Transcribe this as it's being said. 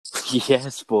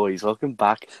Yes, boys, welcome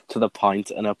back to the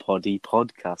Pint and a Poddy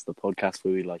podcast, the podcast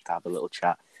where we like to have a little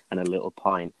chat and a little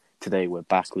pint. Today we're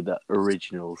back with the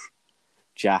originals,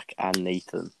 Jack and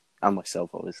Nathan, and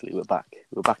myself, obviously. We're back.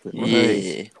 We're back in the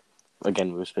Yeah.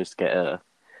 Again, we were supposed to get a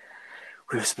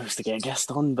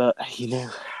guest on, but the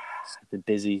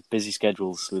busy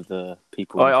schedules with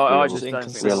people. I real- just don't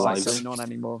think real they're lives. going on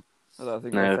anymore. I don't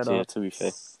think No, they're fed yeah, up. to be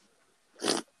fair.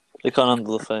 They can't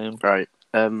handle the fame. Right.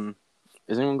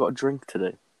 Has anyone got a drink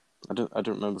today? I don't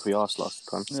remember if we asked last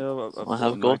time. Yeah, I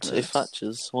have got a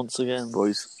Thatcher's once again.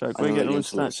 Boys, Jack, I we're know getting all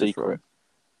it's a little snatches secret. from.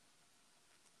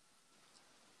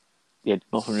 Yeah.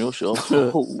 Not from your shop.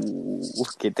 Oh,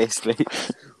 look at this, mate.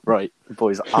 Right,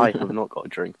 boys, I have not got a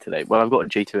drink today. Well, I've got a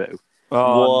J2O.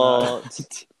 Oh,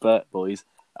 What? But, boys,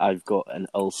 I've got an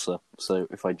ulcer, so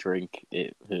if I drink,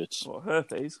 it hurts. no. What,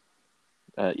 herpes?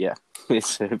 Yeah,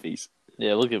 it's herpes.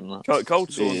 Yeah, we'll give them that.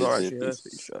 Cold sores Yeah, are actually herpes.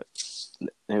 herpes, Jack.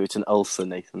 No, it's an ulcer,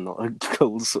 Nathan, not a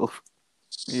cold sore.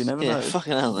 You never Yeah, know.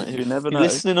 fucking hell, mate. You never You know.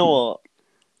 listening or what?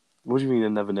 What do you mean I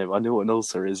never know? I know what an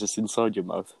ulcer is, it's inside your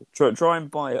mouth. Try and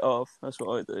bite it off. That's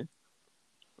what I do.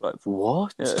 Like,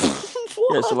 What? yeah,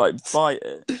 What? yeah. So like bite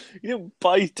it. You don't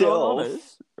bite it No, I'm off.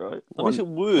 honest, right? That makes it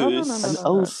No, worse. An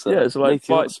ulcer? Yeah, so like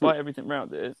Nathan, you're not bite everything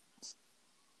round it.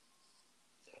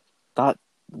 That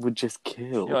would just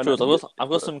kill. Yeah, I know. Jules, I've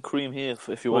got some cream here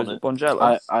if you What want is it. it?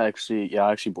 Bonjela. I actually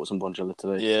bought some Bonjela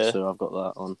today, Yeah. so I've got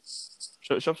that on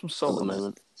Shove some at salt the in it.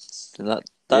 moment. And that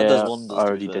Yeah, does wonders. I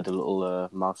already did a little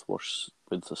mouthwash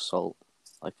with the salt,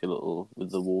 like a little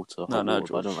with the water. No, hot no,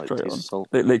 water. I don't like the straight taste on. of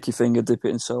salt. Lick your finger, dip it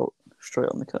in salt, straight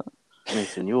on the cut.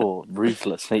 Nathan, you're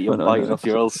ruthless, mate. You're No, biting no. off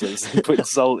your ulcers and putting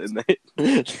salt in there.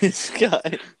 This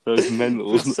guy Those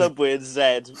mental. with Subway and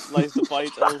Zed likes to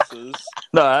bite ulcers.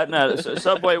 No,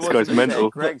 Subway This wasn't guy's Zed, mental.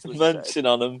 Greg's was Zed. Munching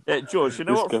on them. Yeah, George, you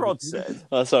know This what guy- Frod said?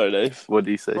 Oh, sorry, Dave. What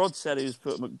do you say? Frod said he was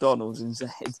put McDonald's in Zed.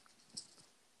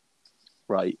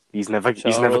 Right, he's never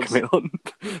Charles. coming on.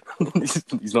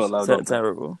 he's not allowed on.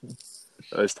 Terrible.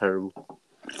 That's terrible.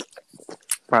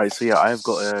 Right, so yeah, I have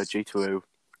got a J2O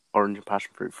orange and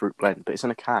passion fruit blend, but it's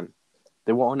in a can.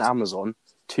 They were on Amazon,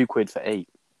 £2 for 8.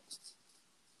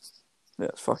 Yeah,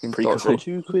 it's fucking Pretty dodgy. cool.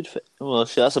 £2 for... Well,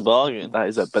 shit, that's a bargain. That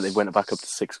is it, but they went back up to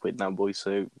 £6 now, boys.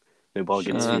 So no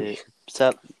bargains. Yeah.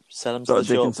 Sell them to Like the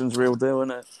shop. Dickinson's real deal,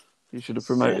 innit? You should have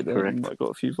promoted Yeah, it. correct. And might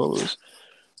got a few followers.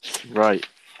 Right,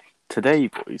 today,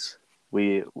 boys,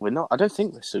 we're not. I don't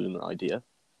think we're suing an idea.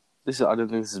 I don't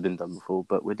think this has been done before,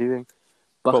 but we're doing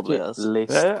Probably bucket has.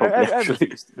 list. Yeah, probably, actually.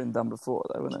 everything's been done before,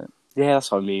 though, isn't it? Yeah,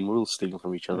 that's what I mean. We're all stealing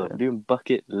from each other. Yeah. We're doing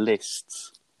bucket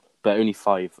lists, but only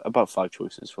about 5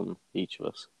 choices from each of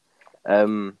us.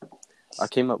 I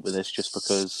came up with this just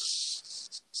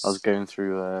because I was going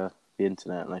through the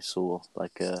internet and I saw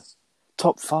like a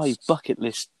top 5 bucket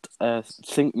list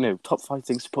top 5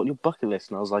 things to put on your bucket list,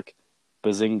 and I was like,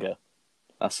 bazinga,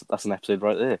 that's an episode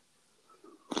right there.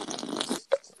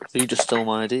 You just stole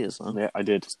my ideas, man. Yeah, I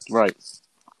did. Right.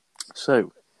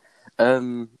 So,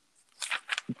 does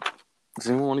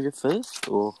anyone want to go first,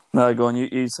 or? No, go on,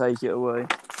 you take it away.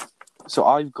 So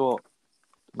I've got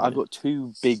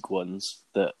 2 big ones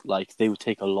that like they would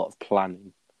take a lot of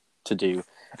planning to do,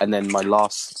 and then my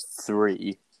last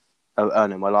 3. Oh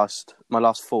no, my last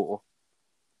 4.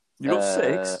 You got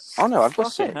 6? Oh no, I've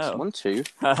got Fucking 6. hell. 1, 2. 3,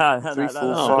 4,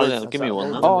 Oh, 5. brilliant. Give me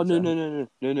one then. Oh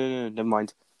no, never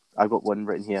mind. I've got one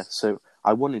written here. So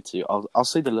I wanted to. I'll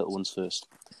say the little ones first.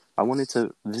 I wanted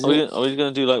to visit. Are we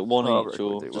going to do like one Oh, each,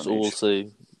 we'll or do just one all each. say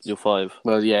your 5?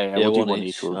 Well, yeah, we'll do one one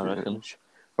each, each. We'll I do reckon. each.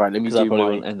 Right, let me Because that do probably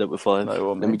my. won't end up with 5.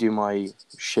 No, Let me do my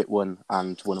shit one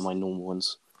and one of my normal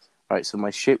ones. Right, so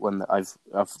my shit one that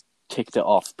I've kicked it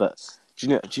off, but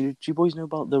do you boys know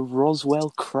about the Roswell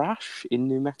crash in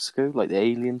New Mexico, like the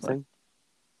alien thing?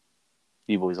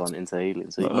 You boys aren't into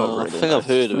aliens, are you? No, I really, think I've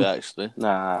heard of it actually.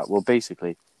 Nah, well,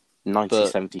 basically,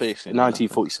 1970, basically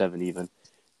 1947 even.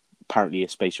 Apparently, a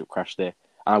spaceship crashed there,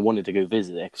 and I wanted to go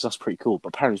visit it because that's pretty cool. But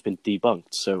apparently, it's been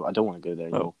debunked, so I don't want to go there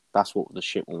anymore. That's what the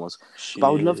shit one was. But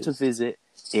I would love to visit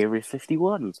Area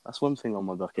 51. That's one thing on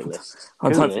my bucket list. I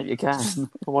Go don't there. think you can.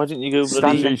 Why didn't you go Stand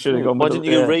bloody... you should have gone Why with didn't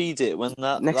the- you yeah. go raid it when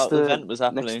that event was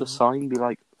happening? Next to the sign, be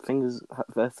like, fingers,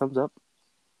 thumbs up.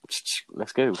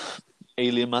 Let's go.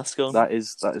 Alien mask on. That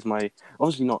is my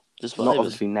obviously not Just not vibing.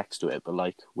 obviously next to it, but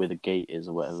like where the gate is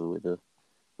or whatever, with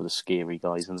the scary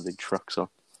guys and the big trucks on.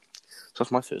 So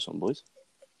that's my first one, boys.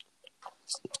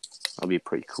 That'll be a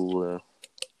pretty cool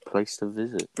place to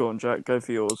visit. Go on, Jack, go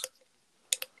for yours.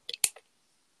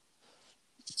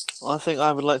 I think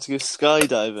I would like to go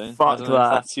skydiving. Fuck I don't know if that.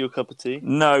 that's your cup of tea.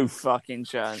 No fucking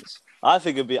chance. I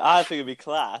think it'd be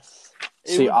class. It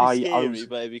See, would I be scary, was-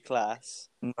 but it'd be class.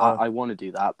 No. I want to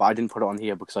do that, but I didn't put it on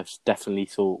here because I definitely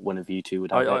thought one of you two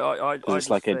would have it. I Because it's just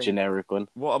like a think, generic one.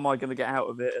 what am I going to get out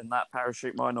of it? And that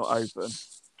parachute might not open.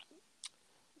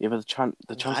 Yeah, but the chance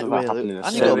Right, of that well, happening is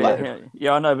and you so got low. back-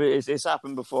 Yeah, I know, but it's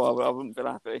happened before. I wouldn't feel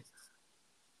happy.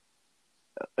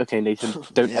 Okay, Nathan,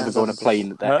 don't Yeah, ever go on a that's-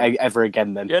 plane Huh? ever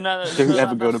again then. Yeah, no, Don't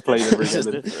ever go on a plane ever that's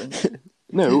again. different.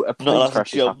 No, a plane allowed to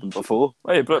crash has jump. happened before.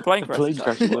 Wait, but plane Plane crashes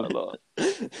happen crash quite a lot.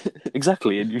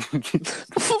 Exactly, and you... I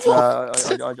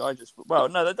just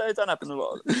no, they don't happen a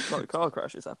lot. Like car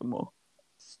crashes happen more.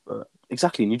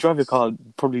 exactly, and you drive your car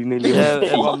probably nearly Yeah, every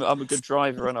day. I'm a good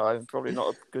driver, and I'm probably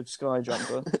not a good sky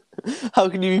jumper. How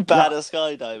can you be bad at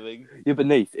skydiving? Yeah, but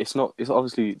Nate, it's not. It's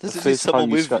obviously There's the at least first time someone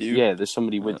you with sky. you. Yeah, there's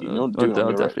somebody with you. You're not doing it I'll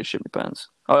on your own. definitely shit my pants.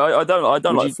 I don't Would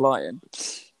like you- flying.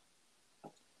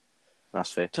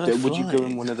 That's fair. Do you like Would you go in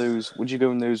flying? one of those? Would you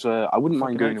go in those? I wouldn't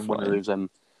mind Fucking going hate in one of flying. those.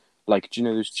 Like, do you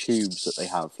know those tubes that they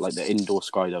have, like the indoor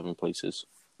skydiving places?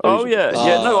 Oh Those are yeah, the-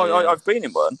 yeah. No, Oh, yeah. I've been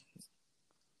in one.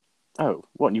 Oh,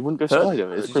 what? And you wouldn't go Huh?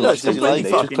 skydiving? It's No, pretty much it's the same completely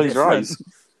thing. Just fucking close your different.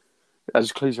 eyes.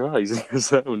 Just close your eyes and your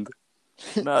sound.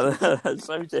 No, that's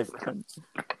so different.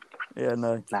 Yeah,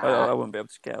 no, Nah. I wouldn't be able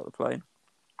to get out of the plane.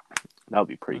 That would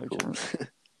be pretty No cool. chance.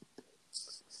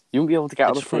 You won't be able to get out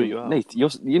of They'd the throw plane. you out. Nate,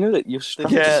 you know that you're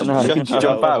strapped Yeah, to no, something. no, You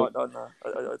jump out. I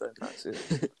don't fancy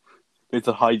it. It's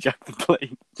a hijack the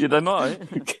plane. Yeah, they might.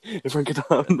 If I get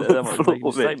down They the might floor make a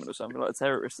of it. statement or something like a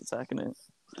terrorist attacking it.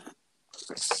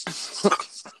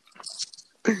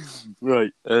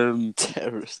 Right.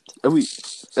 Terrorist. Are we?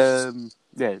 Yeah,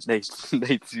 Nate.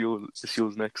 Nate's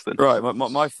yours next then. Right,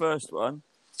 my first one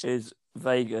is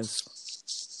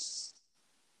Vegas.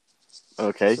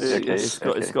 Okay. Yeah, Okay. it's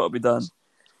got okay. to be done.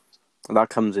 That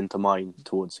comes into mine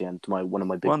towards the end. One of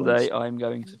my big One ones. day I'm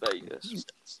going to Vegas.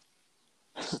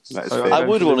 That is I- fair. I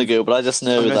would want to go, but I just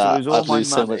know I'm going to that lose all I'd my lose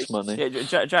so money. much money.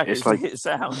 Yeah, Jack, It's it's like- like it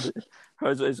sound.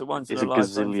 It's a once in It's a a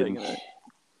lifetime gazillion. thing, isn't it?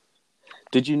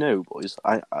 Did you know, boys?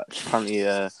 I apparently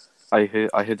I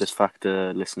heard this fact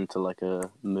listening to like a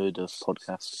murder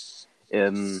podcast.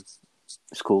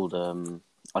 It's called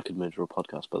I Could Murder a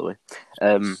Podcast, by the way.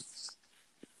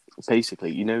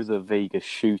 Basically, you know the Vegas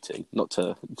shooting. Not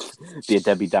to be a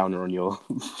Debbie Downer on your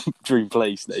dream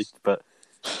place, Nate, but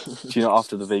do you know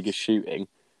after the Vegas shooting,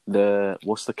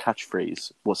 what's the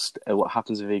catchphrase? What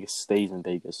happens in Vegas stays in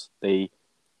Vegas.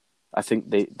 I think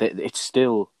it's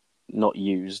still not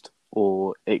used,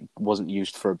 or it wasn't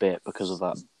used for a bit because of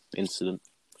that incident.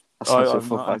 That's I like a don't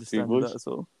full fact, understand boys. that at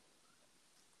all.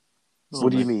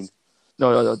 What do you mean?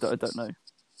 No, I don't know.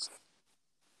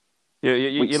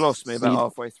 You Wait, lost me about you-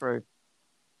 halfway through.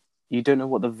 You don't know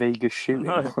what the Vegas shooting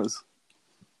No. was?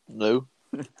 No.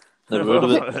 Never heard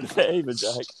of it. Even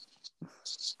Jack.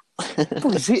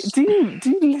 Boys, do you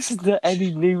listen to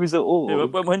any news at all? Yeah,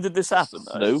 but when did this happen,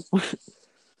 though? No.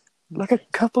 Like a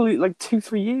couple, like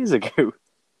 2-3 years ago.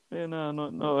 Yeah, no,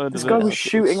 not heard This of guy it. was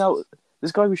shooting out.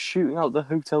 This guy was shooting out the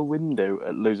hotel window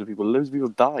at loads of people. Loads of people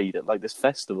died at like this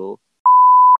festival.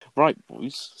 Right,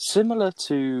 boys. Similar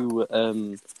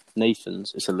to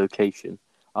Nathan's, it's a location.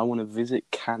 I want to visit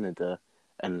Canada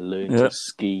and learn Yeah. to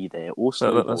ski there.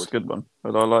 Also, That's a good one.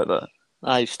 But I like that.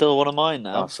 Ah, you still one of mine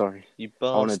now. Oh, sorry. You I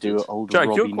want to bastard. do an old Jack,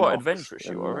 Robbie you're quite Knox adventurous,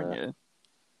 you and, are, aren't you?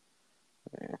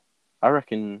 I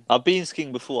reckon. I've been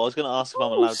skiing before. I was going to ask if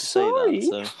I'm allowed to say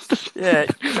that. So. Yeah,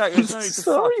 Jack, there's no need to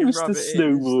Sorry, fucking Mr. rub it in. is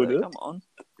Snowboarder. there? Come on.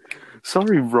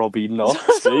 Sorry, Robbie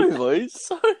Knox. Sorry, mate. boys.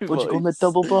 Sorry, What boys. do you call them?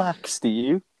 Double blacks, do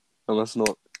you? And that's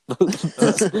not. What?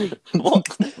 What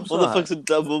the that? fuck's a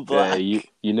double Yeah, black?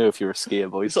 you know if you're a skier,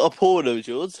 boys. It's not a porno,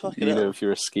 George. Fucking You know hell. if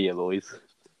you're a skier, boys.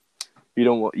 You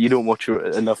don't watch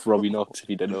enough Robbie Knox if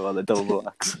you don't know about the double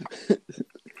blacks.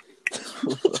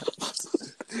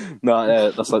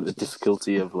 No, that's like the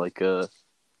difficulty of like The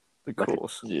Like a-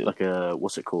 course. Yeah. like a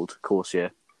what's it called? Course, yeah.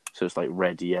 So it's like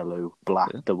red, yellow,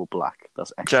 black, double black.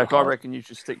 That's extra Jack, I hard. reckon you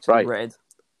should stick to Right. the red.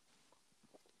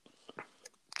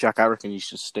 Jack, I reckon you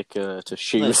should stick to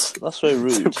shoes. That's very To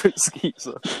rude. put skis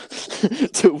on.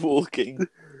 To walking.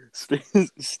 Stick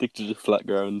to the flat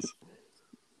grounds.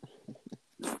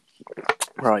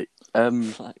 Right.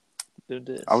 Doing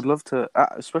this. I would love to,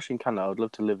 especially in Canada. I would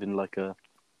love to live in like a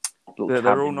little. They're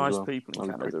all cabin as nice well. people in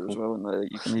That'd be Canada pretty as cool. well, and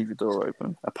you can leave your door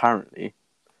open. Apparently,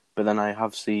 but then I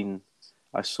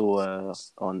saw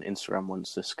on Instagram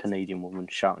once this Canadian woman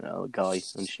shouting at a guy,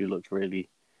 and she looked really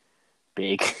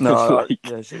big. No, like,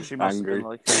 yeah, she must angry. have been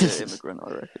like an immigrant,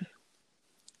 I reckon.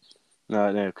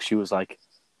 no, 'cause she was like,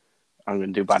 I'm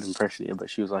gonna do a bad impression here, but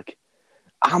she was like,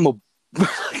 I'm a.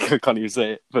 I can't even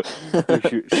say it, but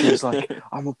she was like,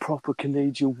 I'm a proper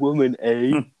Canadian woman,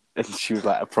 eh? And she was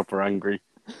like, a proper angry.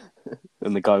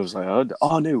 And the guy was like,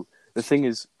 oh no, The thing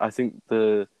is, I think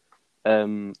the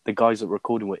guys that were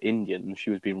recording were Indian, and she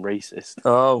was being racist.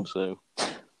 Oh, So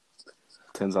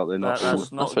turns out they're not.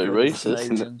 that's not very good.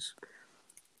 racist. Asians.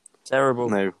 Terrible.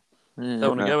 No, Yeah. Don't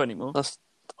want to No. go anymore. That's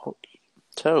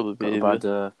terrible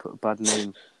behaviour. put a bad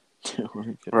name.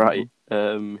 Right.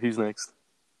 Who's next?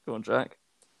 Go on, Jack.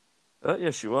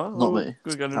 Yes, you are. Not me.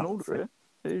 We're going in order here.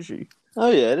 Here's you. Oh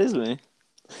yeah, it is me.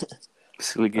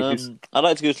 Silly goose. I'd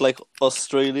like to go to like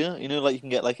Australia. You know, like you can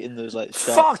get like in those like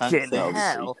shark tank Fucking things. That would be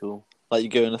hell. pretty cool. Like you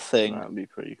go in a thing. That would be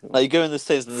pretty cool. Like you go in the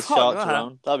things and the Fuck sharks that.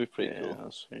 around. That'd be pretty Yeah, cool.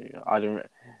 that's pretty cool. I don't. Well,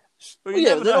 Well, you yeah,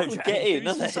 never but they're know, not gonna Jack. get in, You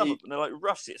are see some they? of them, they're like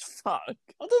rusty as fuck.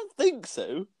 I don't think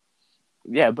so.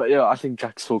 Yeah, but I think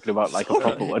Jack's talking about like a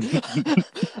proper one.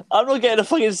 I'm not getting a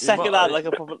fucking second might- hand like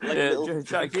a proper like Yeah, little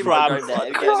Jack, you crab might go net. for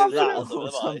and a get in crab that net or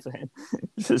or something. something.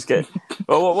 Just get.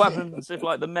 Well, what happens if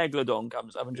like the megalodon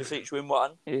comes up and just eats you in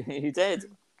one? You're dead.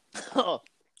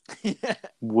 Yeah.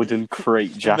 Wooden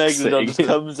crate. Jack Megalodon just sitting.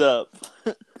 comes up.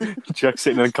 Jack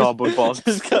sitting in a cardboard box.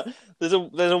 There's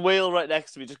a whale right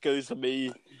next to me. Just goes for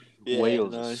me. Yeah,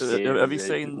 Whales. nice. So, have you Yeah,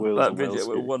 seen whales that are video whales,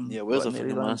 where yeah. one Yeah, whales like, are nearly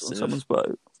fucking lands on massive. someone's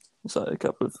boat? It's like a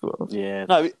couple of whales. Yeah.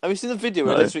 No, have you seen the video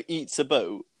where No. he literally eats a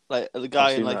boat? Like the guy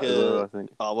I've in seen like that as well, I a think.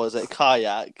 what is it, a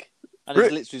kayak, and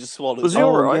he's literally just swallowed. Was he it.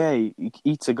 all right? Yeah, he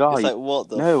eats a guy. It's like what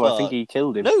the No, fuck? I think he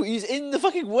killed him. No, he's in the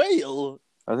fucking whale.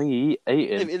 I think he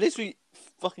ate him. It literally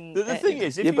fucking. The ate thing him.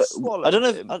 is, if Yeah, you but swallow I don't know.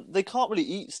 If, him, they can't really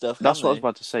eat stuff. Can That's what I was they?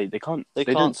 about to say. They can't. They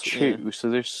They can't, don't chew, yeah. so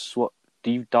there's what. Do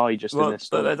you die just in well, their but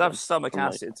stomach? they'd have stomach From,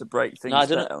 like- acid to break things No, I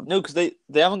don't know. down. No, because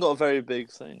they haven't got a very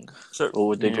big thing. So Or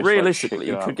would they just, like, realistically, shit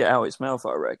you you could out? get out its mouth,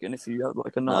 I reckon, if you had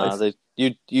like a Nah, knife.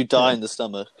 you die in the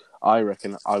stomach. I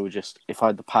reckon I would just, if I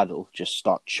had the paddle, just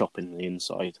start chopping the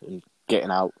inside and getting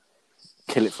out,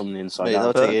 kill it from the inside Mate, that'll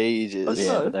out. take But- ages. but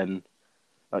Yeah, no. but then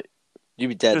You'd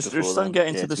be dead just before don't then. get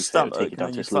into yeah, the to be fair, stomach. take it down,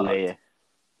 and then just you're fucked. lay it.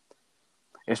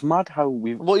 It's mad how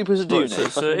we. What are you supposed to do, Right,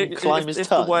 Nick? so Fucking climb his if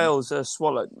the tongue? whales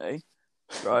swallowed me,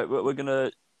 right, we're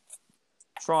gonna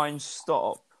try and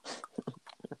stop.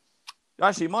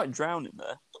 Actually, you might drown in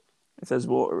there if there's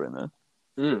water in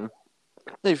there.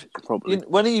 Dave, Probably.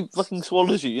 when he fucking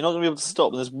swallows you, you're not going to be able to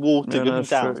stop. And there's water No, going that's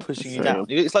down, true. pushing you That's down.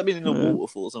 It's like being in a Yeah.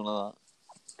 waterfall or something like that.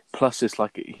 Plus, it's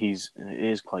like it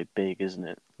is quite big, isn't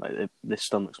it? Like this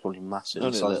stomach's probably massive.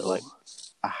 Only It's a like, little.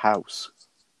 a house.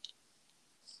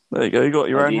 There you go. You got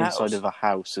your Like, own the house. inside of a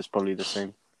house is probably the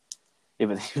same. Yeah,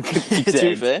 but you could be To be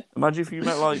dead. fair, Imagine if you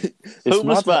met like. It's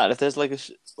homeless mad. man. If there's like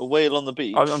a whale on the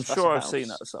beach, I'm that's sure a I've house. seen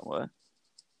that somewhere.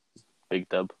 Big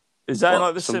dub. Is that What,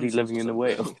 like the somebody Simpsons living in or a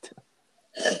whale? something?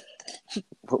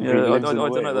 What, Yeah, really I lives in a don't know.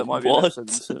 whale? That might be What? an episode of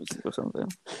The Simpsons or something.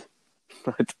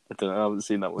 I don't know. I haven't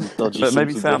seen that one. Dodgy But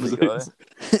maybe Simpsons Family Guy.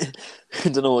 episodes. I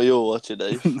don't know what you're watching,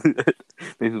 Dave.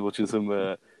 Maybe watching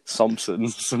some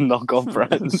Simpsons, some knockoff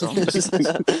brands.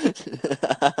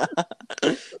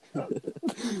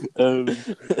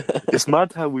 It's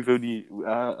mad how we've only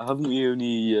haven't we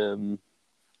only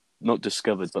not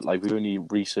discovered, but like we've only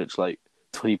researched like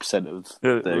 20% of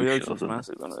Yeah, the the ocean. Or ocean's something.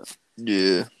 massive, isn't it?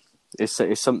 Yeah.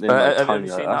 It's something like Have tiny. you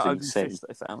seen That's that ugly insane. fish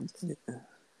they found?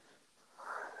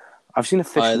 I've seen a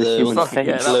fish Aye, with a the human fucking face.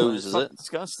 yeah, that glows, was is fucking it?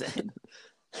 disgusting.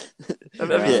 Yeah, Have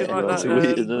you seen yeah, like it's that?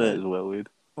 weird, isn't it? It's well weird.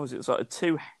 What was it? It's like a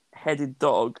two-headed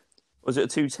dog. Was it a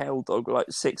two-tailed dog with like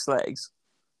 6 legs?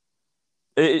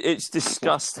 It's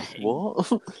disgusting.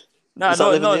 What? No, Does that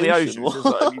not, live not in in the the ocean. ocean? It's just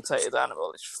like a mutated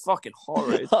animal. It's fucking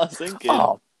horrid. I was thinking.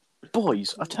 Oh,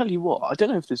 boys, I tell you what, I don't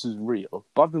know if this is real,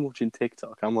 but I've been watching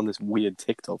TikTok. I'm on this weird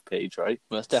TikTok page, right?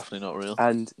 Well, that's definitely not real.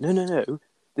 And no.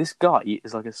 This guy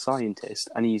is like a scientist,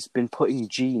 and he's been putting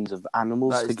genes of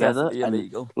animals That is together, definitely and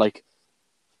illegal. like,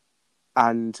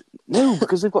 and no,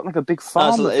 because they've got like a big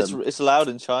farm No, of it's, them, it's allowed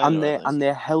in China. and I think.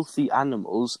 they're healthy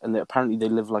animals, and apparently they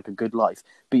live like a good life.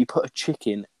 But you put a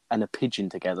chicken and a pigeon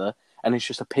together, and it's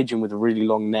just a pigeon with a really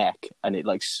long neck, and it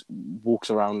like walks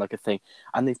around like a thing.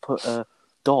 And they've put a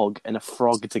dog and a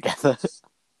frog together.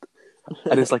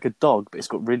 And it's like a dog, but it's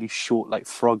got really short, like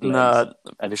frog legs. Nah,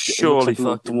 and it's surely it looks like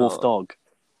a fucking little dwarf not. dog.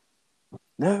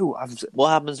 No, What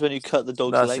happens when you cut the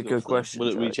dog's That's leg a good off, then? question, Will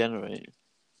it Jack. regenerate?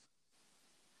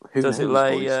 who Does it knows,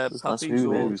 lay boys? puppies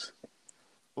Who or- knows?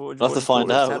 What would We'll have what to do you find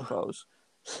call it? out. Tadpoles?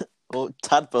 Or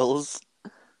tadpoles?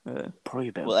 Yeah. Probably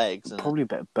a bit. Well, eggs. Probably a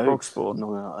bit of both. Frog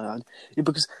spawn. Yeah,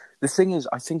 because the thing is,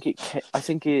 I think it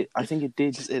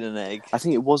did. Just in an egg. I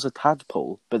think it was a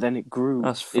tadpole, but then it grew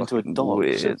That's into a fucking dog.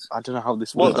 weird. So I don't know how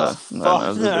this What works. the No,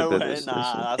 fuck? no, No, this- way. this-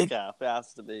 Nah, this- that's cap. It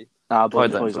has to be. Nah, I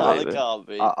but don't boys, No, believe it it. can't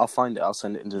be. I'll find it. I'll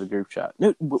send it into the group chat.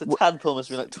 No, The tadpole must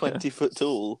be like 20 foot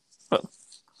tall.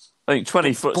 I think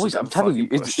 20 foot. boys, I'm telling you,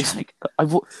 it's like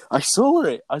I saw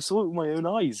it. I saw it with my own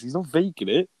eyes. He's not faking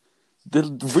it. The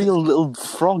real little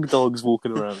frog dogs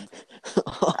walking around.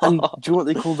 And do you know what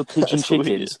they call the pigeon That's chickens?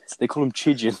 weird. They call them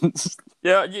chigeons.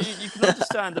 Yeah, you can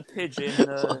understand a pigeon,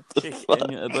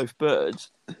 chicken, both birds.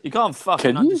 You can't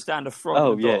fucking Can you? understand a frog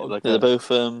Oh and a yeah, dog. like They're both.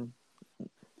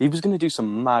 he was going to do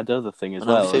some mad other thing as An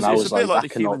well, and I amphibian. It's was a bit like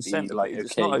that the human cannot be centipede. like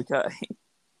It's okay. not okay.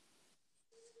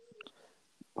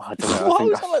 I don't know. Why I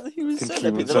think, was that like the human I think centipede?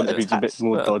 human They're not centipede's a bit attached.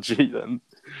 more Well- dodgy then.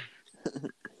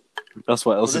 That's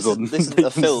what else Well, is on. this isn't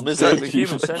a film, is it? The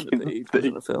human centipede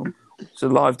wasn't a film. It's a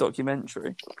live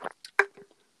documentary.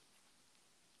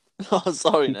 Oh,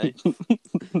 sorry, Nate.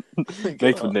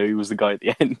 Nathan would know he was the guy at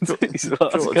the end. He's the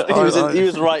last George, guy. He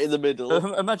was right in the middle.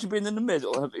 Imagine being in the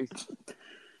middle. Have you?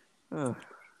 Oh.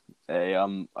 Hey,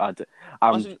 What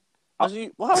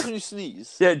happens when you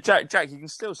sneeze? Yeah, Jack, you can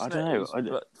still I sneeze. don't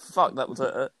know. But fuck, that was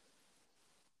hurt.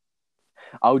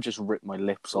 I would just rip my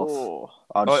lips off. Oh,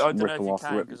 I'd I just don't rip know if him you off,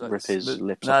 can, rip 'cause rip that's his the-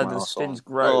 lips no, off my the arsehole. skin's Oh,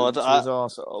 grown to I- his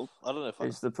arsehole. I don't know if I...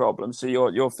 Is the problem. So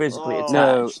you're physically Oh. attached.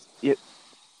 No, yeah.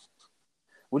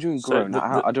 What do you mean So grown?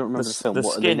 I don't remember the film. The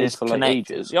What, are they skin there is for like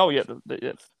connected. ages? Oh yeah,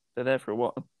 they're there for a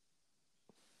while.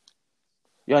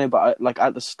 Yeah, but like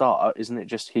at the start, isn't it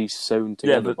just he's sewn Yeah,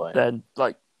 together by but it? then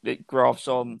like it grafts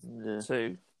on Yeah.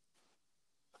 too.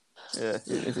 Yeah,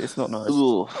 it's not nice.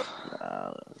 Ooh.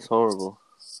 It's horrible.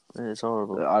 It's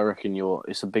horrible. I reckon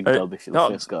it's a big dub if you're the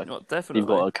first guy. Not definitely. You've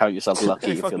got to count yourself lucky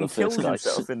He if you're fucking the killed first guy.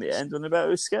 himself in the end when about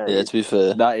to escape. Yeah, to be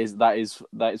fair. That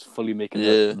is fully making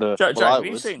Yeah. the Jack, Well, I have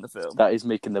you would. seen the film? that is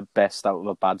making the best out of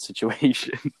a bad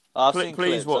situation. I've Please, seen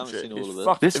please clips, watch I it. haven't seen It's all of it.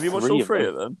 fuck- There's have you watched three all of three them.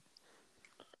 of them?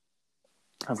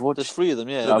 I've watched. There's three of them,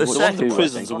 yeah. The The, second one in two, I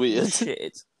prison's think. weird.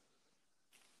 Shit.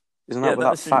 Isn't Yeah, that what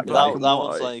that's that in fact? black That, and that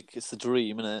one's white. like, it's a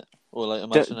dream, innit? Or like,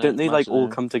 Don't they like all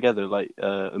imaginary. come together like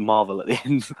Marvel at the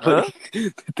end? Huh?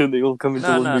 Like, don't they all come into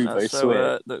No, one movie? no. I So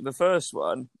swear. the first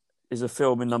one is a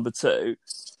film in number 2.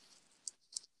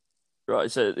 Right,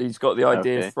 so he's got the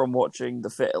idea Okay. from watching the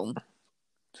film,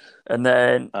 and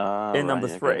then in number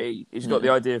Right, 3, okay. he's got the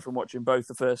idea from watching both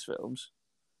the first films.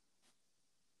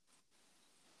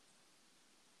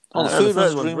 Oh, the And third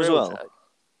first one's a dream as real, well? Jack.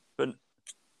 But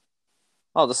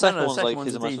Oh, the second the one's second like one's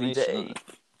his a imagination, DVD. isn't it?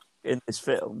 in this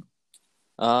film.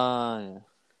 Ah, yeah.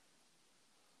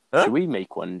 Huh? Should we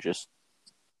make one?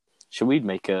 Should we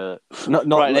make a not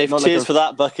Right, Nate, not cheers like for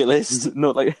that bucket list. a,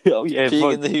 not like oh yeah, Being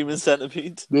fine. in the human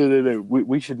centipede. No.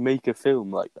 We should make a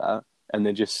film like that, and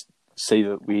then just say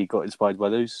that we got inspired by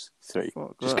those 3.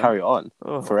 Fuck Just that. carry it on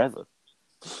Oh. forever.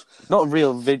 Not a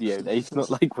real video, Dave. Not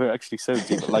like we're actually so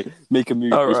deep, but like make a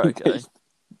movie. Oh, right, okay.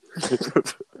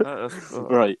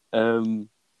 Right.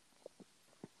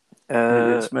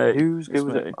 It's me. Who's It's good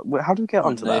with me. it? Wait, how do we get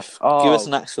onto that? Nate, Oh, give us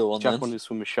an actual one Jack then. wanted to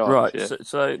swim with sharks. Right, Yeah.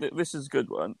 so this is a good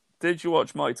one. Did you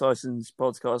watch Mike Tyson's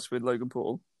podcast with Logan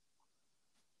Paul?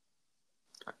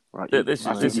 Right. This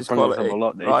I is- think this you is bring us up quality, a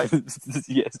lot, Dave. right?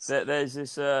 Yes. There's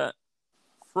this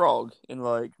frog in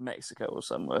like Mexico or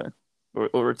somewhere,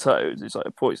 or a toad. It's like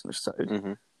a poisonous toad,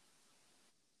 Mm-hmm.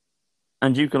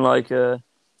 and you can like I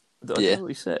don't Yeah. know what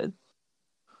he said,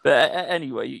 but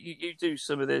anyway, you do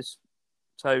some of this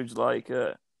toads like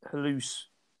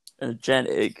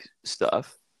hallucinogenic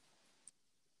stuff.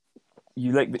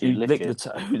 You lick Do you the lick it?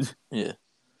 toad. Yeah.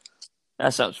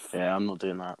 That sounds. Yeah, I'm not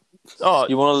doing that. Oh,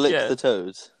 You want to lick yeah. the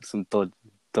toads? Some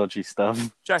dodgy stuff.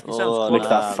 Jack, it sounds Oh, quite Lick nah.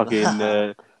 that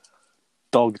fucking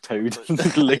dog toad.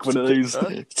 Lick one of those. Huh?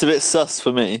 It's a bit sus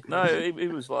for me. No,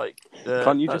 it was like.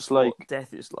 Can't you that's just, what like-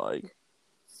 death is like?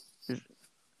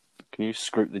 Can you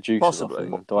scrape the juice Possibly.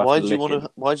 off? Do I have Why to do you lick want it?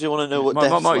 to? Why do you want to know what Mike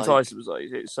death's like? Tyson was like,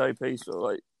 it's so peaceful.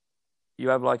 Like you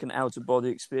have like an out of body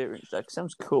experience. Jack, it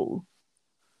sounds cool.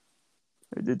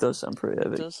 It does sound pretty It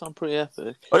epic. does sound pretty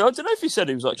epic. I don't know if he said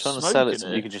he was like Trying to smoking sell it it. to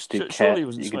me. You could just do Surely ket. he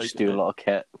wasn't You could just smoking do it. a lot of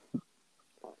ket.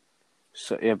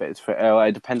 So yeah, but it's for,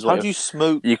 it depends. How What do you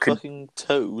smoke you could- fucking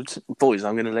toad? boys?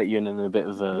 I'm going to let you in a bit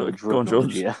of Go a on, drug George.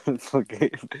 knowledge, yeah.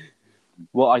 Okay.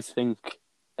 What I think,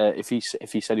 if he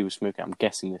said he was smoking, I'm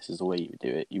guessing this is the way you would do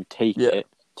it. You take Yeah. it,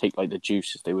 take like the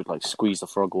juices. They would like squeeze the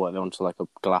frog or whatever onto like a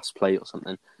glass plate or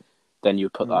something. Then you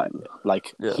would put that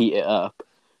like Yeah. heat it up,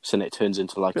 so then it turns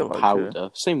into like Feel a like, powder.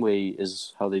 Same way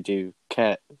as how they do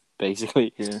ket,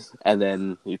 basically. Yeah. And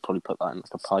then you'd probably put that in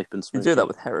like a pipe and You smoke. do that it.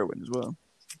 with heroin as well.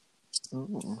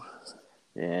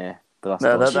 Yeah, but that's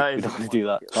No, dodgy. that We is don't want to do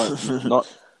that.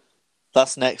 Not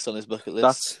That's next on his bucket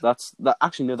list. that's that.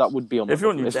 Actually, no, that would be on my If you're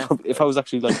on bucket your list. deathbed. If I was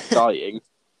actually like dying,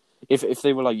 if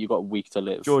they were like you got a week to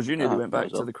live, George, you nearly Ah, went back might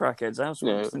as to well. the crackhead's house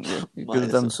Yeah. once, didn't you? You Might could have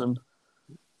as done well. some.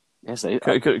 Yes, Could have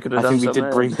I done think we something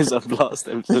did bring there. this up last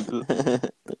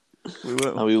episode. We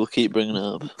will. And we will keep bringing it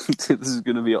up. This is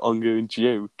going to be an ongoing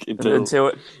joke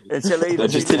Until either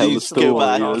Just you tell leave the the story,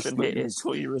 podcast yes. and hit us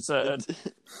or you return.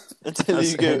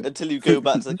 Until you go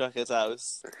back to the Cracker's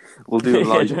house. We'll do a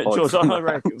live George, pod. I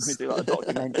reckon we do like a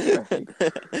documentary.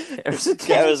 Get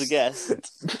her as a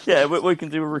guest. Yeah, we can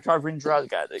do a recovering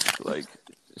drug addict like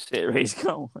series.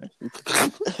 Can't we?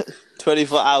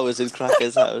 24 hours in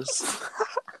Cracker's house.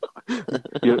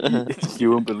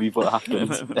 You won't believe what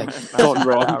happens. Gone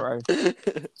Red Arrow.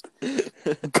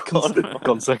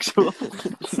 Gone sexual.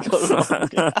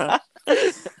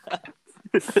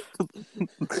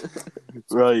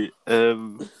 Right.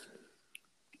 So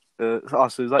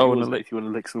is that yours, mate, if you want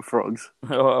to lick some frogs?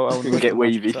 I want You can get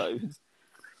wavy.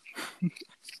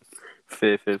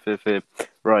 Fair.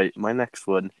 Right, my next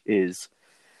one is...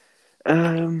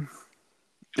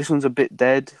 this one's a bit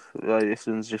dead. This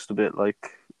one's just a bit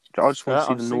like... I just want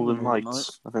to see the Northern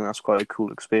Lights. I think that's quite a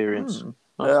cool experience.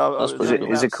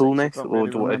 Is it cool, Nick? Or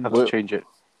do I have to change it?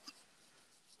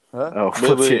 Huh? Oh,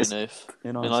 Where were you, cheers. Nath?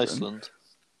 In In Iceland.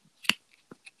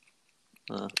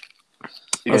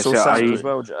 I saw Santa I- as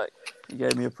well, Jack. He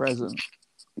gave me a present.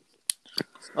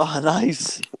 Oh,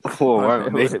 nice. Oh, wow,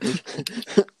 mate.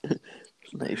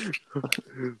 Nath.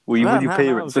 Were you with Man, your man,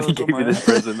 parents that when he was gave you on this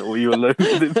my present, or were you alone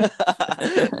with him?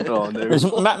 Oh, no.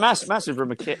 It's massive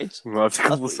from a kid. We'll have to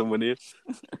call someone here.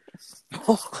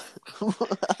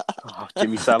 Oh,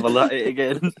 Jimmy Savile at it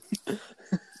again.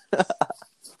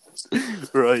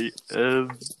 Right.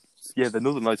 Yeah, the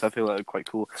Northern Lights I feel like are quite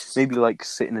cool. Maybe like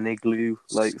sit in an igloo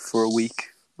like for a week.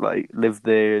 Like live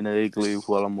there in an igloo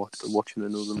while I'm watching the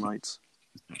Northern Lights.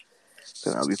 I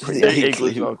think that'd be pretty Yeah, cool.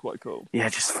 Igloos are quite cool. Yeah,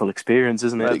 just full experience,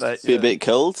 isn't it? Be a bit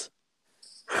cold.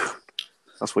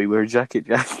 That's why you wear a jacket,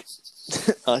 Jack.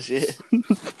 Oh, shit.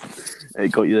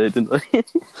 It got you there, didn't I?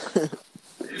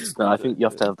 No, I think you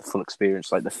have to have the full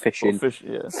experience, like the fishing,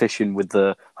 fishing with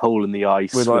the hole in the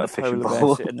ice, With, with like, the fishing polar bear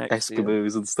pole, sitting next to you.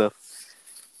 Eskimos and stuff.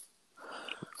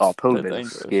 Oh, polar They're bears are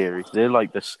dangerous. scary. They're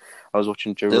like this. I was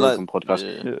watching Joe They're Rogan like-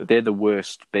 podcast. yeah. They're the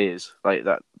worst bears. Like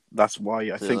that. That's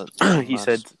why I think he mass.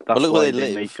 said that's look why where they they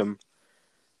live. make them.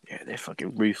 Yeah, they're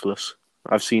fucking ruthless.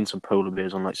 I've seen some polar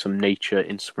bears on like some nature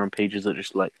Instagram pages that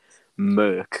just like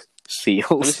murk Have you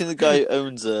seals. seen the guy who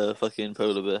owns a fucking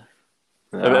polar bear?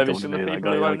 I Have you don't seen know the that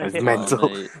people guy, who that own a guy's hippo? mental. Oh,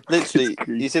 mate. Literally, It's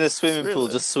creepy. he's in a swimming pool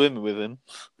Really? just swimming with him.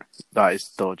 That is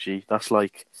dodgy. That's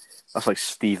like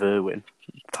Steve Irwin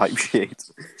type shit.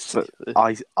 But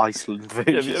Iceland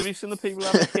version. Have you seen the people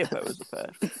having a hippo as a pet?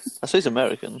 I suppose he's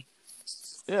American.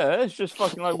 Yeah, it's just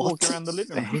fucking like walking around the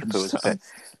living room. Hippo is a pet.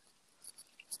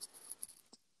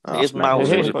 His mouth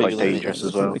Those is are quite bigger than dangerous his.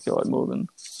 as well. Like more than...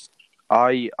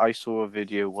 I saw a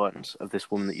video once of this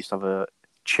woman that used to have a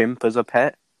chimp as a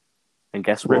pet, and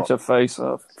guess what? Ripped her face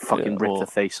off. Fucking Yeah. ripped her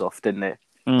face off, didn't it?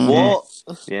 Mhm.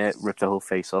 What? Yeah, it ripped her whole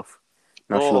face off.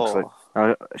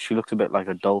 Now she looks a bit like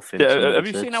a dolphin. Yeah, somebody have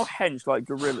you said. seen how hench like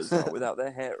gorillas are without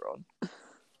their hair on?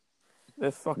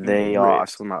 They're fucking. They are. I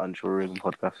ripped. saw that on Joe Rogan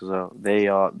podcast as well.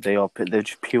 They're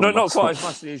just pure. No, not muscle. quite as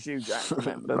muscly as you, Jack.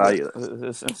 Remember? Right.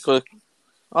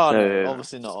 Oh, no, No.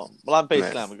 obviously not. Well, I'm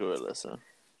basically No. I'm a gorilla, so.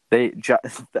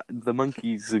 The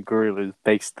monkeys and gorillas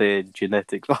based their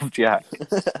genetics off Jack.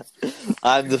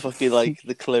 I'm the fucking, like,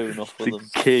 the clone off of The them.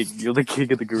 king. You're the king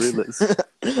of the gorillas.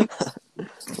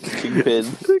 Kingpin.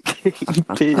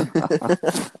 Kingpin.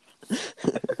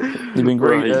 You've been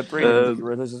breeding Right,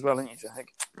 gorillas as well, haven't you, Jack?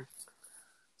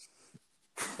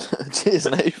 Cheers,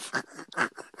 Nave.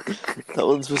 That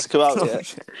one's supposed to come out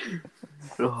yet.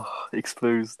 Oh,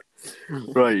 exposed.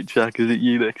 Right, Jack, is it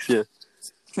you next year?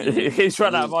 He's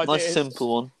run out of Nice ideas.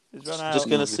 simple one. He's run out. Just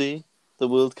going to see the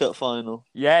World Cup final.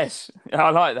 Yes, I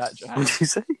like that, Jack. What did you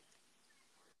say?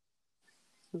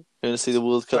 Going to see the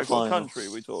World Cup Jack, what final. country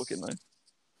are we talking though? That's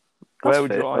Where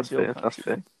would fair, your that's ideal fair, country that's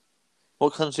fair.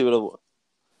 What country would I...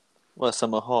 Well,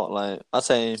 somewhere hot, like... I'd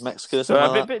say Mexico, So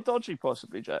something a like bit dodgy,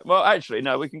 possibly, Jack. Well, actually,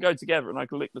 no. We can go together, and I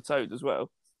can lick the toad as well.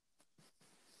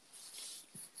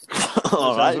 that.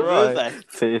 Alright, Sounds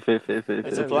perfect. Fair.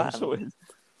 It's a Yeah, plan. sorted.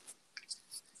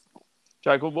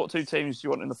 Jack, what two teams do you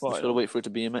want in the Just got to final? wait for it to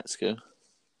be in Mexico.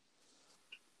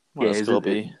 Yeah, it's is got it- to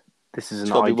be... This is It's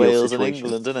an got to be ideal Wales and situation.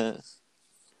 England, isn't it?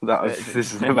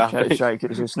 This is never happening Jack,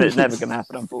 it's never going to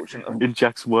happen, unfortunately. in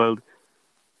Jack's world.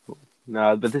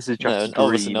 No, but this is No, Jack's dream.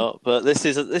 obviously not. But this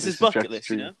is is bucket Jack's list,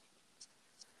 you dream. know.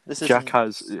 This is Jack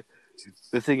has.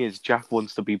 The thing is, Jack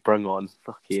wants to be brung on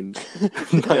fucking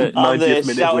I'm 90th there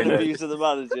minute shouting winner. abuse at the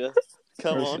manager.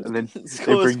 Come on. And then they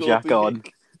Score, bring score, Jack big on.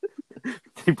 kick.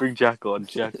 They bring Jack on.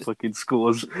 Jack fucking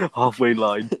scores halfway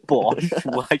line. Bosh,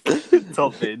 whack,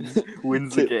 top in,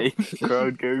 wins the game.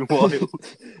 Crowd going wild.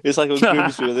 It's like on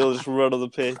Grimsby where they all just run on the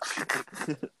pitch.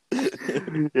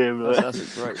 Yeah, but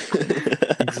That's great.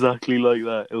 exactly like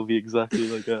that. It'll be exactly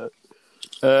like that.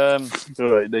 All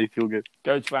right, Nate, you're good.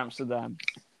 Go to Amsterdam.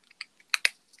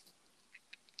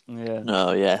 Yeah.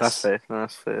 No, yes. That's fair. No,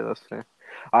 that's fair. That's fair.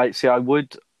 I see. I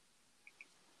would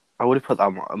have put that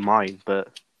on mine,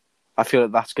 but I feel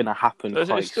like that's going to happen It's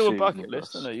quite still soon a bucket with list,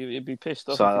 us. isn't it? You'd be pissed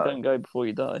off So, if you don't go before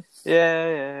you die.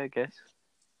 Yeah, I guess.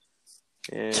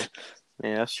 Yeah,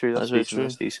 that's true. That's That's very decent. true.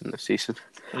 That's decent. That's decent.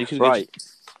 You could Right.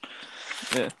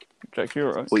 Yeah. Jack, you're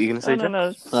all right. What are you going to say, No, Jack?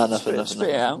 no. No, nothing. Spit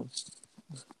it out.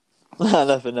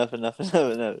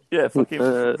 Nothing. Yeah,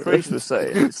 fucking Priest was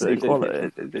saying it's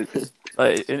equality.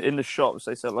 Like in the shops,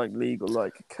 they sell like legal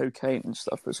like cocaine and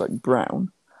stuff that's like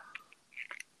brown.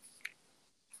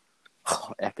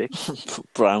 Oh, epic.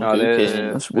 Brown No,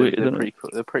 cocaine. That's weird, They're isn't pretty cool.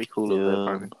 They're pretty cool over there, Yeah.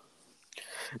 apparently.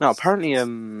 No, apparently,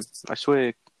 I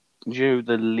swear, you know,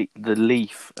 the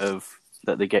leaf of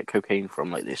that they get cocaine from,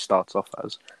 like it starts off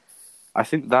as, I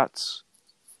think that's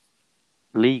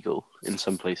legal in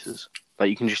some places. Like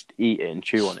you can just eat it and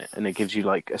chew on it, and it gives you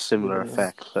like a similar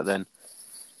effect. But then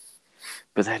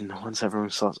once everyone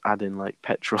starts adding like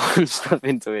petrol and stuff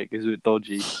into it, because it's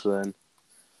dodgy, so then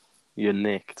you're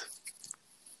nicked.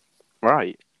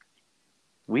 Right.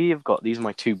 We have got, these are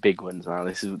my two big ones now.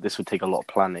 This would take a lot of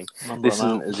planning. This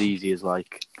isn't as easy as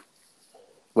like,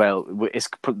 well,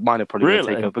 mine are probably going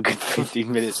to take up a good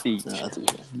 15 minutes each. No,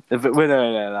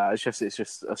 No. It's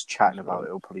just us chatting about it.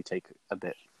 It'll probably take a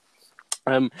bit.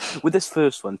 With this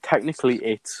first one, technically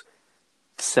it's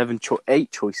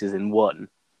 8 choices in one,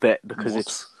 but because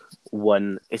it's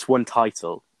one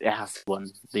title, it has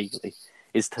one legally.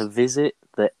 Is to visit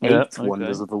the 8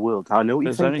 wonders of the world. Now, I know what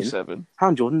you're thinking. There's only 7.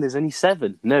 How, Jordan? There's only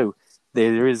 7. No,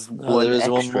 there is one there is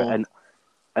extra. one more.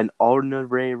 An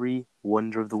honorary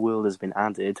wonder of the world has been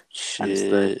added. And it's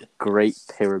the Great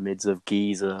Pyramids of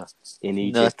Giza in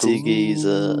Egypt. Nutty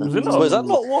Giza. Is it not? Wait, is that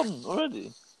not one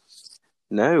already?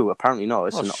 No, apparently not.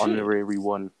 It's Oh, an shit. honorary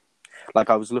one. Like,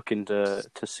 I was looking to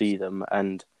see them,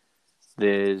 and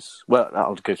there's... Well,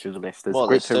 I'll go through the list. There's What,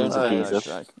 Great there's Pyramids of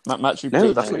stones? Giza. Machu No,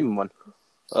 Picchu. that's not even one.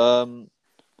 The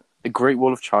The Great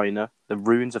Wall of China, the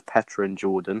ruins of Petra in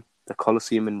Jordan, the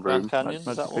Colosseum in Rome. Grand Canyon, is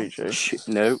Machu that one?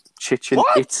 Picchu. Chichen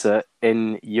What? Itza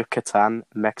in Yucatan,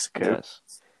 Mexico. Yes.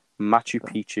 Machu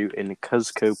Picchu in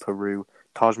Cuzco, Peru.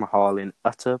 Taj Mahal in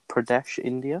Uttar Pradesh,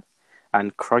 India.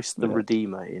 And Christ the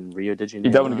Redeemer in Rio de Janeiro.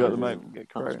 You don't want to go at the moment. Get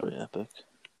That's corona. pretty epic.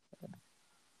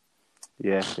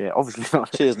 Yeah, obviously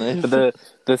not. Cheers, Nate. But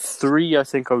the 3 I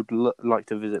think I would like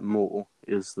to visit more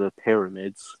is the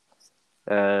pyramids,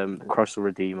 Christ the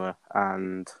Redeemer,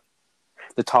 and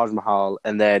the Taj Mahal,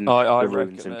 and then I the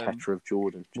ruins in reckon, Petra of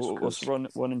Jordan. What's the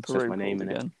one in says Peru my name called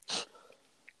in it. again?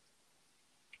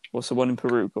 What's the one in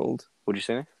Peru called? What do you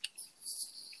say?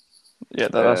 Yeah,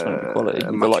 that's meant to be quality.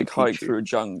 You Machu go like hike Picchu. through a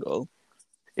jungle.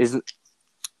 Isn't?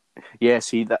 Yeah,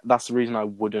 see that's the reason I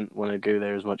wouldn't want to go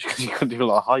there as much, because you can do a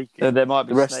lot of hiking. There might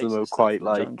be The rest of snakes them are and stuff quite in the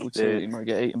like jungle too. You might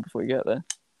get eaten before you get there.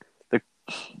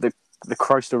 the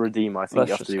Christ the Redeemer. I think That's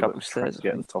you have to just do a a couple bit of of trek stairs, to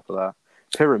get I to the top of that.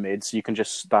 Pyramids, you can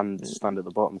just stand at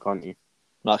the bottom, can't you?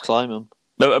 Not climb them.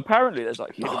 No, apparently there's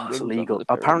like hidden Oh, it's rooms illegal. under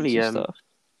the Apparently, pyramids and stuff.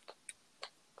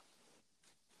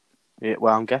 Yeah,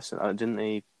 well, I'm guessing didn't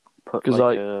they put 'Cause,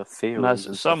 like like, theories as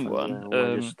and stuff someone, in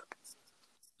there, or just...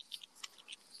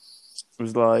 It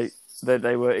was like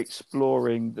they were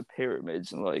exploring the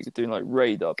pyramids and like doing like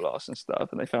radar blasts and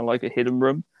stuff, and they found like a hidden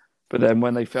room. But then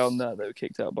when they found that, they were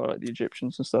kicked out by like the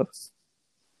Egyptians and stuff.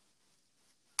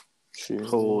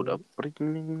 Hold up.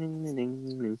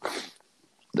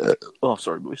 Oh,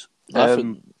 sorry, boys. I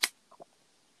think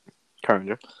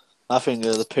Carringer.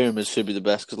 the pyramids should be the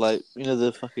best because, like, you know,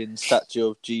 the fucking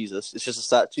statue of Jesus. It's just a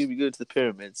statue. We go to the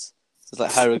pyramids. It's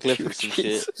like hieroglyphics and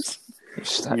shit.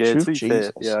 Statue Yeah, of to be fair,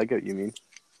 Jesus. yeah, I get what you mean.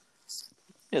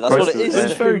 Yeah, that's what it is.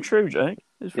 It's Yeah. very true, Jake.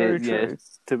 It's very Yeah, true.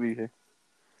 to be fair.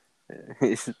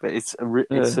 It's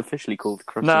Yeah. officially called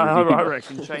Christ No, the I Redeemer.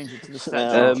 reckon change it to the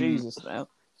statue of Um, Jesus now.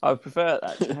 I prefer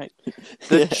that, Jake.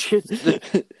 The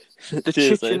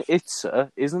Cheers, Chichen Dave.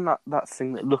 Itza, isn't that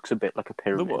thing that looks a bit like a The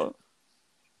pyramid? what?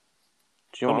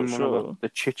 Do you know what I'm I'm not on sure. about? The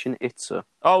Chichen Itza.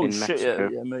 Oh In shit! Mexico.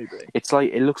 Yeah, maybe. It's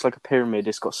like, it looks like a pyramid.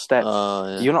 It's got steps. Oh,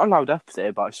 yeah. You're not allowed up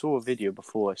there, but I saw a video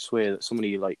before. I swear that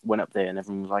somebody like went up there and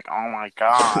everyone was like, "Oh my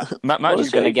god, Machu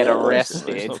He's gonna Picchu, get It's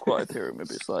arrested." not quite a pyramid.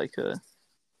 But it's like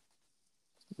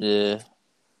Yeah.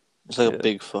 It's like Yeah. a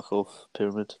big fuck off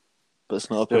pyramid. But it's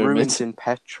not a the pyramid. ruins in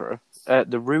Petra,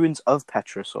 the ruins of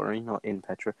Petra. Sorry, not in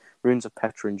Petra. Ruins of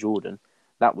Petra in Jordan.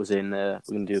 That was in. We're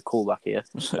gonna do a callback here.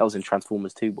 That was in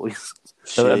Transformers 2, boys.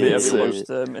 have you Shit. watched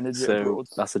An Idiot So Abroad?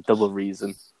 that's a double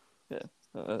reason.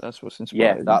 That's what's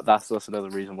Yeah, inspired. that's another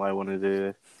reason why I want to do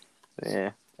it.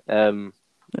 Yeah.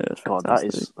 Yeah, it's God,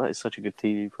 fantastic. that is such a good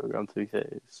TV program. To be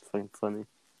fair, it's fucking funny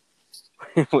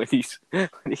when he's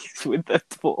with the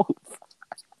dwarf.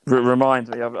 Reminds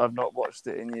me, I've not watched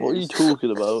it in years. What are you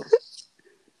talking about?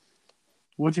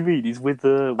 What do you mean? He's with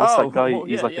the that guy? Well,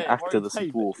 he's like an actor Warren that's a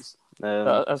Davies.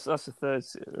 dwarf. That's the third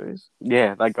series.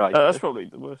 Yeah, that guy. That's probably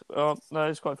the worst. Oh no,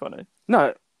 it's quite funny.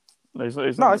 No, No, he's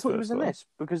I not thought it was in this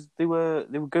because they were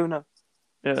going up.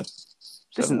 Yeah, This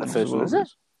isn't the first one, is it?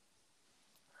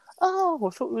 Oh, I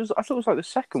thought it was like the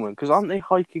second one because aren't they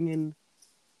hiking in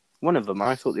one of them?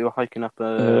 I thought they were hiking up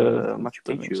Machu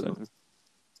don't think Picchu. so.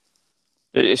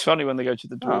 It's funny when they go to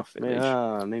the dwarf village.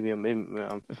 Yeah, maybe.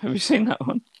 Have you seen that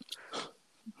one?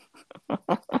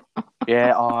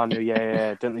 Yeah. Oh no.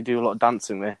 Yeah. Don't they do a lot of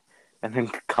dancing there? And then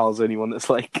Carl's the only one that's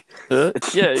like. Yeah,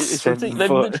 it's 7 ridiculous. They've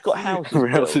foot. literally got houses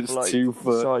Everyone else built is for, like 2 the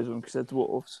foot. size of them because they're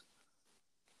dwarfs.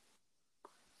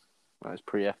 That's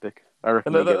pretty epic. I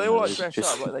reckon And they they all like dress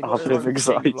up like they got half their own perfect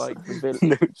king of, size. like the village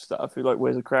No. and stuff. Who like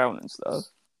wears a crown and stuff.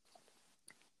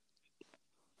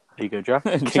 There you go, Jack.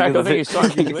 Jack, I think it's time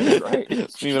for you to win, right?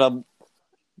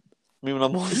 me when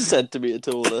I'm 1 centimetre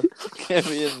taller. Get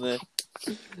me in there.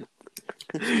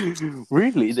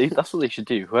 Really? That's what they should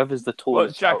do. Whoever's the Well,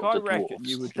 tallest Jack, out I of the reckon dwarves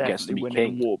you would gets to definitely be win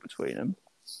king. a war between them.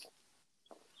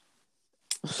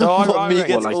 So What, me reckon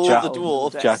against like all Jack- the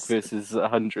dwarves? Jack versus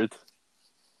 100.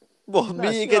 What, No, me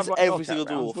still against have, like, every knockout single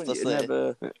rounds, dwarf? wouldn't That's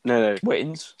you? it. Never No.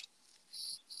 wins.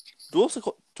 Dwarves are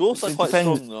quite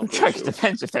strong, though, I'm pretty Jack, sure.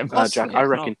 depends if they're Jack, muscly I or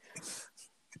reckon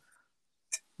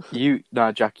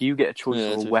Jack, you get a choice Yeah,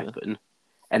 of to a be weapon,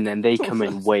 and then they come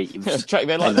in not. waves, Jack,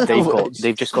 they're like and the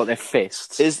they've just got their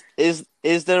fists. Is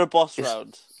there a boss It's-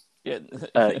 round? Yeah.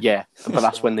 Yeah, but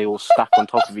that's when they all stack on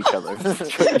top of each other. Let's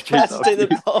take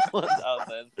the bottom one down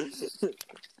then.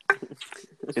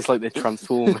 It's like they're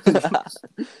transformers.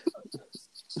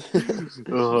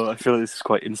 Oh, I feel like this is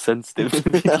quite insensitive to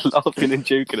be laughing and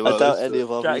joking I about doubt this. any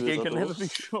of our Jack, viewers you are can never dwarves. be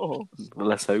sure. But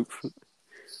let's hope.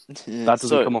 Yeah, That doesn't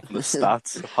sorry. come off on the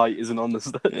stats. Height isn't on the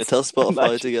stats. Yeah, tell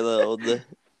Spotify to get that on there.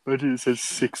 Imagine it says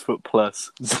 6 foot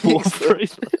plus. Dwarves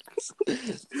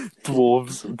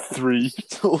 3.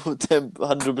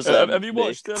 100%. Have you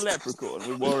watched The Leprechaun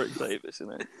with Warwick Davis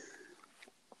in it?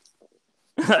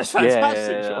 That's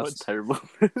fantastic, Yeah, George. that's terrible.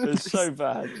 It's so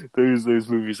bad. Those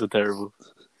movies are thterrible.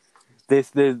 They're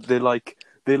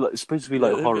supposed to be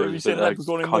like Have you horrors, seen but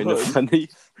Leprechaun in kind the of Hood? funny.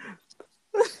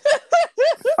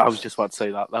 I was just about to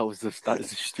say that. That is the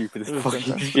stupidest It was fucking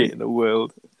fantastic. shit in the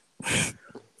world.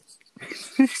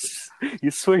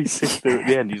 You swear he sits there at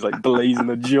the end. He's like blazing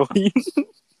a joint.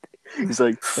 He's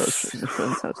like, That's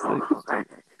fantastic.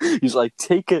 he's like,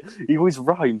 take a. He always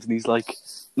rhymes, and he's like,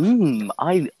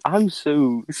 I'm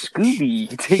so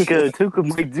Scooby. Take a toke of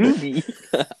my doobie.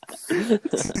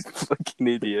 Fucking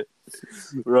idiot.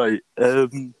 Right.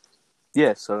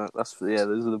 Yeah. So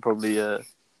those are probably.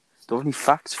 Do I have any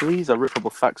facts for these? I wrote a couple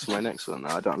of facts for my next one. No,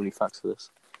 I don't have any facts for this.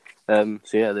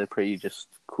 So yeah, they're pretty just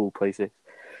cool places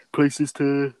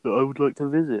that I would like to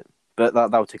visit. But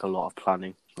that would take a lot of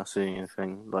planning. That's the only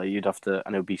thing. Like you'd have to,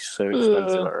 and it would be so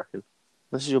expensive. I reckon.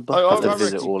 This is your I bucket. have to reckon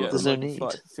visit all you of get them. like, There's no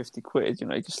for, like 50 quid, you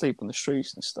know, you can sleep on the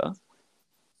streets and stuff.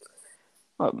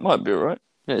 Might be alright.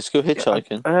 Yeah, let's go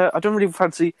hitchhiking. I don't really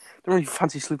fancy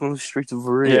sleeping on the streets of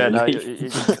Rio. Yeah, no,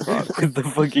 with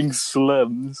the fucking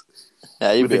slums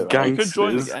Yeah, you'll with be the alright. You could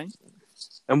join the gangsters. gang.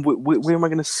 And where am I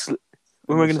going to sleep?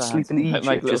 Where am I going to sleep in Make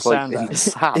Egypt? a Just little like sand in the house.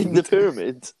 sand, In the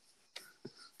pyramid.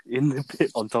 in the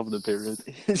pit, on top of the pyramid,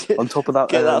 on top of that.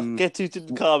 Get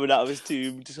Tutankhamun out of his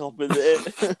tomb, just hop in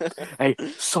there. Hey,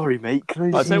 sorry, mate. Can I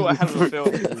I'll just tell you what use happened you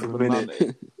with for film a The minute?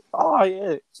 Mummy. Oh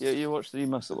yeah. You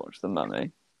must have watched The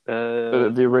Mummy.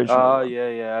 The The original. Oh one.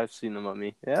 yeah. I've seen the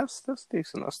Mummy. Yeah, that's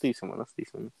decent. That's decent.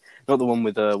 Not the one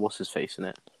with what's his face in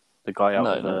it. The guy out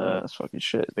of No, that's fucking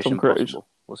shit. Mission Tom Cruise. Impossible.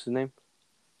 What's his name?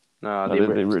 No, No,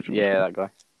 the original. Yeah, that guy.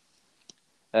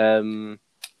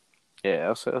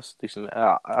 Yeah, that's decent.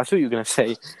 I thought you were gonna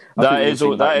say That is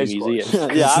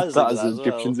museum. Yeah, I was that thinking has that as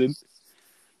Egyptians in.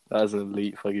 That is an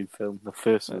elite fucking film. The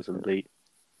first one was elite.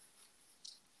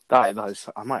 That is,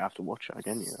 I might have to watch it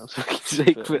again. You know, it's a fucking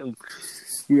sick film.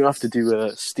 You have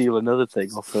to steal another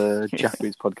thing off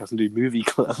Jackman's podcast and do movie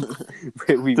club.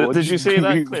 Where we watch Did you see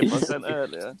that movies. clip I sent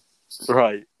earlier?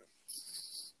 Right.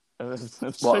 That's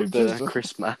What so the bizarre.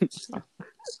 Chris man?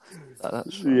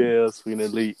 That's funny. Yeah, that's fucking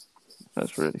elite.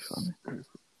 That's really funny.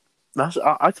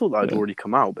 I thought that had already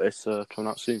come out, but it's coming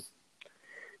out soon.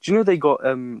 Do you know they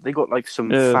got like some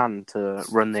fan to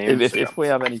run their Instagram? If we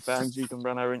have any fans, you can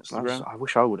run our Instagram. I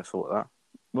wish I would have thought that.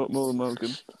 More than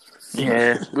welcome.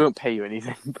 Yeah, we won't pay you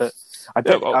anything, but I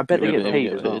bet they get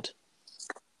paid as well.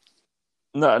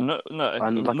 No, And like not a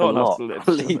enough lot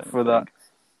to live for that.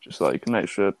 Just like an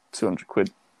extra 200 quid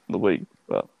a week,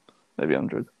 but maybe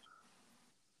 100.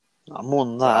 More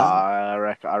than that. I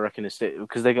reckon it's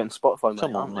because they're getting Spotify money,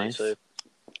 Come on, aren't they? mate. So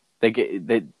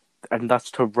and that's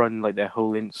to run like their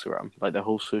whole Instagram, like their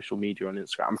whole social media on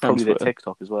Instagram, and probably their Twitter.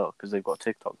 TikTok as well, because they've got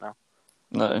TikTok now.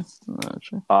 No,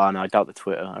 actually. Oh no, I doubt the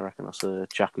Twitter. I reckon that's a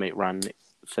Jackmate Ran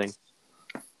thing.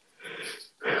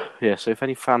 Yeah, so if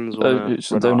any fans want to,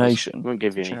 it's a donation. we won't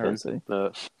give you anything, Charity.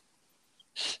 but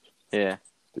yeah,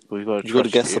 we've got to You've got to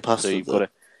trust guess you, the pasta, so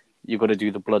you've got to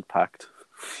do the blood pact.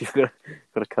 You've got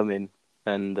to come in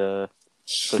and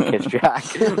kiss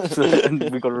Jack, and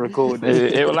we've got to record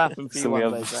it. It will happen for you So we one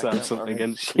have day, Jack, Sam don't something worry.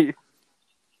 against you.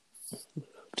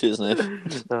 Cheers, Nick.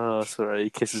 Oh, sorry, he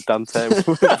kisses Dante.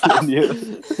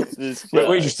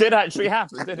 Which did actually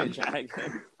happen, didn't it, Jack?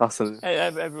 Hey,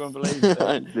 Everyone believes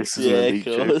it. this is an elite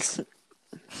joke.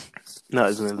 That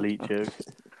is an elite joke.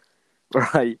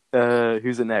 Right,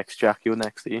 who's it next? Jack, you're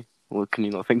next, are you? Or can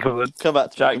you not think of it? Come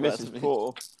back to Jack, me. this is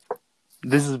poor.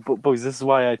 Boys, this is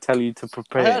why I tell you to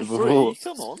prepare I had before. 3.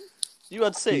 Come on. You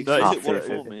had 6. No, You Ah, took one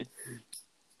fair. for me.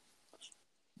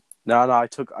 No, I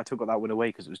took that one away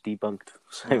because it was debunked,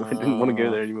 so I didn't want to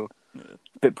go there anymore.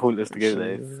 Bit pointless to go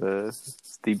there if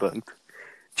it's debunked.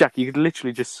 Jack, you could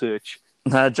literally just search.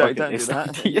 No, Jack, fucking don't do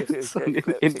that. ideas on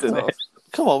the internet.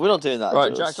 Come on, we're not doing that.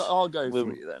 Right, Jules. Jack, I'll go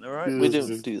for you then, alright? We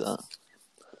didn't do that.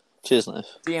 Cheers, Nick.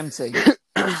 DMT.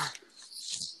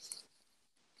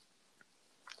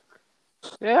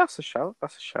 Yeah, that's a shout.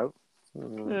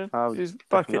 Yeah, I'll his definitely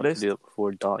bucket have to list. do it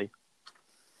before I die.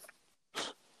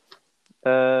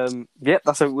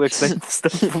 That's how it works then.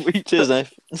 Stuff for week. Cheers,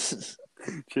 Nick.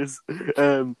 Cheers.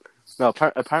 No,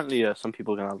 apparently some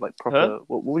people are going to have like proper... Huh?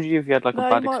 What would you do if you had like No, a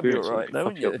you bad might be experience alright, and though, fuck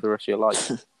wouldn't you up you? for the rest of your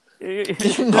life? At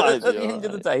the end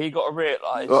of the day, you got to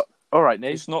realise Alright,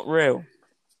 Nate. it's not real,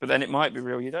 but then it might be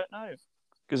real. You don't know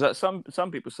because some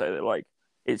people say that like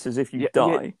it's as if you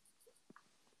die.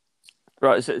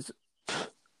 Right? So it's,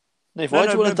 Nick, why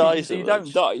do you want to die so You much?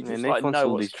 don't die. You just Nate like wants know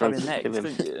all what's these drugs coming to next, kill him.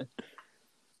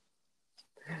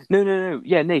 don't you? No.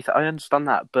 Yeah, Nate, I understand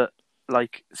that, but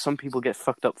like some people get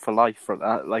fucked up for life from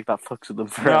that. Like that fucks with them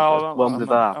forever. No, When did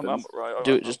that happen?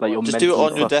 Do it just like you're Just do it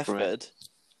mentally on your fucked from it.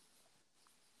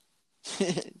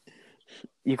 deathbed.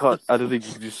 You can't. I don't think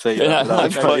you can just say Yeah, that. no,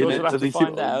 without okay, writing we'll it. have I to think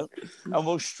find you- out, and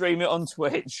we'll stream it on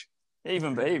Twitch.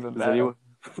 Even There's better. only,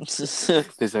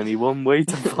 there's only one way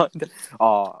to find it.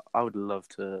 Oh, I would love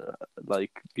to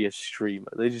like be a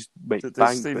streamer. They just make Does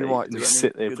bank Stevie bait White and do just any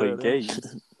sit there good playing earlier?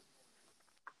 games.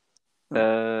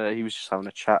 He was just having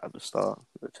a chat at the start.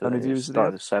 How many Today. views did he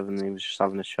Started have? at 7. He was just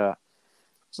having a chat.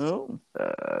 Oh,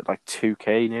 Like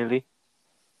 2K nearly,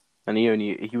 and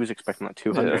he was expecting like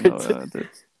 200. yeah, no, I did.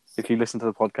 If you listen to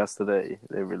the podcast today,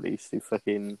 they released. He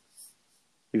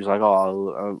was like,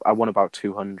 "Oh, I won about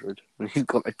 200," and he's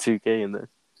got like 2K in there.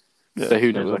 Yeah, So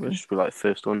who knows? I probably. could just be like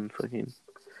first one, fucking.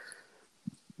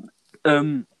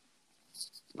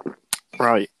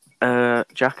 Right,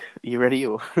 Jack, are you ready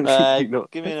or? You know-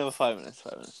 Give me another 5 minutes.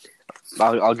 5 minutes.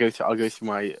 I'll go through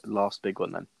my last big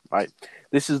one then. Right,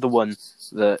 this is the one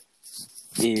that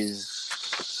is.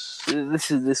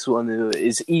 This one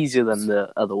is easier than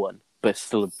the other one, but it's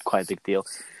still quite a big deal.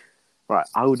 Right,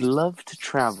 I would love to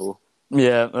travel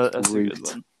Yeah, that's a Route good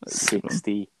one.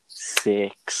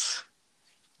 66.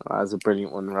 That's a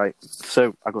brilliant one, right?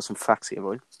 So I got some facts here,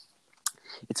 boy.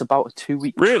 It's about a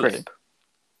 2-week Really? trip,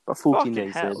 about 14 Fucking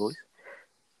days there, hell. boys.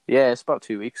 Yeah, it's about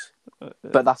 2 weeks,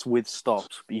 but that's with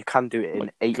stops. But you can do it in My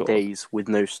 8 God. days with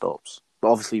no stops.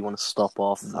 But obviously, you want to stop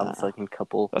off, have a fucking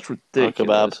couple, That's Like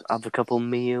ridiculous. have a couple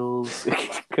meals.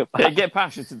 Yeah, get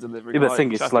Pasha to deliver. Yeah, but the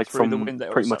thing is, like from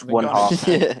pretty much one half.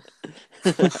 Yeah.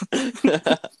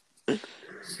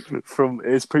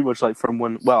 It's pretty much like from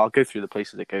one. Well, I'll go through the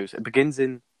places it goes. It begins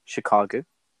in Chicago,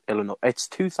 Illinois. It's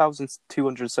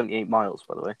 2,278 miles,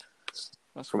 by the way,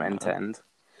 That's from end to end.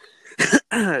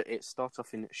 It starts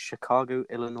off in Chicago,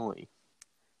 Illinois.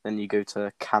 Then you go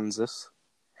to Kansas,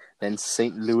 then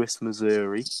St. Louis,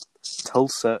 Missouri,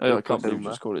 Tulsa, Oh, I can't believe you Oklahoma,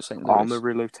 just called it St. Louis.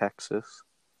 Amarillo, Texas.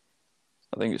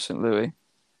 I think it's St. Louis.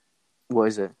 What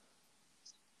is it?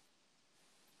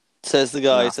 Says the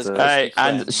guy. That's Says the- Hey, Christmas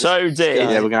and friends. so did Yeah.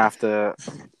 Yeah, we're gonna have to.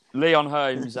 Leon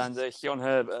Holmes and Sean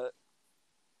Herbert.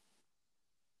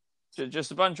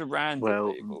 Just a bunch of random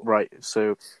Well, people. right.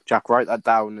 So, Jack, write that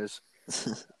down as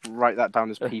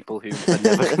people who are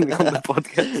never going to be on the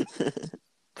podcast.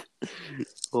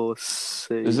 Or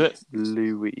St. Is it?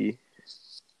 Louis?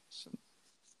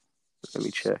 Let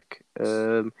me check.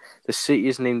 The city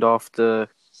is named after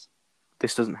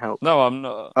This doesn't help. No, I'm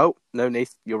not. Oh no,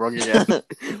 Nath, you're wrong again.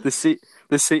 the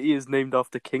city is named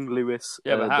after King Louis.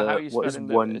 Yeah, but how are you what is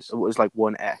spelling one? Lewis? What is like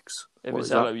 1X? If What it's is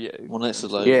that? LOU. One X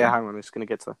is like Yeah, hang on, I'm just gonna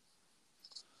get to.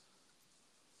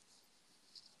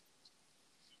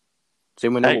 Does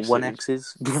anyone know what 1X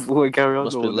is before we carry on?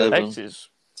 Must or be no? 11. X is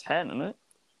 10, isn't it?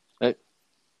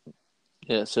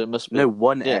 Yeah, so it must be No,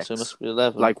 1X. Yeah, so it must be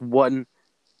 11. Like one.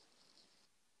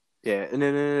 Yeah,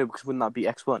 no, because wouldn't that be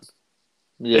X1?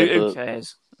 yeah, Who but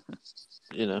cares?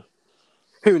 you know,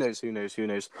 Who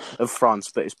knows of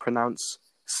France, but it's pronounced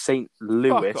Saint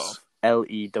Louis, off.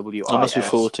 Lewis. I must be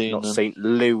 14 not then. Saint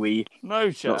Louis, No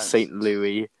chance. not Saint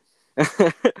Louis.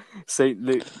 Saint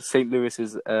Louis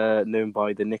is known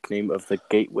by the nickname of the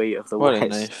Gateway of the Well done,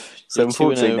 West. Nath. So You're 2-0.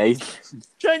 unfortunately, Nate,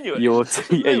 Genuine. you're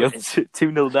Lewis.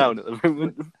 2-0 down at the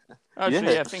moment. Actually,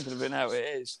 Yeah. yeah, thinking of it now, it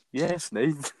is. Yes,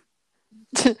 Nate.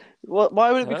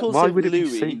 Why would it be called Why Saint would it be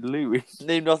Louis? Saint Louis?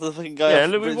 Named after the fucking guy Yeah, off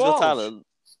Louis Britain's Got Walsh. Talent.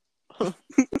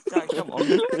 Jack, come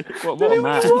on. What a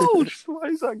man. Walsh. Why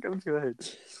is that going to your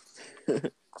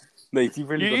head? Mate, you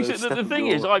really You got to said that step the up thing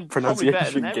your is, I'm probably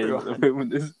better than pronunciation game at the everyone.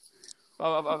 moment.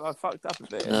 I fucked up a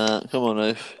bit. Nah, come on,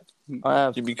 Nath. I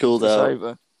have. You'd be called It's out.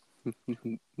 over.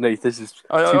 Nate, this is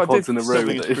I two did pods in a row.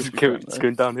 something It's Krispy going, Kreme, it's though.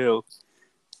 going downhill.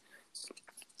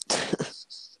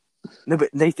 No,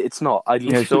 but Nate, it's not. I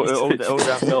Yeah, so literally all said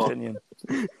down it's to not. opinion.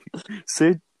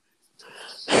 Sid?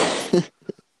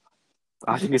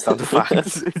 I think it's down to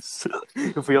facts.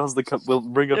 If we ask we'll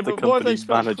bring up Yeah, the but why have they company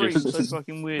spelled managers. cream so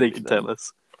fucking weirdly? They can tell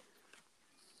us.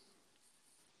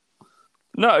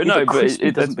 No, Yeah, no, but but crispy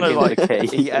it doesn't there's no begin with like a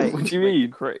K. EA. What do you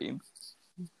mean? Cream.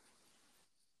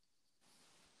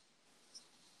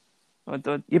 I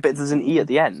don't. Yeah, but there's an E at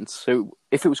the end. So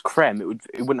if it was creme,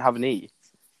 it wouldn't have an E.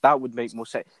 That would make more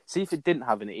sense. See, if it didn't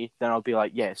have an E, then I'd be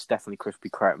like, yeah, it's definitely Krispy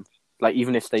Kreme. Like,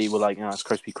 even if they were like, no, it's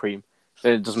Krispy Kreme.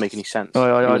 It doesn't make any sense. I You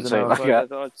don't wouldn't say it know. like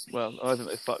that. Well, I think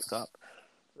they fucked up.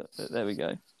 There we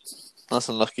go. That's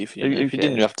unlucky for you. Who If you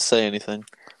didn't cares? have to say anything.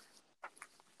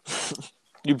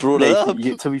 You brought it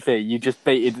Nate, up. to be fair, you just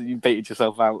baited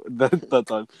yourself out that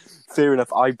time. Fair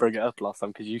enough, I bring it up last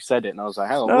time because you said it, and I was like,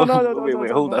 hang on,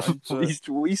 wait, hold up. mind,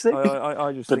 What are you saying?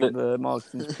 I just But think the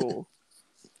marketing's poor.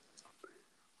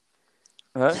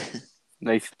 Huh?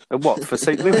 Nate, what, for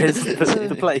St. Louis,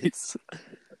 the place?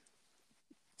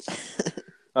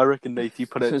 I reckon, Nate, you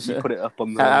put it up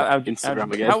on the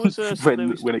Instagram again How was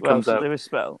when it comes out. Lewis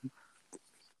spell?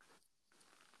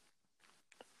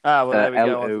 Ah, well, there we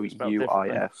go. Louis.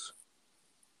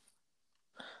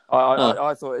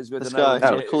 I thought it was with This an guy,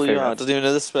 L. he's call you out. Doesn't even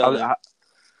know the spelling.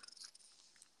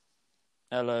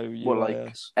 L-O-U-I-S. What, like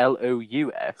Lous?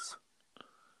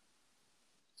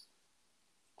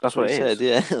 That's what he it said, is.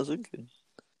 yeah. I was thinking.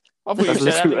 I thought you That's said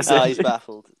literally what I everything. said. He's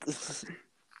baffled.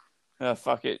 Oh,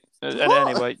 fuck it. And What?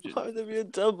 anyway, Why would there be a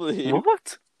W?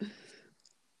 What?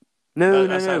 No.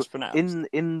 that's how it's pronounced.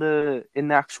 In the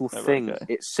actual Oh, thing,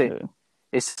 okay.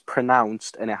 it's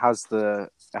pronounced, and it has a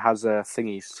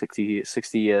thingy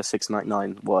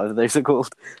 699, whatever those are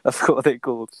called. I forgot what they're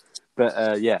called.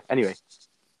 But yeah. Anyway,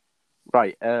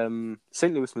 right.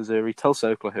 St. Louis, Missouri, Tulsa,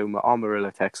 Oklahoma,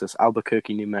 Amarillo, Texas,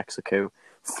 Albuquerque, New Mexico,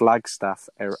 Flagstaff,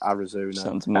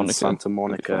 Arizona, and Santa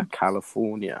Monica,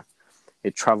 California.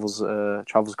 It travels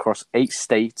across 8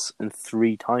 states and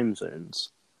 3 time zones.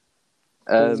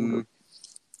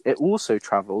 It also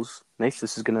travels. Nath,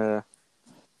 it's gonna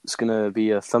be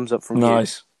a thumbs up from you.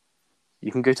 Nice.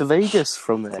 You can go to Vegas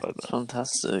from it.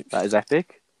 Fantastic. That is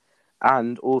epic.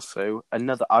 And also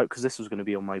another because this was going to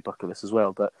be on my bucket list as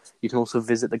well. But you can also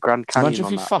visit the Grand Canyon. Imagine if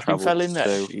on you that fucking travel. fell in there.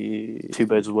 So 2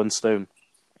 birds with 1 stone.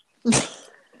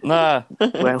 Nah.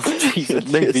 Well,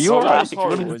 Jesus, Nate, are you Oh, alright? that's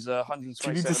horrible. It was 127 Do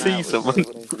you need to see hours someone? when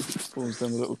he falls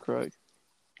down the little croak.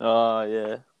 Oh,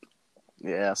 yeah.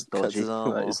 Yeah, that's Cuts dodgy. his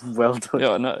arm That off. is well done.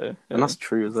 Yeah, I know. And that's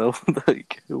true as well.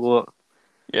 Like, what?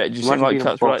 Yeah, it just Imagine seemed like being a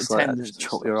cuts right boss like that, tendons. just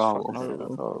chop your arm off. Horrible.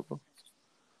 That's horrible.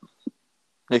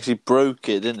 Actually broke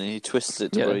it, didn't he? He twisted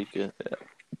it to Yeah. break it.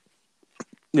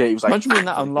 Yeah, he was like, Imagine being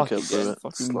that unlucky Cut through getting it.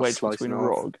 fucking wedged Slicing between a off.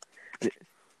 rog.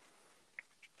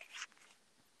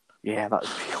 yeah, that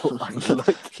would be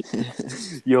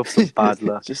unlucky. You have some bad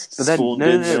luck. Just But then, spawned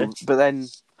in there. no. But then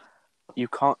you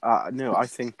can't. No, I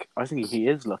think he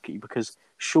is lucky because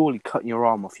surely cutting your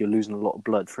arm off, you're losing a lot of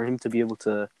blood. For him to be able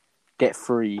to get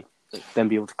free, then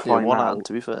be able to Yeah, climb one out hand,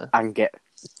 to be fair. and get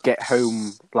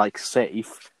home like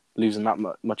safe, losing that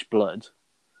much blood,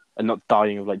 and not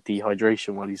dying of like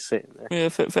dehydration while he's sitting there. Yeah,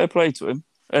 fair play to him.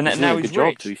 And He's now doing a he's good job,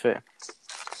 rich. to be fair.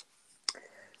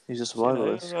 He's a You know,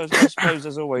 survivalist. I suppose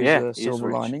there's always Yeah, a he is silver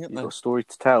rich. lining, isn't He's there? got a story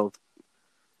to tell.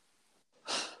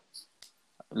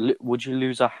 Would you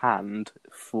lose a hand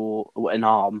for an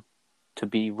arm to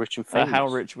be rich and famous? How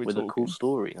rich are we with a cool talking?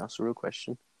 story? That's the real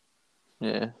question.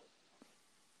 Yeah.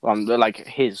 Like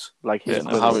his Yeah,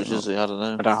 no, How equivalent. rich is he? I don't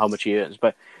know. I don't know how much he earns,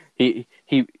 but he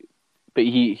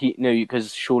no,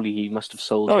 because surely he must have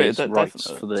sold his rights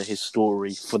definitely. for his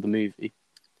story for the movie.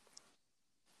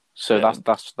 So Yeah.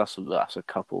 that's a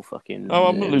couple fucking. Oh,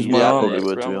 I'm not losing my Yeah, I arm. probably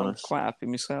would, to be I'm honest. quite happy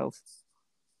myself.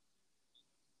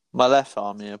 My left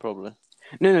arm, yeah, probably.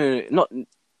 No, not.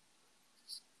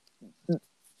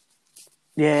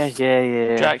 Yeah.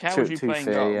 Jack, how would you play in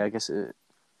fair, goal? yeah, I guess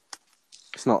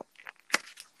it's not.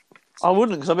 I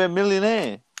wouldn't, because I'd be a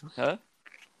millionaire. Huh?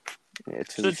 Yeah,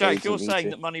 So, Jack, you're saying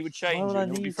that money would change would you I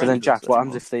and you'll be need So then, friends Jack, with what us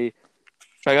happens anymore? if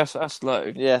they? Jack, that's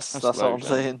low. Yes, That's that's low, what I'm Jack.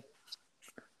 saying.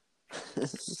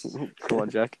 Come on,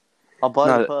 Jack. I'll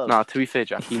buy the pub. No. To be fair,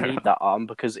 Jack, you need that arm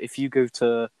because if you go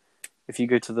to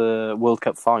the World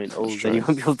Cup final, That's then true. you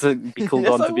won't be able to be called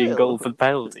Yes, on I to be in will. goal for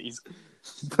penalties.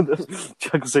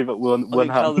 Jack will save up one I'll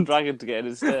get Cal the hand. Dragon to get in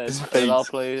instead, His and I'll face.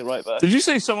 play right back. Did you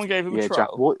say someone gave him a Yeah,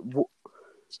 trial?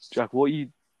 Jack, what you?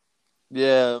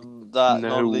 Yeah, that No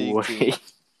non-league way. team.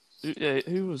 Yeah,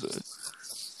 who was it?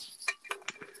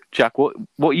 Jack, what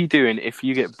are you doing if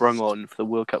you get brung on for the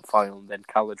World Cup final and then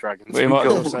Cal the Dragon's We in might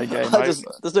as well goal? say game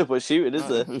There's no point shooting, is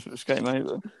there? It's game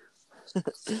over.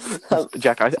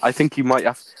 Jack, I think you might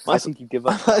have. I think you give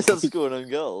I up. might as well score an own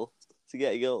goal to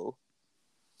get a goal.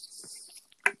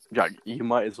 Jack, you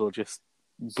might as well just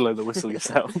blow the whistle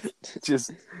yourself.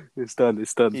 Just it's done.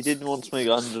 It's done. He didn't want to make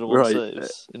 101 Right.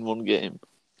 saves in one game.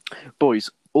 Boys,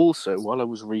 also while I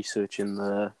was researching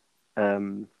the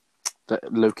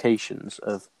locations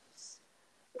of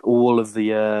all of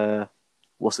the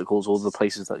what's it called, all the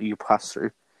places that you pass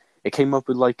through, it came up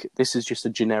with this is just a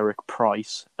generic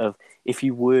price of if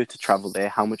you were to travel there,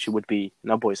 how much it would be.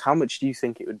 Now, boys, how much do you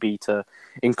think it would be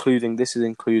including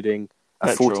a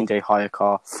Petrol. 14-day hire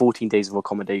car, 14 days of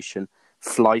accommodation,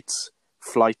 flights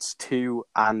to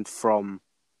and from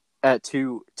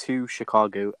to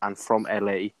Chicago and from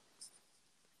LA,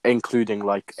 including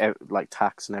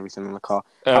tax and everything in the car.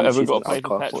 How much Have do we you got think to pay that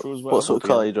for would cost? petrol as well? What sort of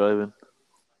car are you driving?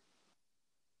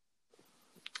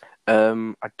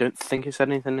 I don't think it said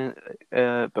anything,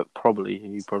 but probably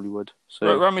you probably would. So,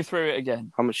 Right, run me through it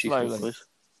again. how much do you think, slowly. boys?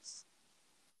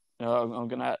 No, I'm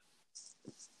gonna.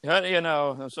 Yeah,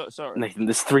 no, I'm sorry. Nathan,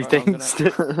 there's three Right, I'm things.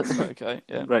 Okay,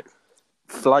 yeah. Right,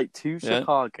 flight to Yeah.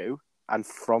 Chicago and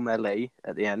from LA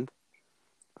at the end.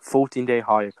 14-day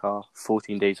hire car,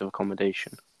 14 days of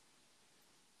accommodation.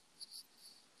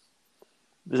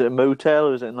 Is it a motel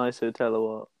or is it a nice hotel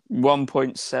or what?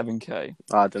 1.7k.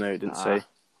 I don't know. It didn't say.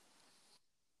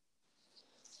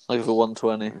 I'll give it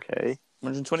 120. Okay.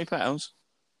 £120.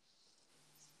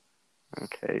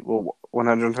 Okay. Well,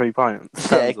 £120.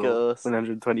 Yeah, it goes.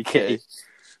 120k.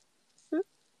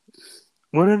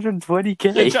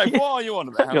 120k. Yeah, Jack, what are you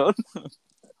on Hang about?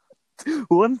 on.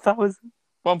 1,000.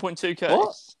 1.2k.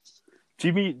 What? Do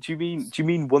you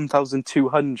mean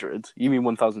 1,200? You mean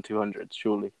 1,200?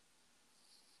 Surely.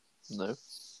 No.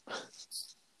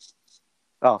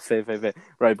 Oh, fair.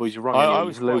 Right, boys, you're wrong. I Anyway,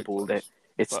 was you've quite lowballed close, it.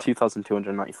 It's but-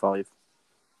 2,295.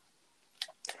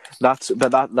 That's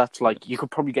you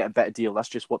could probably get a better deal. That's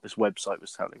just what this website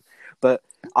was telling. But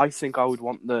I think I would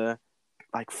want the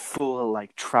full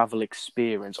travel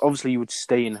experience. Obviously, you would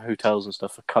stay in hotels and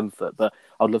stuff for comfort, but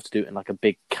I'd love to do it in a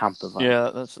big camper van. Yeah,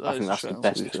 I think that's the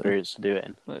best experience to do it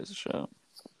in. That is a shout.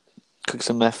 Cook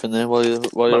some meth in there while you're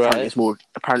But at apparently, it. it's more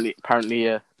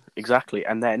exactly.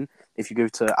 And then if you go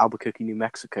to Albuquerque, New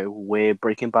Mexico, where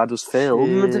Breaking Bad was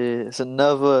filmed, Yeah, it's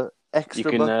another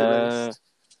extra you can. bucket list.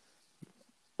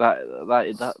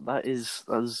 That is.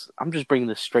 I'm just bringing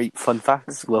the straight fun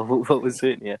facts. Well, what was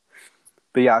it? Yeah,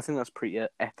 but yeah, I think that's pretty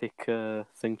epic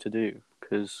thing to do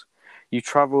because you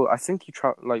travel. I think you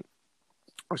travel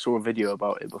I saw a video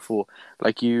about it before.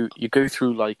 You go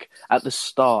through at the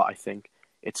start. I think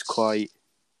it's quite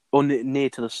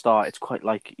near to the start. It's quite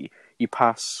you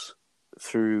pass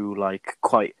through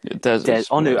quite Deserts.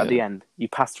 at the end you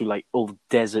pass through all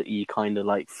deserty kind of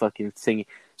fucking thingy.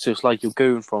 So it's you're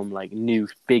going from new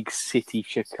big city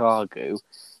Chicago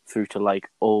through to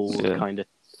old kind of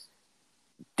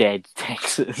dead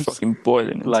Texas, Fucking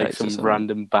boiling in Texas, some isn't it?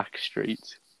 random back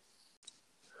streets.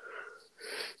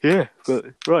 Yeah, but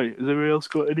right, has everyone else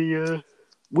got any?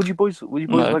 Would you boys No.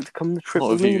 like to come on the trip Not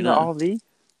with with me you, in the no. RV?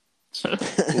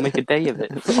 We'll make a day of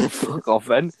it. Oh, fuck off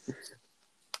then.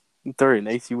 Sorry,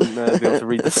 Nate, you wouldn't be able to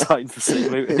read the sign for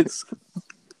St. Louis.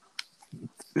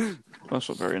 That's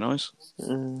not very nice.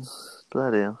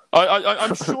 Bloody hell.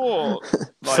 I'm sure,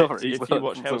 Sorry, if you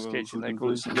watch Hell's Kitchen, they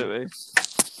call it St. Louis.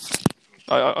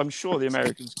 I'm sure the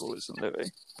Americans call it St.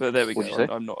 Louis, but there we go. What'd you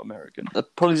say? I'm not American. That's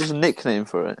probably just a nickname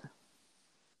for it.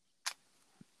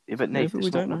 Yeah, but No, Nate, but it's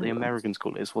we not don't what know the that. Americans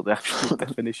call it. It's what the actual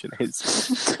definition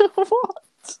is.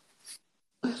 What?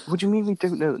 What do you mean we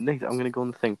don't know? Nate, I'm going to go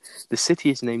on the thing. The city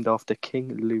is named after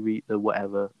King Louis the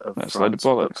whatever of That's like the France,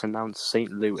 but bollocks. pronounced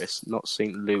Saint Louis, not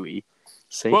Saint Louis.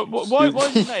 Why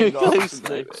is it named after Louis. St.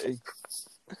 Louis?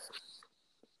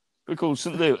 We're called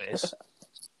St. Louis.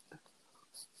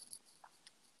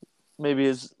 Maybe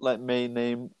his like main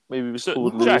name. Maybe it was So,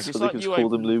 called Jack, Louis, it's but they like could you just call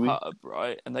open him a Louis. pub,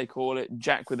 right? And they call it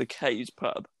Jack with a K's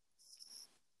pub.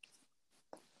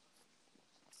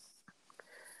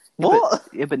 What?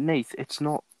 Yeah, but Nate, it's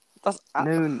not. That's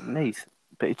No, Nate,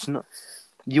 but it's not.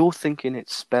 You're thinking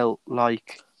it's spelled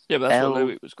like Yeah, but that's what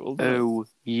Louis was called. wasn't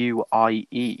it?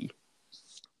 Louie.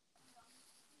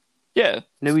 Yeah,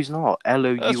 No, he's not.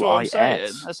 that's what I'm saying.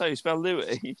 Louis. That's how you spell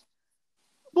Louis.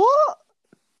 what?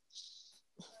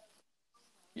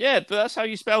 Yeah, but that's how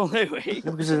you spell Louis.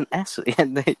 No, because there's an S at the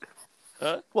end, Nate.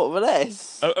 What with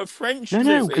S? A French No,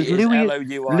 Louis because is Louis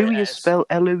Louis. Louis is spelled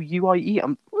Louie. We're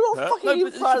not No, fucking but in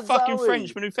it's a France, fucking are we?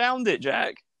 Frenchman who found it,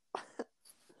 Jack.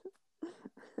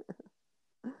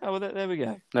 Oh, well, there we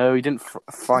go. No, he didn't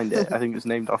find it. I think it's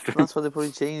named after him. That's why they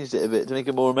probably changed it a bit to make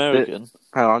it more American.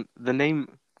 Hang on. The name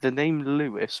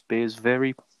Lewis bears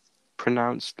very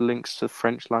pronounced links to the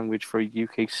French language for a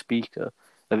UK speaker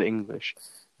of English.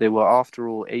 They were, after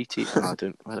all, 80. No,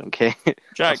 I don't care.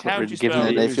 Jack, That's not how really do you giving spell me-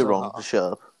 And Louis? if you're wrong, just shut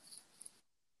up.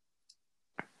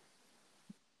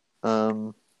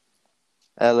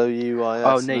 Louis.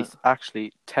 Oh, Nath,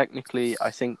 actually, technically,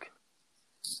 I think,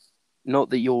 not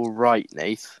that you're right,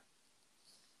 Nath,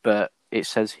 but it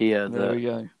says here There we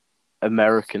that go.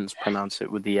 Americans pronounce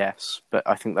it with the S, but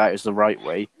I think that is the right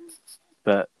way.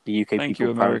 But the UK Thank people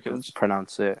you, Americans.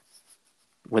 pronounce it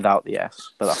without the S,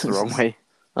 but that's the wrong way.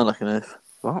 Unlucky enough.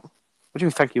 What? What do you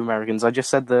mean, thank you, Americans? I just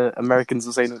said the Americans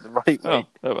are saying it the right way.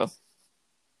 Oh well.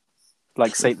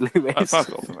 Like St. Louis. Oh, fuck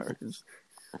off, Americans.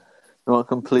 Not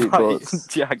complete, Right, but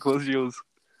Jack, what's yours?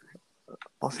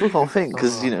 I still can't think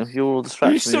because you're all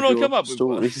distracted. You still not come up with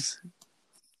stories.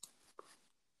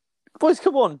 Boys,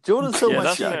 come on, Jordan stole Yeah, my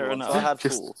that's shit. fair So enough. I had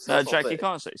Just- four. So No, that's not Jack, fair. you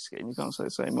can't say skiing. You can't say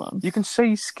the same one. You can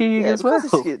say skiing Yeah, as well.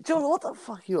 Jordan, what the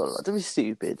fuck are you on about? Don't be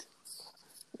stupid.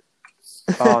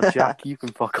 Oh, Jack, you can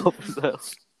fuck up as well.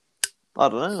 I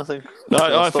don't know. I think.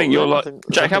 I think you're like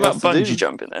Jack. How about bungee bungee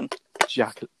jumping then?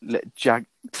 Jack, Jack,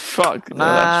 Fuck. No,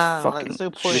 Nah, that's like, fucking there's no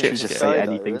point shit. in just scary. say skydiving,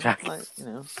 anything, Jack. Like,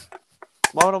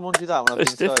 why would I want to do that when I've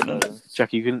It's been different. skydiving?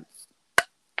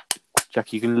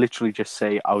 Jack, you can literally just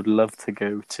say, I would love to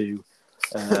go to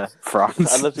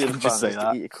France. I'd love to You go can to just say France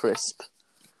that. to eat a crisp.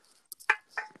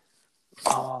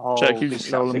 Oh, Jack, you just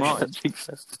stole mine.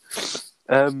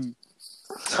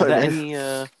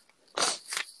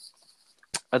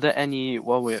 Are there any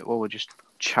while we're just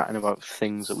chatting about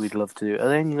things that we'd love to do? Are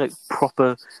there any like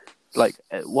proper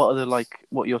what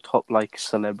are your top like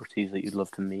celebrities that you'd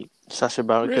love to meet? Sacha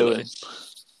Baron Really? Cohen.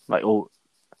 Like or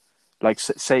like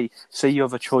say you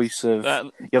have a choice of That,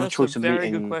 you have a that's choice of very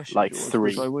good meeting question, like George, three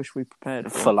which I wish we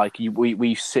prepared for like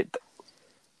we sit.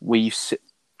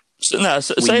 So, no,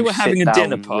 so, we say we're sit having a down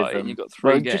dinner with party them. and you've got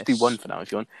three Well, guests. just do one for now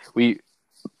if you want. We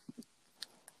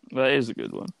That is a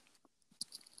good one.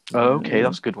 Oh, okay,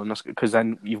 that's a good one. That's good because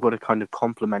then you've got to kind of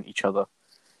complement each other.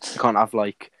 You can't have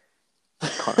like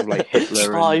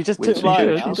Hitler and You just took Winston mine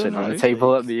Churchill out. sitting on the Don't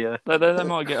table at the They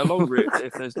might get along really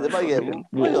if there's no They might get fucking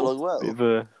might get war. along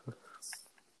well.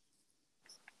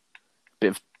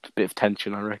 bit of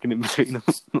tension, I reckon, in between them.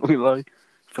 Not gonna lie.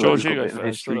 Feel George, like you we've go got a bit of first.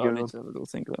 history I going need to have a little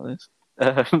think about this.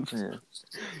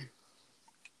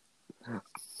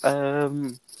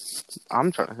 on.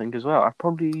 I'm trying to think as well.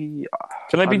 Can they be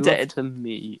I'd love dead? to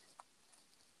meet.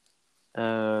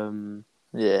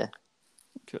 Yeah.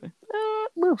 Okay.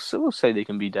 We'll say they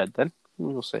can be dead then.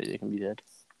 We'll say they can be dead.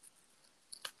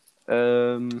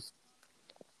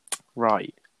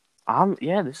 Right.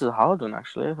 Yeah, this is a hard one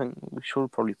actually. I think we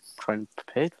should probably try and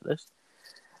prepare for this.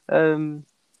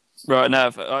 Right now,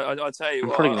 I tell you I'm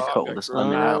what, probably gonna I'll cut go all this for a one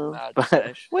real out, mad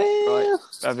sesh. Well,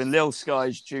 Having Lil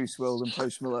Skies, Juice WRLD, and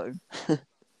Post Malone.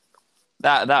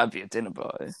 That'd be a dinner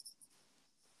party.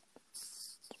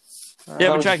 Yeah, that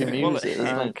but was Jack, just well, music, isn't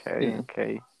it? Yeah.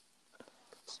 Okay.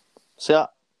 See, I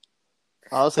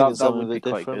was thinking That something a would be bit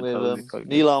quite different good, that would be with quite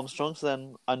Neil Armstrong, so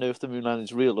then I know if the moon landing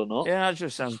is real or not. Yeah, that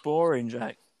just sounds boring,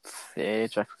 Jack. Yeah,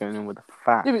 Jack's going in with the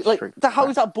facts. Yeah, but, how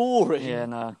is that boring? Yeah,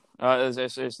 no.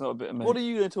 It's not a bit of me. What are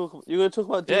you going to talk about? You're going to talk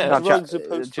about doing Yeah. drugs with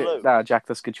Post Malone? Nah, Jack,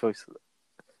 that's a good choice.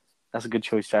 That's a good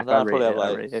choice, Jack. Nah, I probably rate it. have, I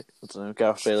like, rate it. I don't know,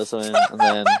 Gareth Bale or something, and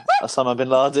then Osama bin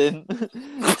Laden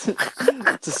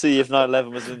to see if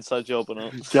 9/11 was an inside job or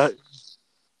not.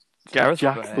 Gareth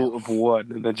Jack Bale. thought of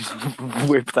one and then just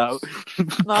whipped out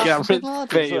No, Gareth Bin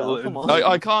Laden as well, Bale. come and- on.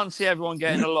 I can't see everyone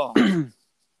getting along.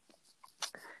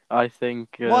 I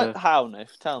think What? How, Nick?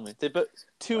 Tell me. They put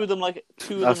two of them like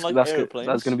airplanes.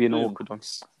 that's going to be an Boom. awkward one.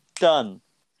 Done.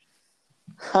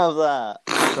 How's that?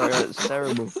 Sorry, that's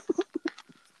terrible.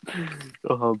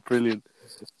 Oh, brilliant.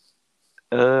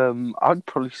 I'd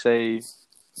probably say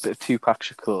a bit of Tupac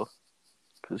Shakur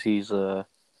because he's Yeah,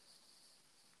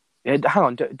 hang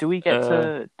on. Do we get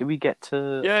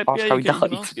to Yeah, ask how you he can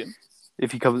died? ask him.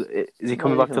 If he comes, is he No,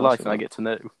 coming you back can to ask life, him and I that. get to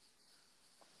know?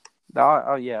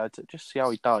 No, yeah, just see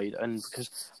how he died, and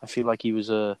because I feel like he had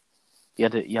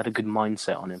a good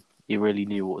mindset on him. He really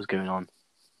knew what was going on,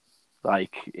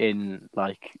 like in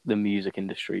the music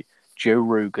industry. Joe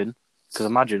Rogan, because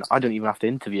imagine I don't even have to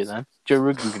interview them. Joe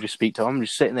Rogan could just speak to him. I'm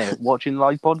just sitting there watching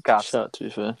live podcasts Shout, to be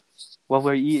fair. while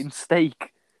we're eating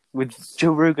steak with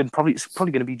Joe Rogan. It's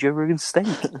probably going to be Joe Rogan's steak.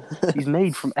 He's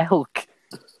made from elk.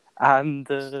 And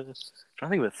trying to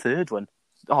think of a third one.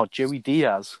 Oh, Joey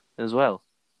Diaz as well.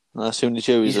 That's too many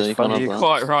Joeys He's there, just you can't funny. have You're that.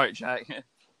 quite right, Jack.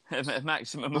 A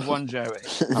maximum of one Joey.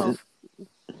 Oh.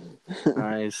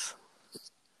 Nice.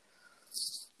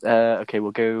 Okay,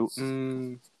 we'll go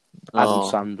Adam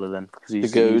Sandler then, because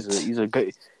he's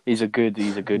a good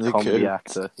The comedy goat.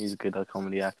 actor. He's a good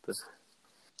comedy actor.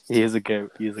 He is a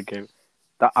goat.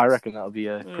 That I reckon that'll be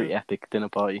a pretty epic dinner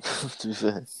party. To be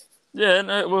fair. Yeah,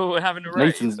 no, we're having a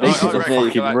race. Nathan's I a reckon we'll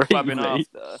fucking go out rave, clubbing mate.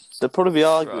 after. They'll probably be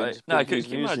arguing. Right. No, putting can his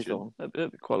you music imagine? on. A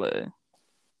bit of quality.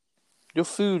 Your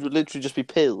food would literally just be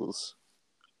pills.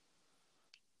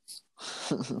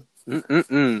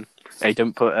 Hey,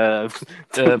 don't put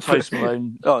Post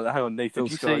Malone. Oh, hang on, Nathan. Phil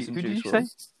Did you say? Skies and Who did Juice you say?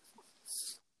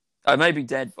 WRLD. I may be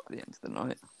dead by the end of the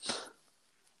night.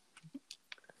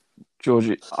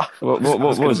 Georgie, what I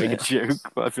was gonna was make it? a joke,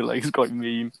 but I feel like it's quite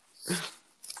mean.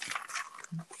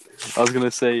 I was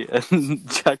gonna say,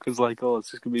 Jack was like, "Oh,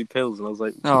 it's just gonna be pills," and I was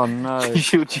like, Oh no!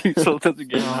 "Your juice all doesn't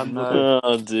get Oh, handled." no.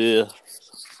 Oh dear.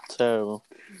 Terrible.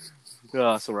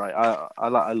 Yeah, that's all right.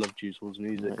 I love Juice WRLD's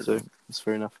music, Right. so it's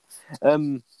fair enough.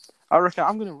 I reckon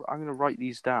I'm gonna write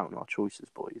these down, our choices,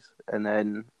 boys, and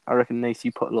then I reckon Nath,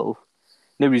 you put a little.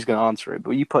 Nobody's gonna answer it,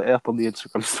 but you put it up on the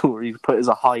Instagram story. You put it as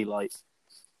a highlight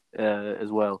as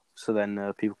well, so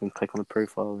then people can click on the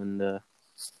profile and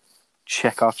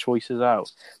check our choices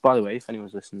out. By the way, if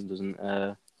anyone's listening doesn't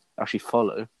actually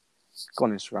follow, go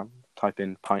on Instagram, type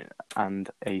in pint and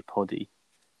a poddy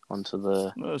onto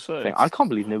the thing. I can't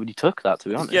believe nobody took that, to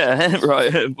be honest. Yeah,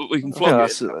 right. But we can flog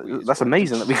That's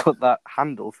amazing that we got that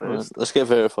handle first. Right, let's get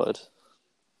verified.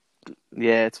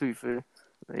 Yeah, to be fair.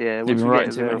 Yeah, You've once been we writing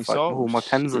get too many verified- songs. Oh, my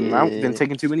pen's running out. You've been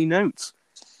taking too many notes.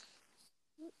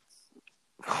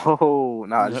 Oh,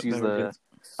 no, I just use the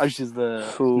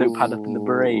notepad up in the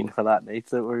brain for that, Nate.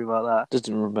 Don't worry about that.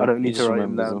 Didn't remember. I don't need You to just write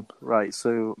them remember down. Right,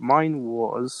 so mine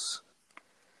was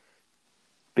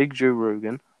Big Joe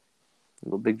Rogan.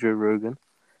 Well, Big Joe Rogan.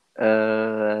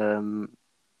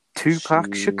 Tupac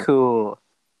Shakur.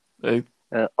 Who?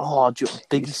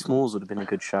 Biggie Smalls would have been a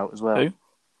good shout as well. Who?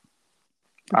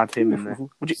 Add him in there.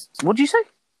 What'd you say?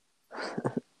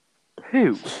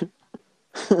 Who?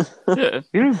 Yeah.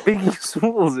 You know who Biggie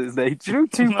Smalls is, Nate? Do you know who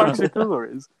Tupac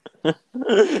Shakur is? You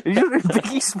don't know who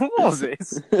Biggie Smalls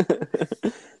is?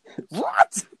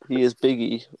 What? He is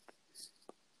Biggie.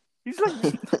 He's like,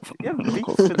 you have beef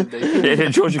with him, Nate. Yeah,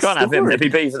 George, you can't have him. Story. There'd be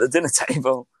beef at the dinner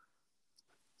table.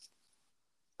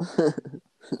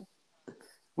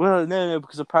 Well, no,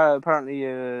 because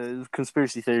apparently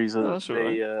conspiracy theories are that's all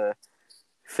they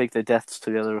fake their deaths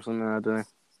together or something. I don't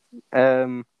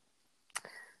know.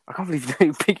 I can't believe you know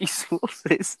who Biggie Smalls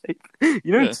is.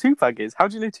 You know who Tupac is. How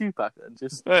do you know Tupac then?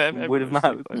 Just word of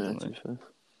mouth. Yeah, to be fair.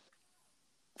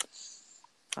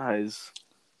 That is.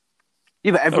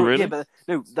 Yeah, but everyone. really? Yeah, but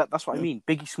no, that's what I mean.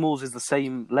 Biggie Smalls is the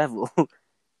same level.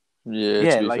 Yeah,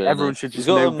 Yeah, to be like, fair, everyone no. should He's just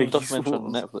got know a Biggie documentary on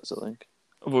Smalls. Netflix, I think.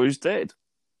 Well, he's dead.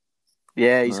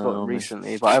 Yeah, he's No, got it mate.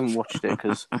 recently, but I haven't watched it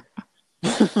because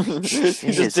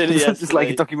He just did it it's like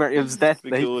a documentary of his death.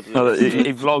 Mate. Recorded No, it.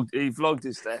 he vlogged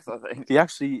his death, I think.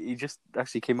 He just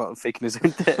came out and faking his own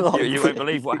death. You won't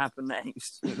believe what happened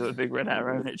next. With the big red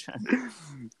arrow in it.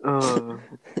 Oh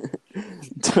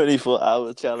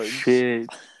 24-hour challenge. shit!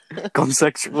 Gone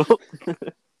sexual.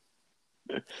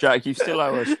 Jack, you still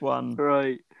owe us one.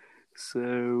 Right.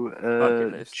 So,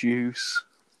 Bucket list. Juice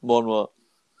One what?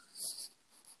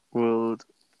 World.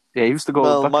 Yeah, he used to go.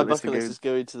 Well, on my bucket bucket list is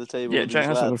going to the table. Yeah, with Jack,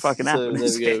 these that's what lads, fucking so happened.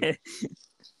 there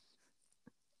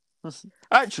we go.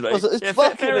 Actually, Well, it's yeah,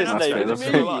 bucket fair list, enough. David, They're it's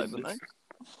still me. alive, aren't they?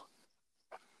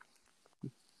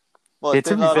 What, Yeah, to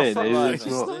Bin be Laden fair, front line, it's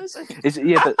mate? not. It's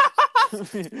yeah, but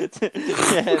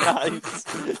Yeah,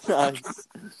 nice. Nice.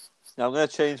 Now, I'm going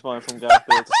to change mine from Gareth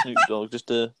Bale to Snoop Dogg just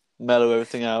to mellow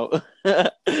everything out. That's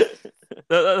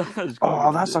quite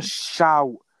oh, good that's a idea.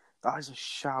 shout. That is a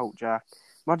shout, Jack.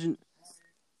 Imagine.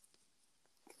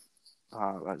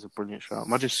 That's a brilliant shout.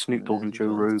 Imagine Snoop Dogg and Joe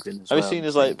Rogan as Have well. you seen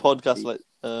his like podcast, like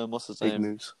what's his Big name?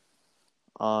 moves.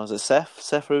 Is it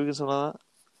Seth Rogen, something like that?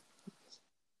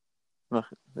 No,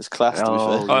 it's class to be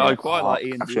Oh, fair. yeah. I quite like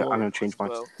Ian Actually, Dior I'm gonna change as mine.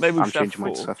 well. Maybe we I'm should have changing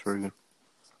mine to 4. Seth Rogen.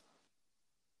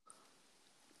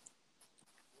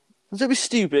 Don't be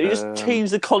stupid. You just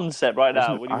change the concept right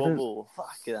now when you I want don't- more.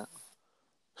 Fuck yeah.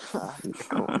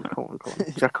 Come on.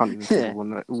 Jack can't even think of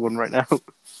one right now.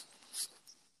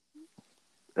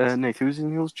 Nick, who's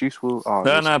in yours? Juice WRLD. Oh,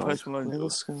 No, Lil Skies. Post Malone. Little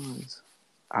skies.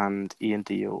 And Ian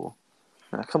Dior.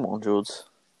 Nah, come on, George.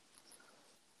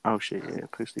 Oh shit, yeah,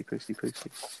 Posty.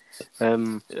 Yeah.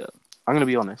 I'm gonna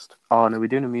be honest. Oh no, we're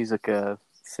doing a music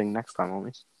thing next time, aren't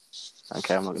we?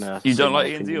 Okay, I'm not gonna. You say don't my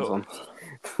like Ian opinions Dior? on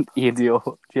Ian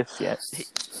Dior just yet.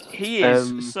 He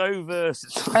is so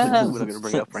versatile. We're not gonna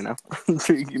bring it up right now.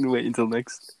 We're gonna wait until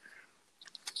next.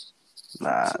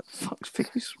 Nah, Fuck's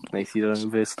Biggie Smalls. Nathan, you don't know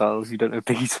versatile. You don't know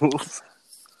Biggie Smalls.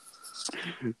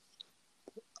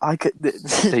 I could.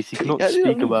 Nathan, you cannot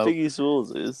speak about Biggie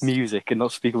Smalls is. music and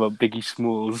not speak about Biggie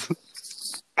Smalls.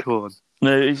 Come on.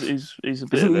 No, he's a bit.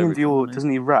 Doesn't of Ian everything, Dior? isn't he?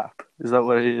 Doesn't he rap? Is that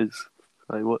what it is?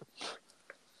 Like what?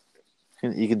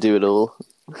 You can do it all.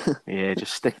 Yeah,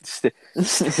 just stick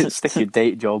your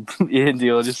date job. Ian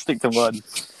Dior, just stick to one.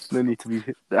 No need to be.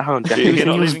 How on, Jack? You're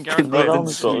not leaving Gareth Bin Bale Laden,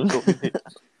 Armstrong. Snoop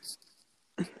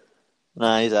Dogg.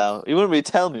 Nah, he's out. He wouldn't really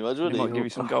tell me much, would He he? might give you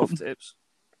some golf tips.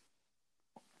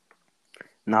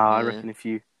 Nah, I Yeah. reckon if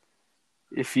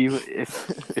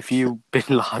you Bin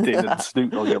Laden and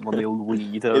Snoop Dogg up on the old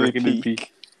weed, I It'd reckon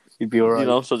peak. he'd be alright. You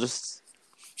know, so just.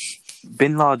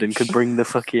 Bin Laden could bring the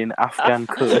fucking Afghan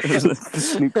Kush.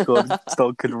 Snoop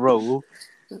Dogg could roll.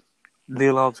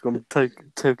 Neil Armstrong took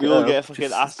We it all up, get a fucking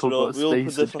just talk astronaut. about We all put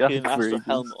space the and fucking Jack astro Reagans.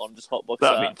 helmet on, just hotbox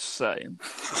That'd be that. insane.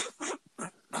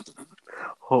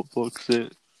 Hotbox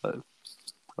it.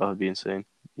 That'd be insane.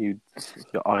 Your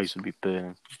eyes would be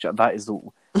burning. That is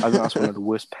I think that's one of the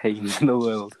worst pains in the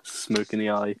world. Smoke in the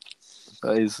eye.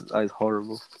 That is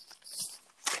horrible.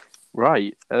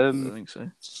 Right. I think so.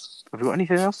 Have we got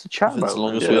anything else to chat about? As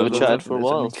long as Yeah, we haven't I don't chatted know for a if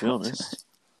while, there's to be any honest.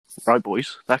 Right,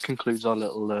 boys. That concludes our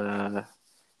little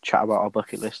chat about our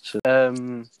bucket lists. We're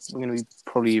going to be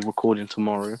probably recording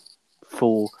tomorrow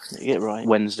for Get right.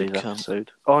 Wednesday's Come.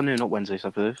 episode. Oh no, not Wednesday's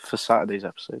episode. For Saturday's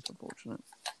episode, Unfortunate.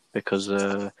 because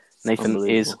Nathan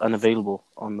is Unbelievable. unavailable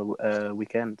on the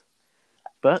weekend.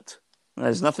 But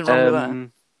There's nothing wrong with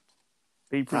that.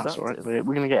 Be that's productive. all right.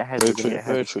 We're going to get ahead. Very We're going to true, get ahead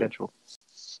very of true. schedule.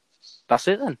 That's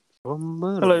it then.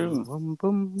 Hello.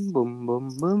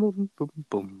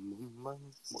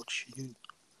 Watch you.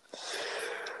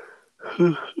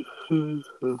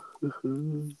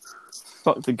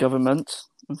 Fuck the government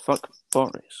and fuck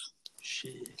Boris.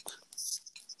 Shit.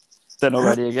 They're not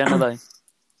ready again, are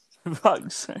they?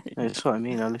 Fuck's sake. That's what I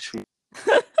mean. I literally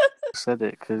said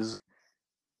it because.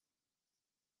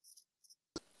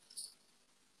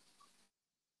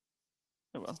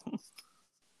 Oh, well.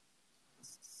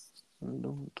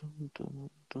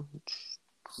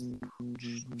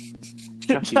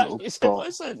 Jackie Jack, little you said bot. what I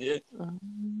sent you.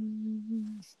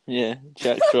 Yeah,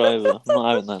 Jack Driver. I'm not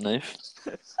having that, Nave.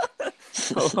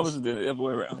 Oh, I wasn't doing it the other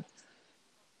way around.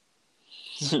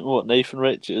 What, Nathan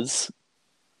Richards?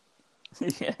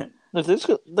 Yeah. No, they're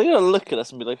gonna look at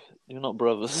us and be like, "You're not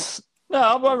brothers." No,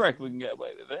 I reckon we can get away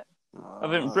with it. I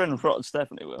think Brendan Frotts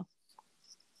definitely will.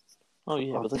 Oh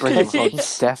yeah, but Brendan they're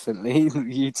Rodgers, definitely.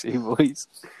 You two boys.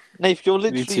 Nathan, you're You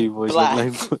literally two boys. black.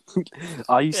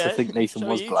 I used to Yeah, think Nathan show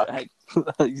was you, black Jack.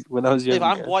 when I was Dave,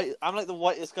 younger. I'm white. I'm like the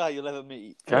whitest guy you'll ever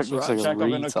meet. Jack That's looks right. like Jack, a I've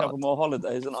been on a retard. couple more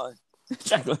holidays, haven't I?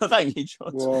 Jack, thank you,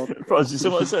 John. What Roger, see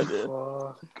what I said here?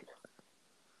 the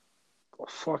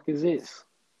fuck is this?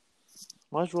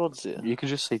 Why's Rod's here? You could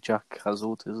just say Jack has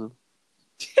autism.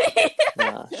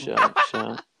 Nah, shut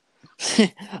up.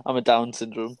 I'm a Down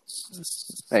syndrome.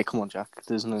 Hey, come on, Jack.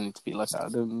 There's no need to be like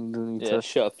that. Don't need Yeah, to.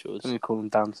 shut up, George. Don't need to call him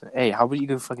Down syndrome. Hey, how about you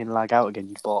go fucking lag out again,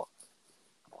 you bot?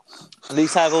 At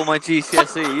least I have all my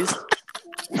GCSEs.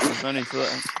 No need for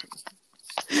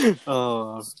that.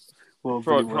 Oh, well,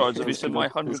 Rog, have you seen my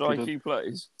 100 IQ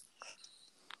plays?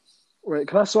 Wait,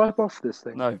 can I swipe off this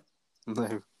thing? No.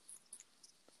 No.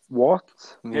 What?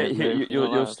 Yeah,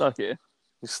 you're stuck here.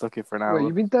 You're stuck here for an hour. Wait,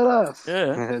 you've been dead ass?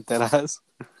 Yeah. Dead ass.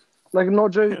 Like,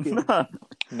 not joking? No.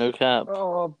 No cap.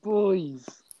 Oh, boys.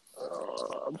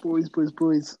 Boys.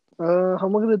 How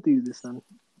am I going to do this then?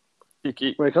 Wait,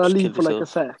 can I leave Kill for like a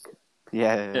yourself. sec?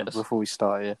 Yeah, Yes. before we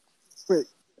start, yeah. Wait,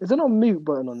 is there not a mute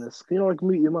button on this? Can you not like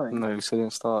mute your mic? No, so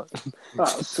don't start. Ah,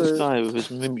 This so guy with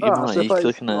his mimicry so if I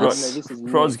looking at oh, us. no, this is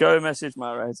Rods, me. go message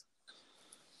Marad.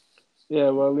 Yeah,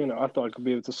 well, I thought I could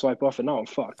be able to swipe off it. Now I'm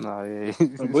fucked. No, yeah.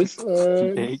 Right, boys,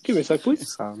 give me a sec,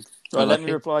 please. Sound. Right, let me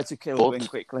Unlucky. reply to Kilwin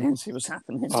quickly and see what's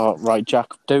happening. Oh, right, Jack,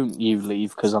 don't you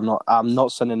leave because I'm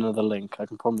not sending another link. I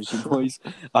can promise you, boys,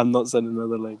 I'm not sending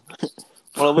another link.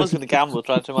 Well, I was going to gamble,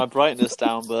 try to turn my brightness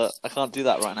down, but I can't do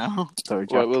that right now. Sorry,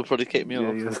 Jack. Right, will probably kick me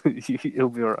off. You'll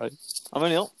be alright. I'm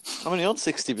only on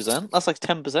 60%. That's like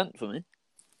 10% for me.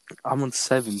 I'm on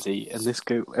 70, and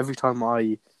every time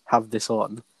I have this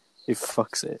on, it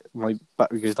fucks it. My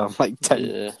battery goes down like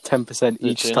 10% each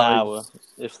Literally time. an hour,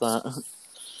 if that.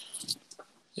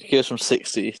 It goes from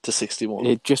 60 to 61.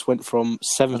 It just went from And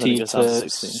then 70 it goes down to to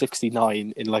 16.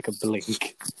 69 in like a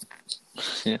blink.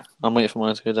 Yeah, I'm waiting for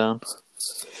mine to go down.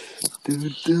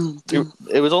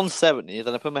 It was on 70,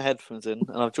 then I put my headphones in,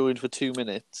 and I've joined for 2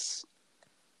 minutes.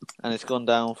 And it's gone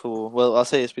down for, I'll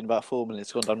say it's been about 4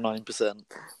 minutes, it's gone down 9%.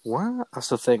 What? That's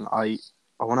the thing. I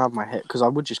want to have my head because I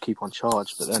would just keep on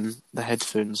charge, but then the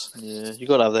headphones Yeah, you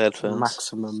got to have the headphones.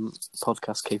 maximum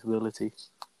podcast capability.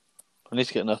 I need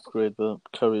to get an upgrade, but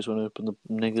Curry's won't open the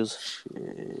niggers.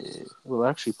 Shit. Well, they're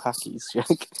actually packies,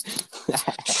 Jack.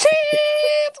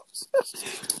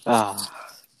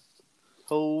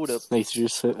 Hold up. Nathan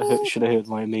should have heard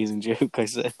my amazing joke I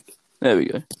said. There we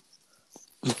go.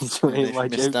 Did you hear my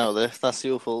Missed joke? out there. That's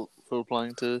your fault for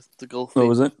applying to the golf. What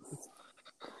was it?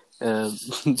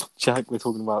 Jack, we're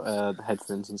talking about the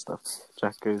headphones and stuff.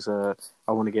 Jack goes, I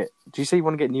want to get... Do you say you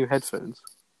want to get new headphones?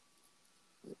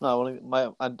 No,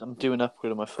 I'm doing an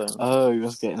upgrade on my phone. Oh, he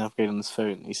was getting an upgrade on his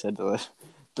phone. He said the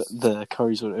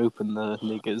Currys would open the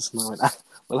niggers. And I went,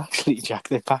 well, actually, Jack,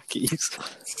 they're packies.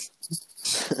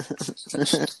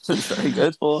 Very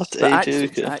good. What But a actually,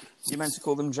 joker. Jack, you meant to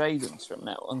call them Jadens from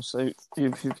now on, so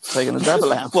you've taken the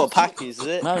devil out. What, packies, is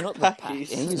it? No, not the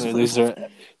packies. No, those are...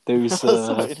 Those,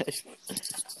 Sorry,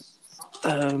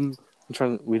 I'm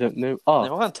trying... We don't know... no,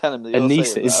 Oh, I can't tell him that you're Anises.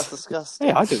 saying that. That's disgusting.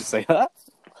 hey, I didn't say that.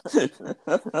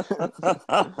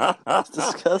 That's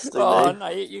disgusting, Oh, mate. no,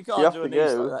 you You can't have do to an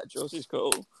East go. like that, George. He's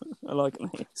cool. I like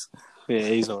an East. Yeah,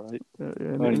 he's alright. Yeah,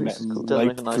 I only met him Does like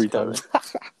make a nice 3 curry.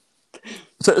 times.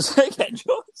 So again,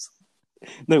 George.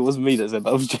 No, it wasn't me that said that.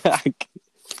 It was Jack.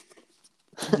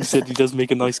 He said he does make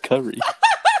a nice curry.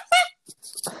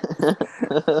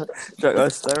 Jack,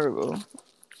 that's terrible.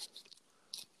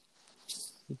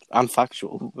 And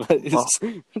factual.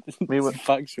 It's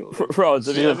factual. Rods,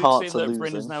 have you Your seen hearts that are Bryn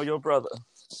is losing. now your brother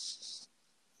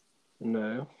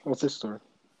No. What's this story?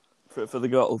 for the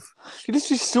golf? You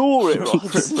literally saw it,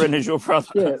 Ross. Bryn is your brother.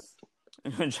 Yeah.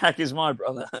 And Jack is my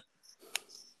brother.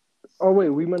 Oh, wait,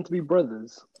 we meant to be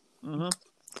brothers. Mm-hmm.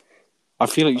 I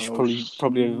feel like you should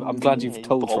probably. I'm glad you've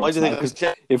told Why Rods do you think now, it was 'cause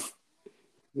Jack?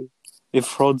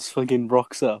 if Rods fucking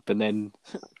rocks up and then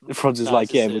Rods is That's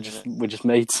like, yeah, a sin, we're just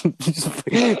mates, just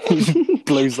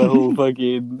blows the whole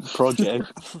fucking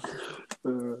project.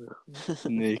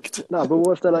 Nicked. No, but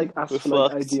what if they like ask We're for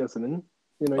like fucked. ID or something?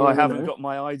 You know, Oh, I you haven't know. got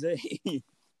my ID.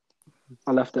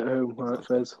 I left it at home. Alright,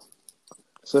 Fez.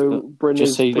 So Bryn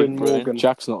Just is say Bryn that Morgan.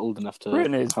 Jack's not old enough to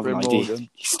Bryn is have Bryn an ID. Morgan.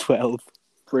 He's 12.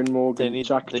 Bryn Morgan. They need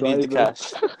Jack the Driver.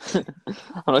 cash.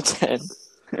 I'm not 10.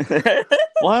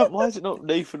 Why is it not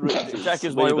Nathan Richards? Jack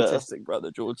is Way my better. autistic brother,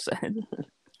 George said.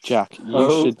 Jack, you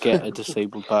Oh. should get a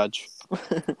disabled badge.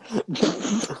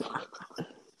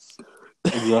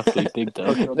 Exactly, big dog.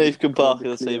 Okay. Nathan can park in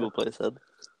Yeah. a table place then.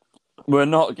 We're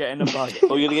not getting a buggy.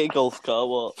 Are we going to get a golf car?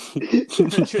 What?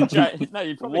 Jack, no,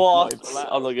 you probably What? can't even allow-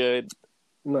 I'm not going.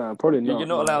 No, probably not. You're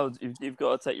not allowed. You've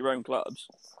got to take your own clubs.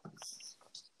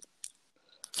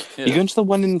 Yeah. You going to the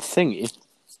one in Thingy?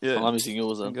 Well, Yeah. I'm using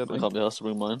yours then. Good I thing. can't be asked to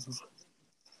bring mine.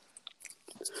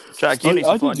 Jack, you need to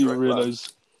I find didn't your even own clubs.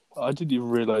 realise. I didn't even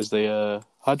realise they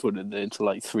had one in there until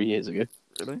like 3 years ago.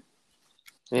 Really?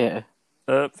 Yeah.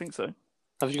 I think so.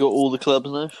 Have you got all the clubs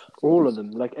now? All of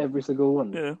them, like every single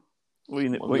one. Yeah. We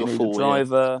Well, need you're a full,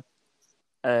 driver,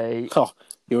 a... Oh,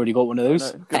 you already got one of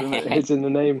those? No, good, isn't it? It's in the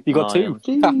name. You got Oh, two?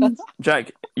 Jeez.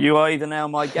 Jack, you are either now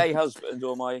my gay husband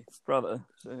or my brother.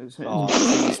 So, Oh,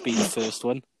 please be the first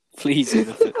one. Please be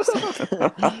the first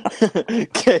one.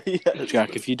 Okay.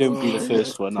 Jack, if you don't be the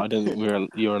first one, I don't think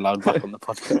you're allowed back on the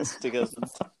podcast. Stick husband.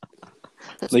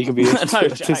 So you can be No, the Jack.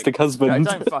 artistic Jack, husband.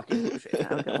 don't fucking bullshit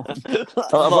now, come on.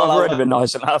 I've I've already been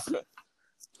nice enough.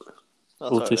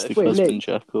 Autistic Wait, husband, Nick.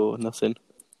 Jack, or nothing.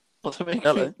 What, to make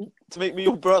Hello. me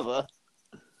your brother?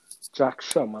 Jack,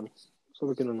 shut man. So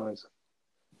we're gonna nice.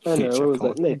 Yeah, Anyway, Jack, what was come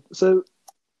that? on. Nick. So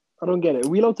I don't get it. Are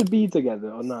we allowed to be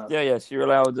together or not? Yeah, so you're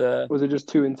allowed. Or is it just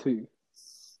 2 and 2?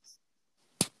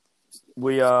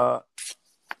 We are.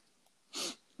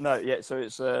 No, yeah. So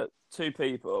it's 2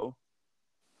 people,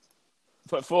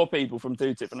 but 4 people from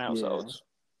 2 different households.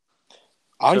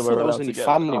 I So thought we're that was allowed only together.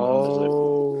 family members.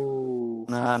 Oh.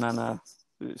 No.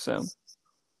 So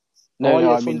No, yeah,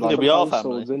 I it's mean, from like, we are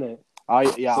households, family. innit?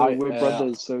 I We're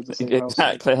brothers, so it's the same household.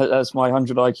 exactly, that's my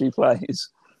 100 IQ plays.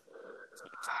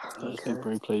 Okay.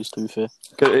 Bro plays to be fair.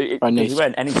 Because Right, he Nath.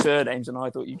 went any surnames, and I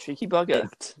thought, you cheeky bugger.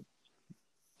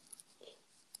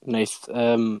 Nath,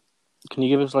 can you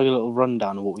give us like a little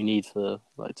rundown of what we need to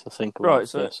think about? Right,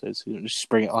 so- this? So you just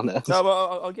spring it on us. No, but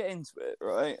I'll get into it,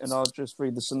 right? And I'll just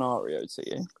read the scenario to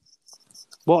you.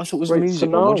 What? I thought it was Wait, music.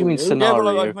 What do you mean scenario?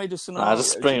 scenario? Yeah, well, I've made a scenario.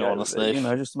 just spring it to go on with us, it, Nate. you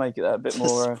know, just to make it a bit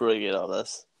more Just bring it on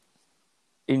us.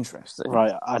 interesting.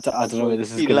 Right, I don't know where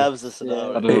this is He going. loves the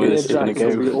scenario. I don't know where this is Jack going to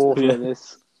will be go. awful at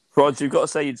this. Rod, you've got to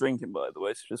say you're drinking, by the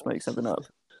way, so just make something up.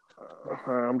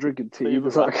 I'm drinking tea.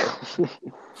 Favourite It's like...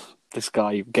 This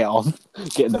guy, get on,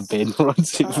 get in the bin, run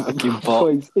to the fucking bot.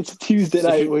 Boys, it's a Tuesday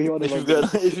night. What are you on If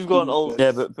about? you've got an old,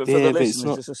 Yeah, but for Yeah, the but it's listeners,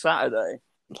 not- it's a Saturday.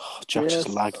 Oh, Jack just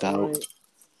lagged out. Right.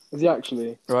 Is he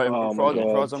actually? Right, Oh, my Rod,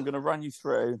 God. I'm going to run you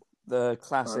through the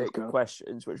classic Alright, let's go.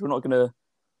 questions, which we're not going to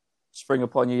spring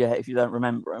upon you yet if you don't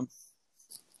remember them.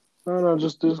 No,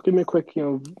 just give me a quick,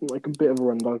 like a bit of a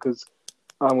rundown, because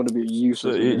I'm going to be So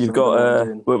useless. with this, you've I don't know what I'm got,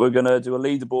 doing. we're going to do a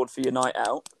leaderboard for your night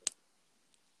out.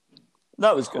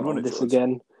 That was good, Oh, wasn't it, this George?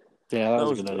 again. Yeah, that was a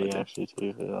was good good. idea, actually,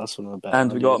 too. That's one of the better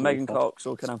And we got ideas Megan we've had. Cox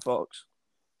or Canan Fox.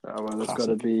 Oh, well, it's got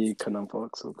Classic. to be Canan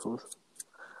Fox, of course.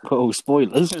 Oh,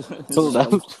 spoilers. Hold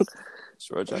on.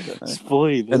 Sorry, Jack, I don't know.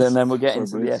 Spoilers. And then we'll get Sorry,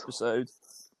 into the boys. episode.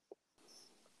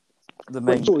 The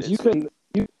main Wait, George, you bit.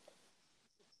 can...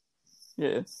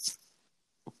 Yeah.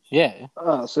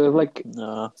 Yeah. So, like,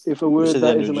 no. if a word said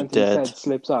that the isn't energy meant to be dead. said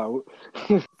slips out...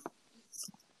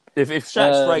 If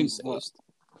Shaq's racist,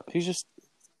 Who's just...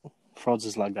 Frods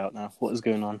is lagged out now. What is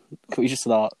going on? Can we just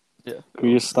start? yeah. Can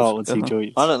we just start once he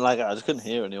joins? I don't like it. I just couldn't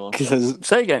hear anyone.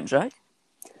 Say again, Jack.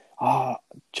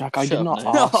 Jack, I Shut did not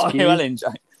up, ask Oh, you. well in,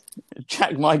 Jack.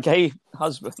 Jack, my gay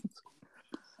husband.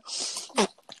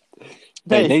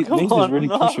 Hey, Hey, come Nathan's on, really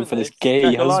I'm pushing not for this having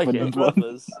gay Jack, I like husband it. one.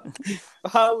 brothers.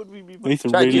 How would we be?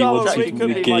 Nathan Jack, really you have a wants ring, you to could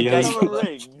be be gay my gay husband. Have a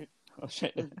ring. Oh,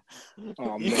 shit.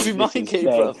 Oh, You mate, could be my this is gay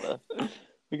dead. brother.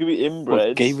 We could be inbred.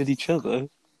 What, gay with each other?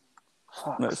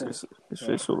 Fuck's No, sake.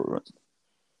 it's all right.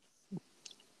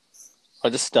 I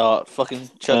just start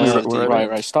fucking chugging. We're-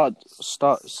 Right. Start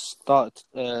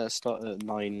at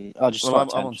 9. Oh, just Well, start I'm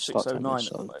 10. on Just start 10, 6:09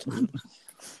 just at the start.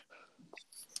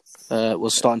 moment. We'll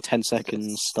start in 10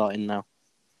 seconds, starting now.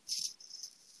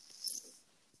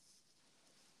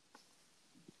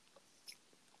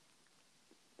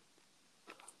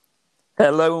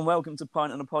 Hello and welcome to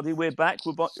Pint and a Poddy. We're back.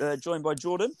 We're joined by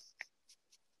Jordan.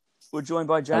 We're joined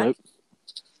by Jack. Hello.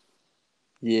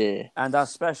 Yeah. And our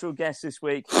special guest this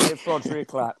week, give Rodri a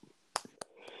clap.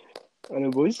 Hello,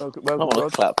 boys. Welcome, I want to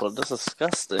Rod. clap, but that's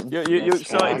disgusting. You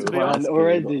excited to be man. on?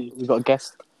 Already. We've got a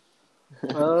guest.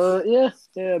 Yeah, I've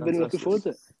been looking Fantastic. forward to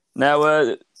it. Now,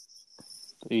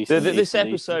 Ethan, this Ethan.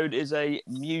 episode is a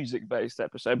music-based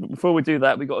episode, but before we do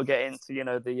that, we've got to get into,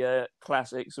 the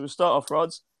classics. So we'll start off,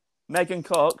 Rods. Megan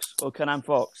Cox or Canan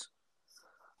Fox?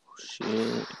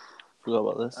 Shit. Forgot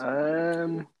about this.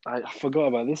 I forgot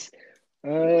about this.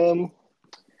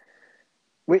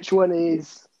 Which one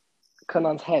is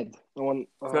Canan's head? The one.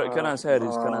 Canan's head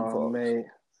is Canan Fox. Mate,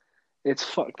 it's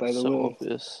fucked either So way.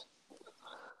 obvious.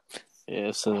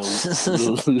 Yeah, so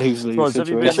lose Rods, have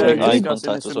you been situation. eye discussing contact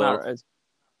this as with well. Marriott?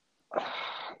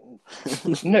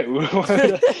 No.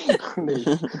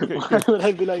 Why would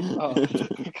I be like, oh,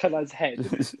 Canan's head?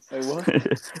 Like, what?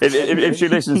 if she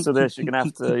listens to this, you're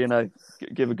going to have to,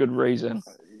 give a good reason.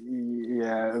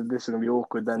 Yeah, this is going to be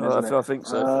awkward then, Oh, isn't it? I think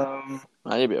so.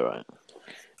 Nah, you'll be alright.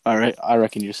 Alright, I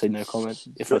reckon you just say no comment.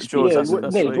 If that's George, Yeah, that's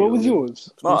Nate, what was legal.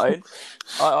 yours? Mine?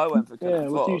 I went for Yeah,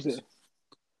 Canan what do you Fox. say?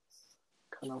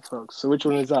 Canan Fox. So which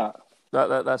one is that?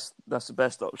 That's the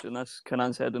best option. That's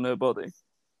Canan's head and her body.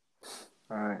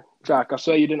 Alright. Jack, I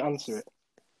swear you didn't answer it.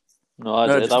 No, I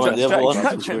did. I went the other one.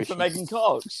 Jack went for Megan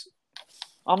Cox.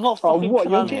 I'm not Oh, fucking what?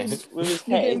 You're Canan getting, with his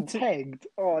you're getting head. pegged.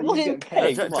 Oh, I'm you're not getting getting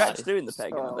pegged. pegged. Jack's doing the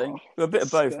pegging, I think. Oh, A bit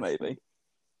of both, disgusting. maybe.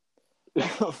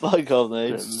 Fuck off,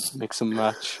 mate. mix and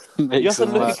match. You Mix have to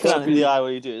and look match. at Canan in the eye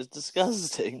when you do it. It's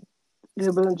disgusting. Yeah,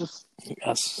 but then just...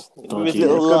 Yes. With his Yeah,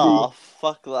 little it's gotta laugh.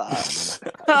 Fuck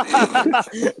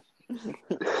that.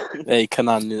 Hey,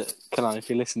 Canan, if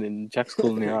you're listening, Jack's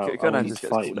calling you out. I Canan want you just to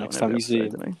gets fight called out next in time every you see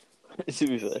episode, him. doesn't To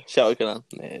be fair. Shout out Canan.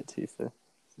 Yeah, too fair.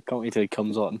 Can't wait till he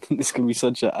comes on. This can be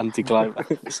such an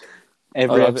anticlimax.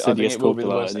 Every I episode think gets it will talked be the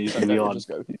about worst and he's episode going to ever. be on. Just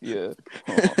go, yeah.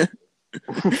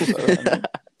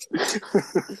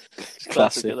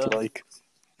 Classic, enough. like.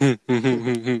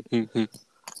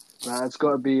 Nah, it's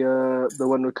got to be the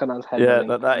one with Conan's head. Yeah, I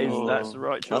think. that's the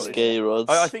right choice. That's gay, Rods.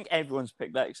 I think everyone's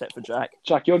picked that except for Jack.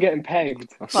 Jack, you're getting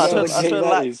pegged. That's No, I You know said, how I gay said that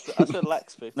Lax. is? I said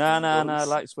Lax picked. No, Rods.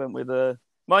 Lax went with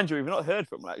Mind you, we've not heard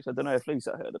from Lax. I don't know if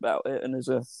Lisa heard about it and has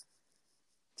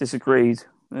disagreed.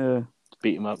 Yeah.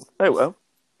 Beat him up. Oh well.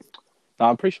 No,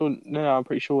 I'm pretty sure. No, I'm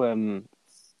pretty sure.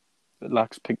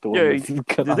 Lax picked the one Yeah, with did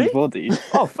Conan's he? body.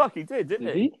 Oh fuck, he did, didn't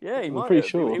Did he? he? Yeah, he I'm might pretty have.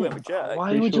 sure. He went with Jack. Why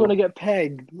Pretty would you sure. want to get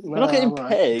pegged? You're not getting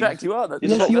pegged. Jack, you are. That's,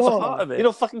 Yes, that's you the are. part of it. You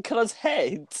know, fucking Conan's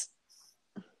head.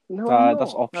 No, I'm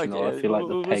That's not. optional. Okay, I feel like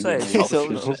we'll the pegging say is it's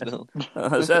optional.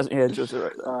 Yeah, just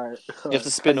right there. Alright. You have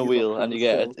to spin a wheel and you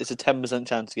get it's a 10%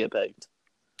 chance to get pegged.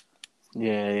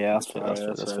 Yeah, that's fair. That's fair.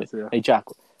 Alright, That's that's fair. fair, yeah. Hey Jack,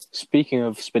 speaking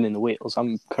of spinning the wheels,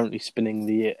 I'm currently spinning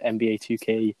the NBA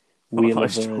 2K wheel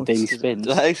nice of choice. daily spins.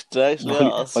 Did I actually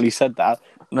ask? Well, you said that.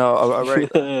 No, I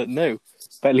rate. No,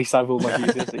 but at least I've all my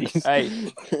GCSEs.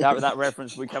 Hey, that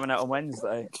reference will be coming out on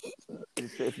Wednesday.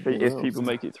 If people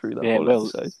make it through that Yeah, whole it will.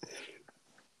 episode.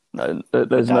 No,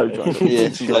 there's no chance. Yeah,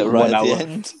 it's like Like right 1 at the hour.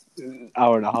 end.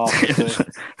 Hour and a half. So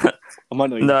I might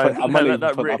not even No, put, I might not even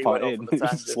that put really that part went in. off on a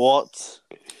tangent. What?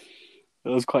 It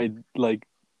was quite like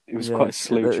it was Yeah, quite a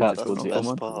slow that- chat that's towards That's the the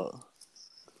end. best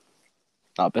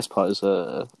part. Best part is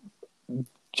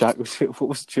Jack. What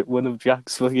was one of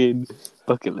Jack's fucking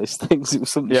bucket list things? It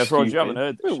was something. Yeah, Rod, you stupid. haven't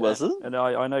heard this It yet. wasn't. And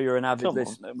I know you're an avid Come on.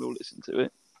 listener, and we'll listen to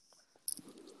it.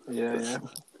 Yeah.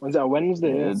 When's that, a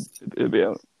Wednesday? Yeah. It'll be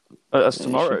out. That's Yeah, it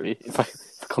tomorrow. should be. If I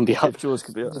can be If asked, yours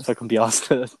could be out. if I can be asked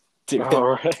to do it,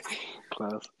 Alright.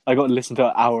 Class. I got to listen to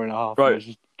an hour and a half. Right. Of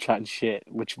just chatting shit,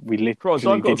 which we Rod, literally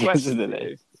so I've got did a question for yesterday.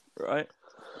 you. Right?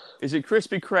 Is it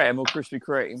Krispy Kreme or Krispy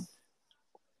Kreme?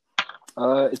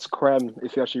 It's creme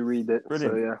if you actually read it.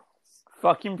 Brilliant. So yeah.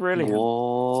 Fucking brilliant.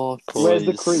 What? Where's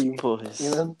the Boys, cream? boys.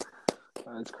 You know?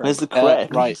 It's creme. Where's the creme?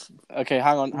 Right. Okay,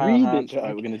 hang on. Read Hang on. it, Jack.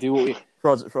 Right, we're gonna do what we.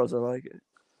 Rods, I like it.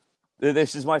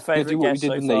 This is my We're gonna favourite do what we guest did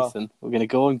so with far. Nathan. We're gonna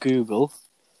go on Google.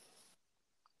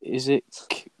 Is it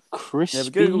crispy? Yeah,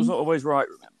 but Google's not always right,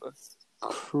 remember?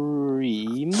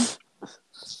 Cream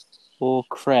or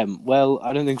creme? Well,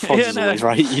 I don't think Foz Yeah, is no. always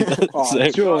right either. Oh, so,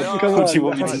 George, what come do on. you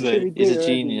want me to What say? should we do He's a already?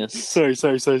 genius. sorry.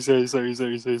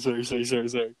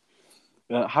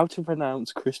 How to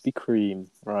pronounce Krispy Kreme?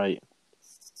 Right.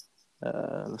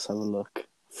 Let's have a look.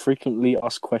 Frequently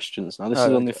asked questions. Now, this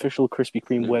is on the official Krispy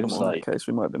Kreme Come on, in website. that case,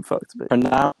 we might have been fucked a bit.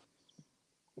 Pronounce.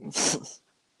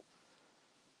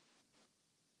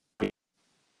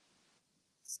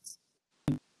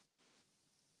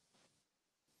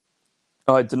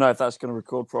 I don't know if that's going to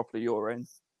record properly your end.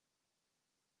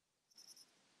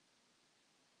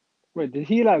 Wait, did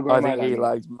he lag or I am think he lagging?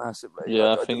 lagged massively.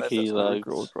 Yeah, I don't think know if he that's gonna lagged.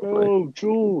 record properly. Oh,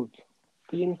 George.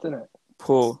 The internet.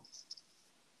 Poor.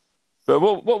 But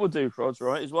what we'll do, Prods,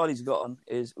 right, is while he's gone,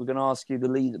 is we're going to ask you the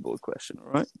leaderboard question,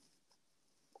 all right?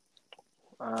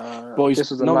 Boys, this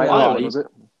was a no night lie. out, was it?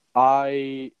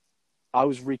 I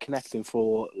was reconnecting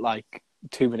for like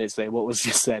 2 minutes there. What was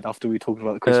just said after we talked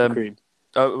about the Krispy Kreme?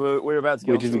 Oh, we're about to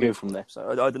go. Where did we go from there? So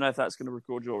I don't know if that's going to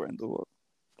record your end or what.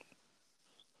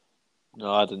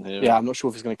 No, I didn't hear Yeah, it. I'm not sure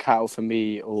if it's going to cut out for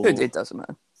me or. It doesn't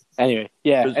matter. Anyway,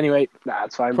 yeah. But- Anyway, Nah,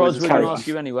 it's fine. Prods, Just we're carry going to on. ask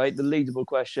you anyway the leaderboard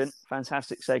question.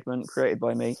 Fantastic segment created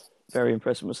by me. Very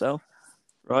impressed with myself.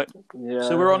 Right. Yeah.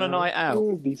 So we're on a night out.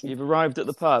 Ooh, decent. You've arrived at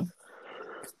the pub.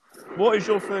 What is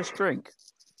your first drink?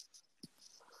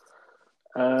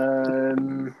 At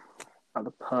the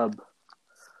pub.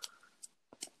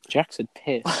 Jack said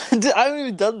piss. I haven't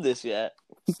even done this yet.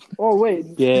 Oh wait.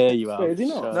 Yeah, you are. Wait, is he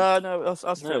not? No, us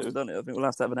three have done it. I think we'll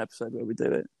have to have an episode where we do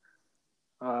it.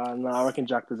 No, I reckon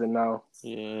Jack is in now.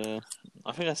 Yeah.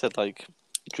 I think I said, like,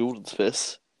 Jordan's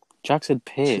piss. Jack said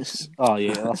piss. Oh,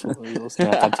 yeah, that's what we also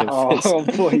had to piss. Oh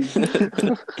boy.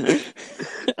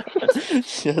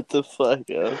 Shut the fuck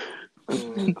up.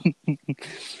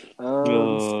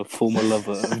 Former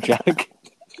lover of Jack.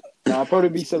 I'll probably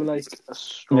be some like a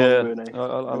strong Yeah, Bernie. I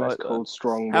A nice like that. cold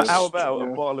strong. How about yeah.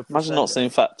 a bottle of Imagine Prosecco? not saying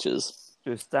Thatchers.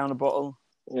 Just down a bottle.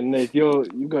 And Nate,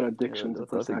 you've got addiction Yeah,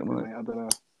 to I think I Prosecco, might. mate. I don't know.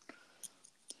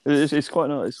 It's quite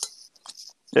nice.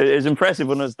 It's impressive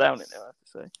when I was down in there, I have to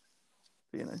say.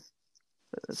 But, you know,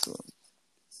 that's what.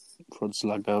 Prod's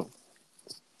lagged out.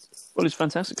 Well, it's a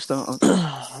fantastic start.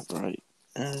 Right.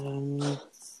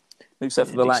 Except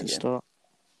for the Decent lag. start.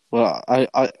 Well, I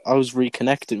was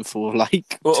reconnecting for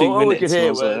like Well, 2 all we minutes. could And I hear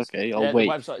was like, was, okay, yeah, I'll wait.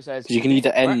 The website says You can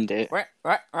either end it.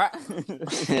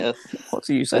 Yeah. What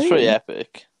do you say? That's pretty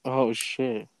epic. Oh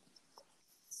shit!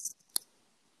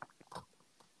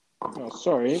 Oh,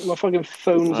 sorry, my fucking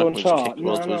phone's I on was charge. kicked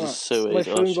Rods, which is sewage. My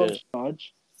phone's on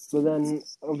charge, but then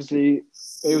obviously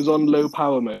it was on low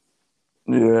power mode,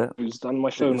 Yeah. and my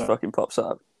It phone. just fucking pops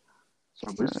up.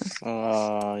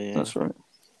 Oh, yeah. That's right.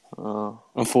 Oh,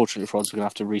 Unfortunately, Rod's going to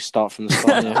have to restart from the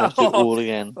start. yeah, have to do it all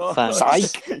again. Thanks.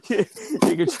 Psych. You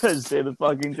could just see the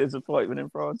fucking disappointment in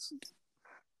France.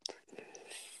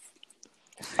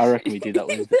 I reckon we do that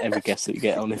with every guest that we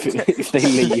get on. If they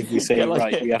leave, we say, Yeah, like-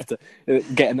 right, we have to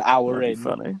get an hour in.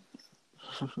 Funny.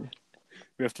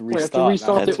 We have to We have restart. to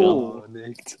restart now. it all.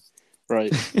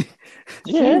 Right.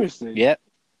 Seriously? Yep.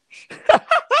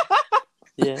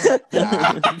 Yeah.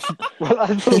 Well,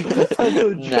 I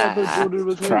thought Nah. Jordan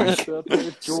was Crack. here, so I thought it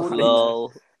was Jordan.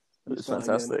 Lol. It's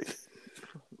fantastic.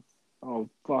 Oh,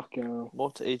 fucking hell.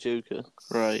 What a joker.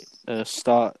 Right.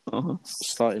 Start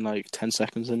Uh-huh. in like 10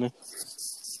 seconds, isn't it?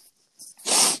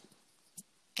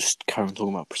 Just carry on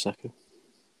talking about Prosecco.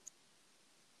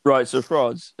 Right, so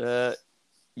Frods,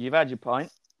 you've had your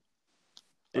pint.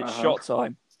 It's Uh-huh. shot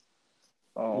time.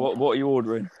 Oh, What are you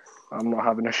ordering? I'm not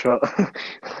having a shot.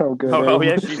 I'll go Oh, home.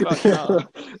 yes, you fucking are.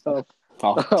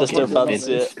 Oh, Just don't fucking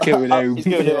fancy it. Going home. He's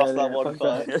going Yeah, off that yeah, one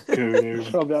fuck fight. Going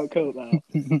home. Probably outcoat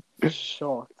that.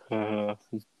 Shot. 1 I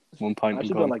pint and actually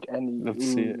gone. don't like any. Love to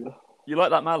see it. You like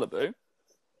that Malibu?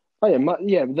 Oh yeah,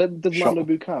 the Shot-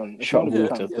 Malibu count. The shot of Malibu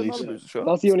water, count. please. Malibu's a shot.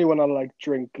 That's the only one I like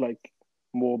drink like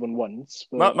more than once.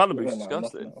 But Malibu's yeah, no, disgusting.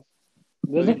 nothing else.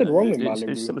 There's nothing wrong with It's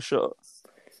Malibu. still a shot.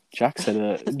 Jack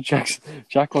said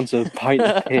Jack wants a pint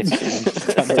of piss.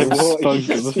 And Sorry, then what? spunk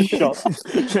of a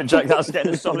shot. Jack, that's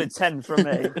getting a solid 10 from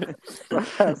me.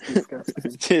 That's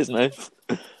disgusting. Cheers, mate.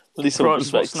 At least someone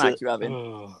Frods, what respects snack it. you having?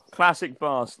 Oh, Classic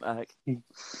bar snack.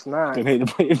 Snack. don't hate the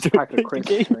point of Pack of doing crisps,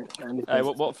 the game. mate. Anything. Hey,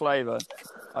 what flavour?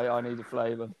 I need a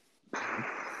flavour.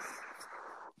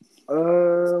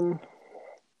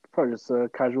 Probably just a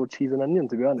casual cheese and onion,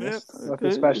 to be honest. Yeah, Nothing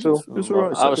okay. special. It's all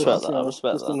right. I respect Just, that. I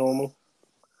respect just the that. normal.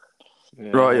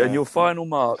 Right, and your final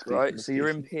mark, Decent, right? So you're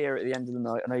in Pier at the end of the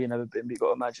night. I know you've never been, but you've got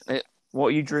to imagine it. What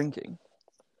are you drinking?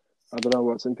 I don't know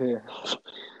what's in here.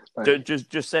 Like,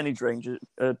 Just any drink, just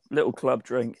a little club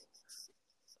drink.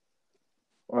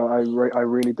 well, I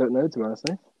really don't know, to be honest.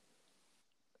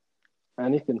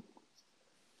 Anything.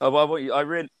 Oh, well, I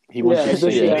really. He wants Yeah, you to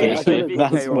this- say yeah, it, I so think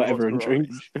that's it's what okay, everyone vodka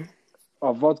drinks.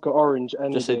 Oh, vodka orange,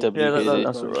 any Just say day. W. Yeah, WKD.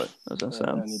 that's all right. That's what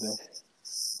Yeah, I any day.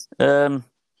 sound.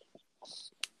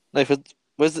 Nathan,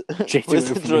 where's the Jake,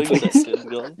 drug section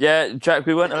gone? Yeah, Jack,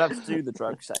 we weren't allowed to do the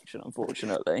drug section,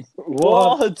 unfortunately.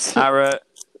 What? Our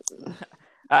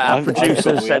I producer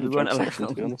thought we said had a we weren't drug allowed section,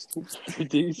 to be honest.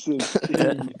 Producers.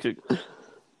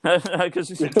 because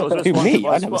Who, me?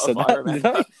 I never said that. Did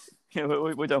I? Yeah,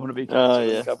 we don't want to be Oh, cancelled in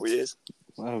yeah. a couple of years.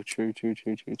 Oh, true.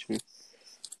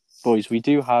 Boys, we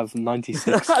do have 96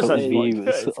 That's total actually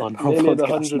viewers good. on our Nearly the podcast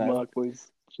 100 now. mark, boys.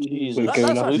 Jesus. We're That- going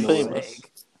that's up actually north.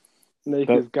 big. Make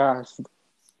But- us gassed.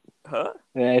 Huh?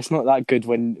 Yeah, it's not that good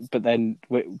but then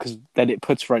because then it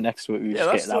puts right next to it. We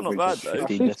Yeah, just that's get an still not average bad, of though.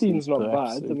 15 15's not per bad.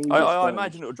 episode. I mean, I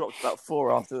imagine it'll drop to about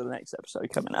 4 after the next episode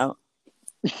coming out.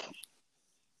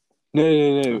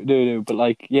 No. But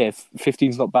like, yeah,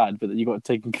 15's not bad. But then you got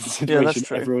to take in consideration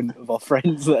true. everyone of our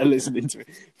friends that are listening to it.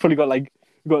 Probably got like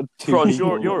we've got 2 Rog,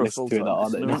 people you're that a listen to it that full-time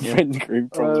aren't in listener, our aren't you? friend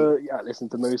group. Probably. yeah, I listen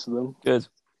to most of them. Good.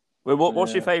 Well,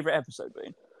 what's your Yeah. favourite episode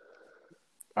been?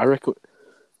 I reckon.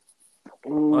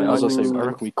 As I say, I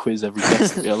reckon we quiz every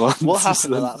guest that we have on. What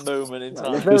happened at that moment in The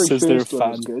time? very says they're a first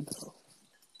one was fan. good.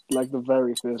 Like the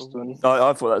very first one.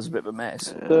 I thought that was a bit of a mess.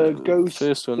 The ghost.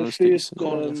 First one the was first decent.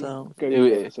 Calling us out. ghost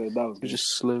It- episode, that was It good. was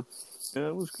just slow. Yeah,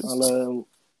 it was good.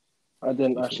 I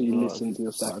didn't actually Oh, listen to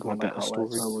the second my one. better That story.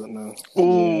 way, so I wouldn't know.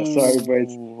 Yeah, sorry,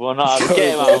 boys. Well, no, get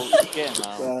him out. Get him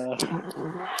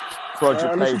out.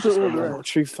 Roger listen Page. to all the just rest. Not a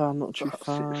true fan. Not a true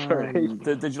fan. Sorry.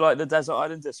 Did you like the Desert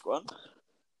Island Disc one?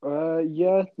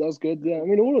 Yeah, that was good. Yeah, I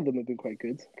mean, all of them have been quite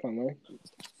good. Can't lie.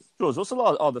 George, what's the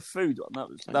last? Oh, the food one.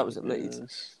 That was elite.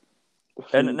 Yes.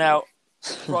 And now,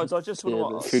 right, I just want Yeah, to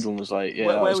the ask. Food one was like, yeah,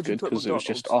 Where that was would you good put because it was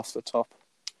just McDonald's? off the top,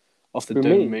 off the For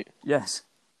dome, me? mate. Yes.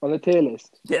 On the tier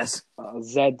list, Yes.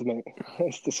 Z, mate.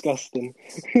 It's disgusting.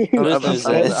 There's I've- Z.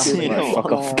 I've- You know Fuck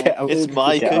what? off, get out. It's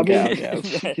my Get out, cookie. get out, get out.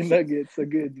 Chicken nuggets are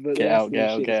good, but Get the rest out, of get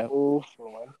the out, shit get is out.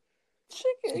 awful,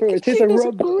 man. Bro, it tastes like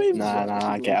rubber.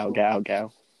 Nah, get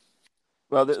out.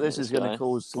 Well, this is going guy. to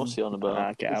cause some... What's he on about?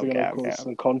 Nah, get It's out, gonna get out, cause get out.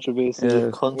 some controversy. Yeah.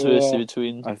 Controversy Yeah.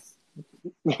 between. No,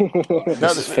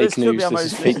 This is fake could be news, our this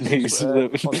is most fake listened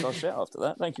news. podcast shit after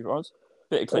that. Thank you, Roz.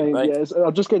 Bit of clickbait. Yes,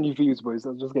 I'm just getting you views, boys.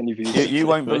 I'm just getting you views. You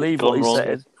won't believe what he Gone wrong.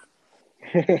 said.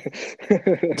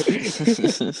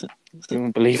 You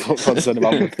won't believe what Ron said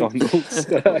about McDonald's.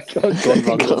 Gone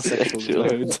wrong on sexual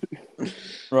load.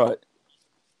 Right.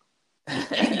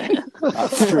 At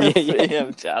 3 a.m. 3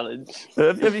 a.m. challenge.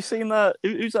 Have you seen that?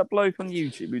 Who's that bloke on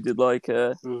YouTube who did like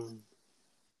a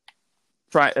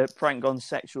prank gone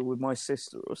sexual with my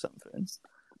sister or something?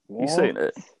 You seen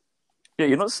it? Yeah,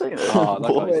 you're not seeing it. Oh, that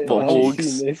guy's Wait, Bob I've seen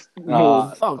Hawks. this.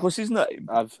 Oh, what's his name?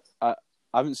 I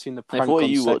haven't seen the Hey, prank what are on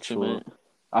you watching, sexual. mate?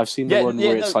 I've seen the one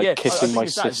where it's like I kissing think my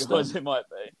it's that, sister George, it might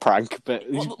be. prank, but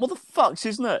What the fuck's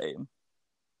his name?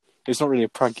 it's not really a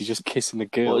prank. He's just kissing the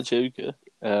girl. What a joker.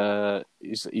 I don't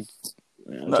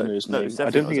know his no, name. it's I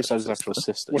definitely don't not think it's his his actual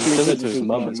sister. He What do you does it think to his is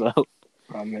mum his as name? well.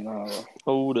 I mean,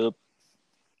 Hold up.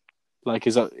 Like,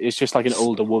 it's just like an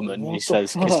older woman. And he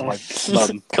says, "Kissing my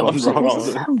mum." Gone Gone wrong. wrong.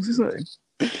 What the hell's his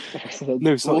name?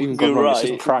 No, it's not even You're gone wrong. It's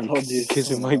right. just prank. Apologies.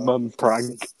 Kissing my mum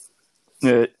prank.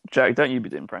 Yeah, Jack, don't you be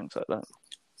doing pranks like that.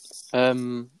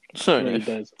 Sorry, he Nick.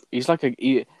 does. He's like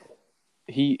he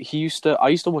used to. I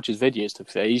used to watch his videos. To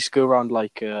be fair, he used to go around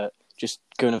like just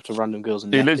going up to random girls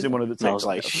and He lives necking in one of them. the And I was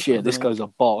TikTok like, houses, shit, this doesn't he? guy's a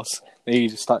boss. And he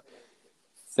just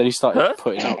then he started Huh?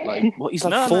 putting out like, what? He's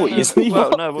like No, 40, no. isn't he? Well,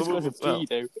 What? no, This well, guy's a well,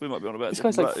 pedo. We might be on about This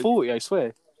guy's like 40, I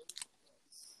swear.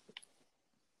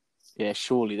 Yeah,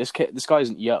 surely this guy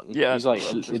isn't young. Yeah, he's like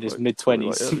well, in his like- mid-20s. like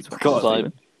early 20s. God,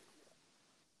 Simon.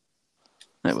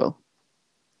 Yeah, well.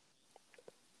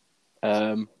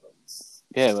 yeah.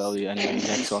 Well, anyway,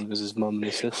 next one was his mum and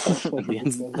his sister. At the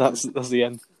end, that's the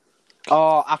end.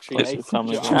 Oh, actually, It's Nathan, a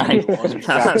family Jack.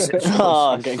 Jack. Jack.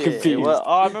 Oh, I'm getting shit. confused. Well,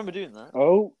 I remember doing that.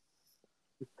 Oh,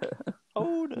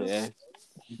 Oh, no. Yeah,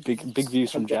 big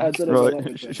views from I Jack. don't know Right, what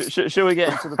that shall we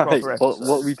get into the proper Right, episode?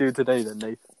 what we do today then,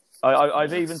 Nathan?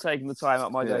 I've even taken the time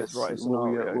out my day Yes, to write a what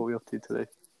scenario. we up to today?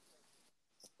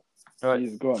 Right.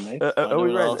 is. Go on, mate. Are we I ready?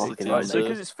 know what else Right, to so do.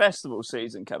 because it's festival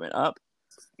season coming up,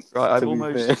 right, I've To be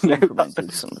almost fair, no,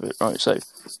 implemented some of it. Right, so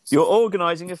you're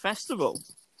organising a festival.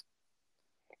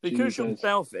 Because you're Jesus.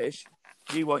 selfish,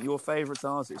 you want your favourite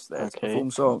artists there to Okay. perform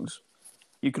songs.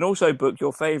 You can also book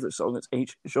your favourite song at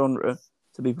each genre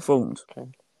to be performed. Okay.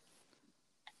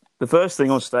 The first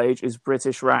thing on stage is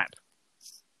British rap.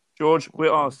 George,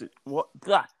 we're asked what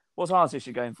artist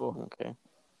you're going for? Okay.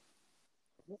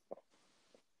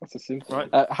 That's a simple. Right.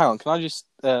 Hang on, can I just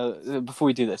before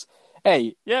we do this?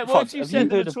 Hey, Yeah, well, Pods, if you have said you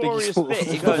the heard of Biggie notorious Smalls bit,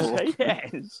 you're going to before?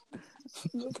 say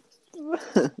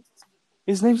yes.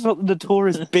 His name's not the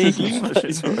Notorious Big.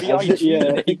 It's B.I.G.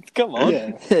 Yeah. Come on.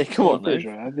 Yeah. Yeah, come on, Pretty mate.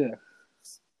 sure I have, yeah.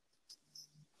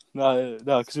 No,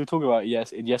 because we were talking about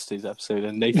it in yesterday's episode,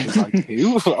 and Nathan was like,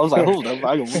 "Who?" I was like, "Hold on, hang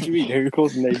on, what do you mean who?" Of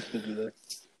course, Nathan there.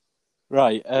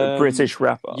 Right, British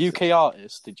rap artist. UK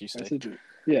artist, did you I say? said,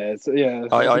 yeah, it's a bit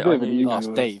of I an knew- Oh, usual. it's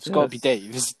Dave. It's Yeah. got to be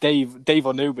Dave. It's Dave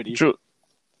or nobody. George,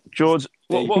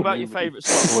 Dave what or about your nobody. favourite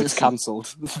song? Oh, it's cancelled.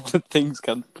 Things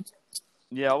can.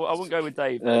 Yeah, I wouldn't go with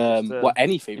Dave. though, just, What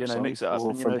any you favourite know, song? mix it up. Or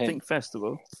And, you from know, him? think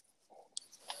festival.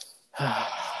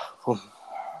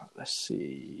 Let's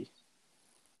see.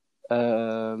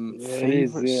 Yeah, it is,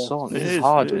 Favorite yeah. song. It It's is,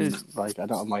 hard. it when, is. like I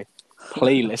don't have my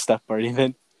playlist up or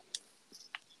anything.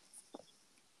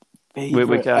 We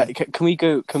Favourite- can. Can we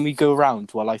go? Can we go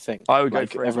round while I think? I would go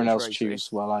Like for everyone AJ else Tracy. choose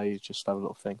while I just have a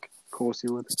little think. Of course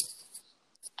you would.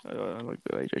 I like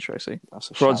AJ Tracy.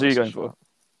 That's a Rods, shout, who are you that's going a for? shout.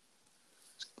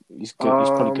 He's good. He's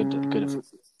probably good.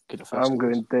 Good at festivals. I'm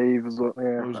going Dave as well.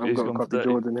 Yeah, Who's- I've who's got gone to for copy Dave?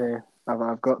 Jordan here.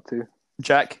 I've got to.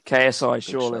 Jack, KSI, Big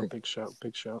surely. shout, big shout.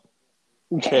 Big shout.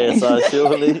 KSI,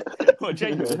 surely. What,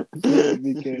 genuine? Yeah,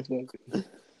 be careful.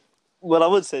 Well, I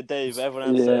would say Dave. Everyone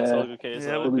else says Yeah. I'll go KSI.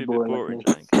 Yeah, it would be a bit boring, I boring,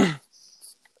 think. Jack.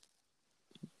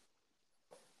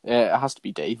 Yeah, it has to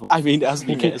be Dave. I mean, it has to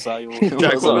be KSI or Jack,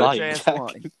 Jack, or what about Lion.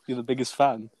 JSY? Jack, you're the biggest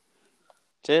fan.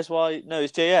 JSY? No,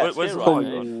 it's JS. Where's Get the it right,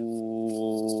 line mate.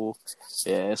 Oh,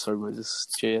 yeah, sorry, Moses.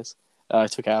 Cheers. I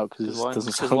took it out because Why- it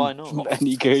doesn't 'cause sound why not?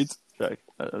 any good. Jack,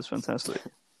 that's fantastic.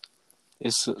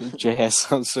 It's JS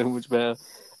sounds so much better.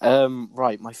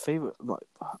 Right, my favorite,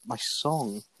 my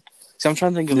song. See, I'm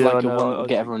trying to think of Yeah, like I a know, one I that will was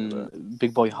get thinking everyone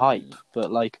big boy hype,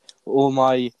 but like all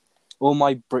my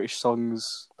British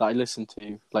songs that I listen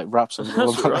to, like rap songs, are all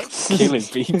That's about right. like, killing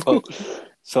people.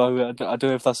 So I don't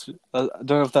know if that's I don't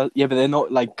know if that. Yeah, but they're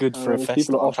not like good for a If people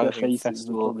festival. are I'm off trying their to think of faces, they'll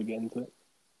festival. probably get into it.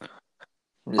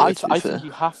 Yeah, I to be fair. think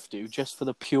you have to just for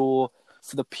the pure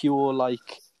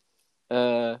like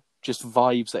just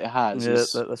vibes that it has. Yeah,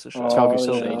 is that's a Oh, shout. Thiago yeah,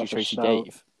 Silva, that's AJ a Tracy, shout.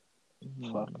 Dave.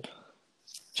 Fuck.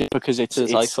 Just because it's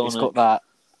It's it's iconic. got that.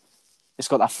 It's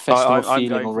got that festival I'm feeling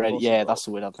going for already. Bossy Yeah, Bob. that's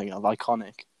the word I'm thinking of.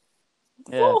 Iconic.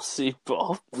 Yeah. Bossy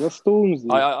Bob. What's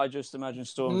Stormzy? I just imagine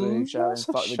Stormzy shouting, that's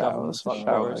a "Fuck the shout, government, that's a fuck shout,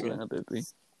 power," I isn't guess. it? It'd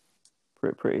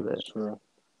be pretty lit. Sure.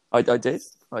 I did.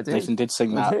 Nathan did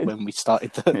sing I that did. when we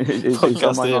started the It's on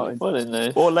podcast. my earlier. mind. What in there?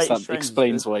 Or So latest that trends.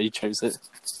 explains why he chose it.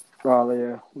 Oh,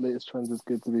 yeah. Latest trends is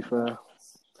good, to be fair.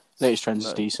 Latest Trends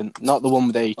is No. decent. Not the one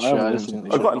with H. I haven't I don't listened think to they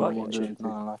I should quite be like watching it. it.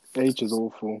 No. H is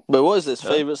awful. But what is this Huh?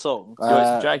 favourite song?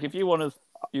 Jack, if you want to,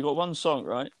 you got one song,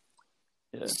 right?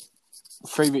 Yeah.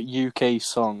 Favorite UK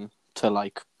song to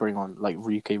like bring on, like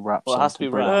UK rap Well, it song has to to be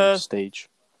bring rap. on stage.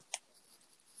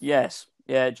 Yes.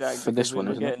 Yeah, Jack. For this because one,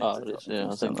 we're isn't it? getting into Oh, it is, it yeah, I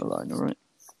down think. the line, all right?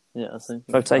 Yeah, I think.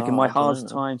 I've taken my I hard don't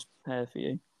know. time to prepare for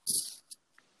you.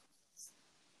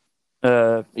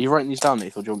 Are you writing these down,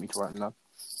 Nathan, or do you want me to write them down?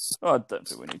 I don't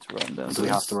think we need to write them down. Do do we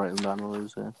we? have to write them down, or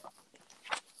is it?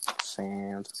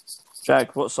 Sand.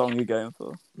 Jack, what song are you going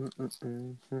for? Oh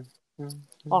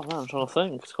no, I'm trying to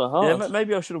think. It's quite Yeah, hard.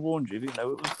 maybe I should have warned you. You know,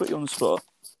 we'll put you on the spot.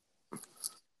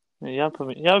 You haven't put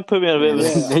me in a bit of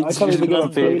Yeah, a... I can't even get my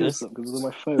Nate's just playlist up because it's on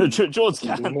my phone. George It's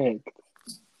can. nicked.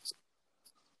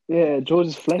 Yeah, George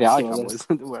is flexing. Yeah, I on can. this.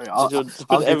 Boys. Don't worry. Just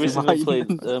I'll put give every you single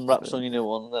mine. rap song you know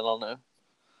on, and then I'll know.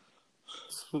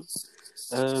 Do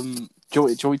you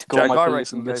want me to go Jack, on my I playlist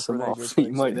reckon and go list for them an off? Age of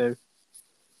You might 13. know.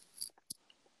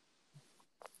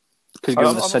 Could I'm go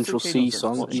with the not Central too keen on C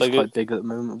song. Central He's C. quite big at the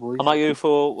moment, boys. I might go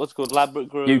for what's it called Ladbroke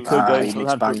Grove. You could go he for makes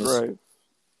Ladbroke bangers. Grove.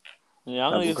 Yeah,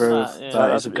 I'm gonna Ladbroke go for Grove, that. Yeah, that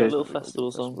that's is a a good- little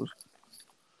festival song.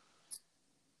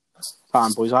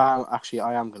 Fine, boys. I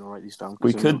am going to write these down. 'cause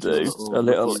We then could we'll do do a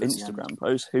little review at the end Instagram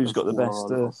post. Who's of got the all our best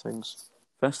little things.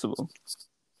 festival?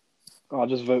 I'll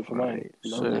just vote for mine. Right,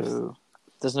 No. so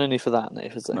There's no need for that,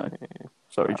 Nate. Is there? No.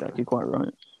 Sorry, Jack, you're quite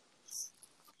right.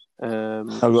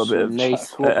 I've got a bit of Nath.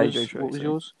 Jack, What AJ was Tracy.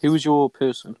 yours? Who was your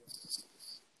person?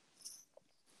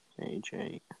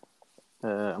 AJ.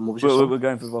 And what was your We're song?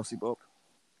 going for Vossi Bob.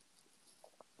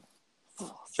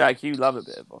 Jack, you love a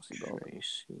bit of Vossi Bob.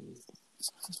 Tracy.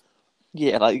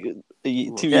 Yeah, like 2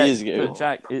 Yeah, years ago. but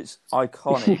Jack, it's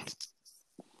iconic.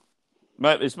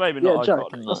 It's maybe Yeah, not Jack.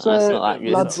 iconic. No, That's that's not that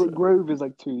good. Ladbroke Grove is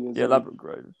like 2 years Yeah, old. Ladbroke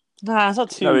Grove. Nah, it's not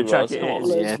too. No, Jack, Ross, it come on. is.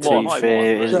 Yeah, What, to be my fair,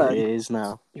 one, it Jack? is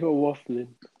now. You're waffling.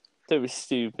 Don't be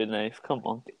stupid, Nate. Come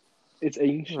on. It's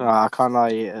ancient. I can't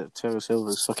lie. Terra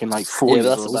Silver's fucking like 4 Yeah, years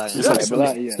that's old. a banger. It's, Yeah, like but something-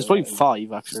 that- yeah, it's probably that is-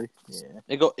 5 actually. Yeah.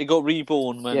 It got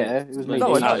reborn when Yeah, it was when made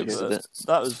No, I ages know, ago. did it.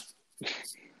 but that was.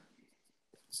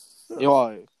 Yeah,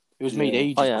 it was made Yeah.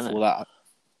 ages Oh, yeah, I before that.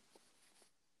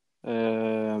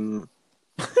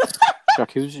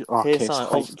 Jack, who's your... Oh, KSI. KSI.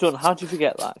 Oh, John, how do you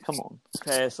forget that? Come on.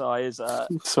 KSI is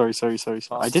Sorry.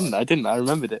 I didn't. I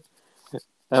remembered it.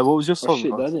 What was your Oh song?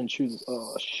 shit, I Ross? didn't choose.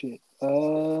 Oh shit.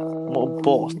 What a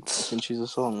bot. Can choose a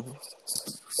song.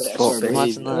 Yeah, Bot, sorry, baby.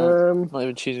 Imagine mate. that. Not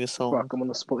even choosing a song. Fuck, I'm on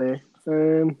the spot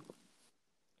here.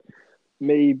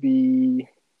 Maybe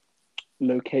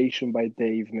Location by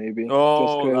Dave. Maybe.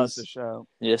 Oh, just that's a show.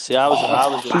 Yeah, see, I was I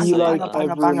gonna say feel like that.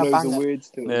 banger, everyone knows banger. the words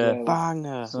to it. Yeah. As well.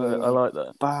 Banger. So- I like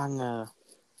that. Banger.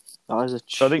 That was a tune.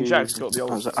 So I think Jack's got the That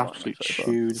oldest was an one, absolute so far.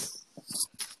 tune.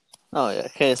 Oh yeah,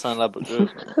 KSI and Ladbroke Grove.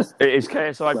 It is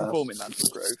KSI Class. performing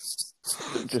Ladbroke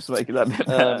Grove. Just to make it that bit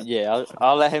better. Yeah,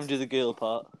 I'll let him do the girl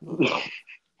part.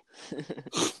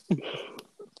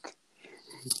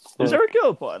 Is there a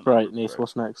girl part? in Right, Ladbroke Nath, Grove?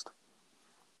 what's next?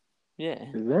 Yeah,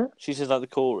 Is that? she says like the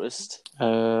chorus.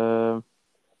 Yeah,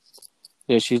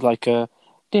 she's like a.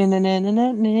 No, No, Yeah,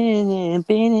 that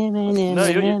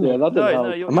didn't no,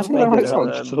 help. you're Am I singing the right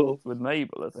song? with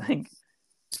Mabel, I think.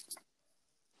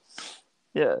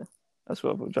 Yeah, that's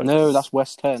what I thought. Jack No, said. that's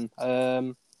West 10.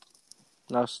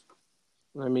 That's.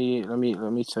 Let me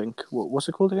think. What's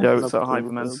it called again? Yeah, it's that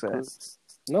Hyperman set.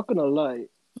 Not gonna lie,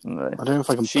 No. I don't know if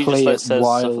I can She play just like it says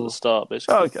stuff at the while. start,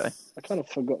 basically. Oh, okay. I kind of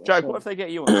forgot. that Jack, song. what if they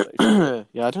get you on stage?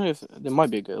 Yeah, I don't know if there might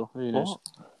be a girl. Who knows? What?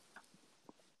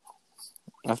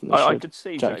 I think they I should. could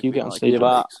see Jack, Jack you being get on like, stage Yeah, with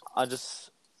but Alex. I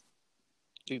just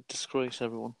you disgrace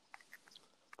everyone.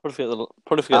 Probably forget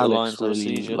the lines. Alex Or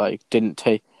really seizure. like didn't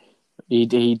take. He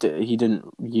didn't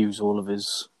use all of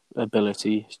his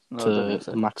ability No, I don't to think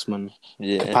so. the maximum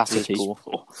yeah, capacity. it's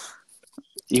awful.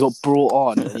 He got brought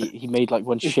on and he made like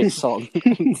one shit song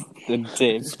and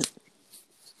dipped.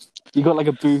 You got like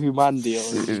a Boohoo Man deal.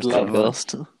 It was Just let him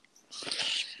Lost.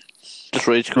 Just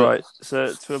rage quit. Right,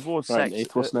 so to avoid Right,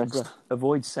 Nate, what's next?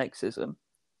 avoid sexism,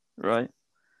 right?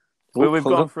 Oh, Well, we've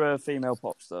hold gone on. for a female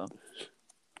pop star.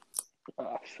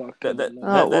 Ah, fuck. There's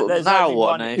now only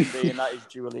what, one it Nate? can be, and that is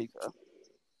Dua Lipa.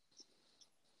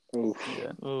 Oof.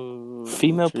 Yeah. Ooh,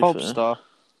 Female to be pop fair. star.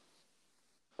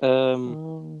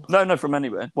 No, from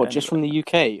anywhere. What? Just from the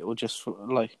UK or just for,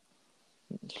 like?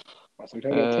 So we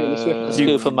can get Taylor Swift. Let's You-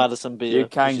 go for Madison Beer. You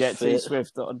can which get is T fit.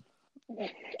 Swift on.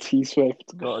 T Swift.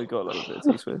 Got a little bit of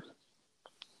T Swift.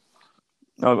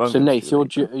 No, So Nate, you're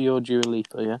Dua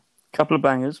Lipa, yeah. couple of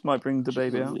bangers might bring the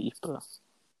baby Dua out. Lipa.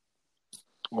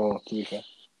 Oh, to be fair.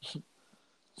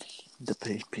 The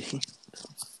baby.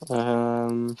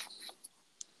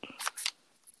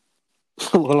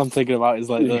 All I'm thinking about is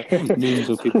like the memes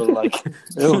of people like,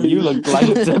 "Oh, you look like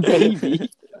a baby."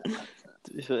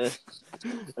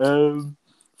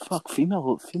 Fuck,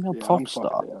 female Yeah, pop I'm star.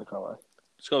 fucking it, I can't lie.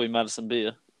 It's got to be Madison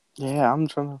Beer. Yeah, I'm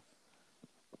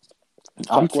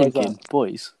thinking,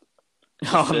 boys.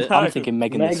 Oh, Fit. no. I'm thinking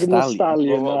Megan the Megan the Stallion.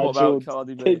 Stallion. What nah, about George,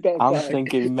 Cardi B? take that I'm back.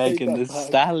 thinking Take Megan that the back.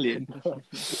 Stallion.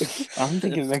 I'm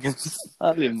thinking Megan the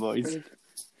Stallion, boys.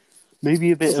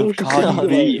 Maybe a bit That's all of she Cardi sounds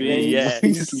B. like, how yeah.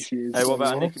 stinky she is. Hey, what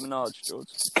about What? Nicki Minaj, George?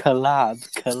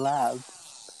 Collab.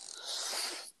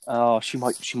 Oh, she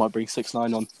might bring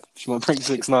 6ix9ine on. She might bring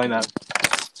 6ix9ine out.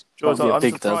 George, That'll be a I'm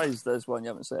big dub. surprised there's one you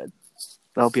haven't said.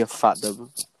 That'll be a fat dub.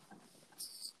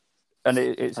 And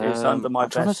it's under my I'm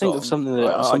best trying to think song. of something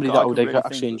that somebody that I would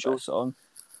actually enjoy. Song.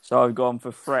 So I've gone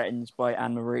for Friends by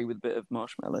Anne Marie with a bit of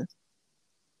Marshmallow.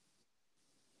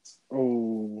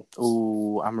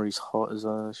 Oh, Anne-Marie's hot as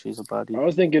she's a baddie. I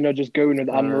was thinking of just going with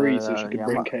Anne Marie so she could yeah,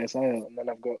 bring KSI out, and then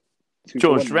I've got 2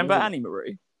 George, for 1, remember isn't it? Annie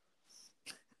Marie?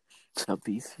 To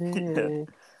be fair,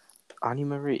 Annie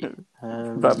Marie.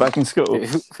 Back in school.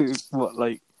 What,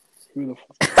 like? Who the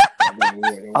fuck?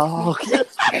 Oh, okay.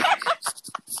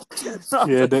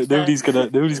 Yeah, nobody's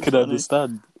gonna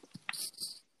understand.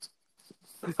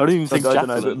 I don't even think I Jack don't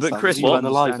know, will but understand. Chris He's will on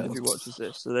the live understand if then. he watches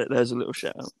this. So there's a little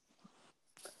shout out.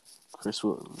 Chris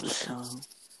will.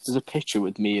 There's a picture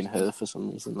with me and her for some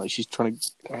reason. Like she's trying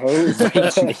to Oh,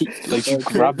 reach me. Like she's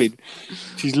grabbing.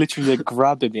 She's literally like,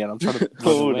 grabbing me, and I'm trying to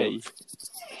pull away.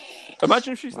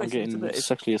 Imagine if she's I'm listening to getting this.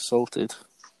 sexually assaulted.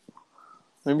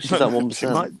 Maybe she's that 1%. She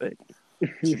might be.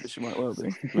 She might well be.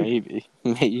 Maybe.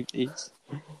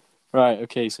 Right.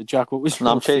 Okay. So Jack, what was your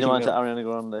No, I'm changing mine to female Ariana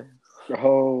Grande.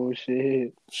 oh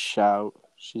shit! shout?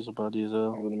 She's a body as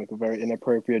I'm well. gonna make a very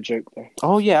inappropriate joke there.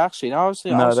 Oh yeah, actually, I was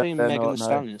saying they're Megan not, Thee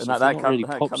Stallion. And So that not really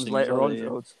comes pop singers, later are on, they?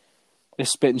 George. They're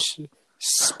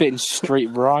spitting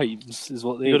straight rhymes, is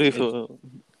what they. You gotta go for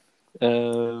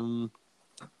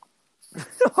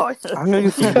I'm gonna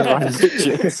go for the rhymes.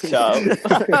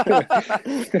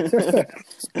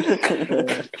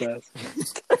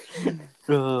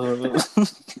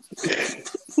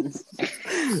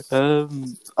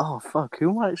 Oh fuck! Who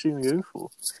am I actually gonna go for?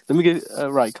 Let me go.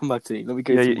 Right, come back to me. Let me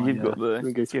go. Yeah, through my, you've got let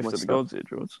me the go through gift my of the stuff. gods here,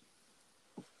 George.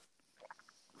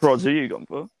 Rods, who you gone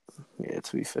for? Yeah,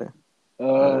 to be fair. Yeah,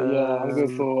 I'm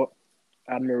going for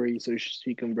Anne Marie so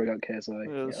she can bring out KSI.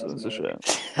 Yeah, that's a nice.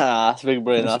 shout. that's big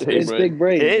brain. That's big It's brain. big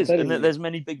brain. It is, I'm and telling you. there's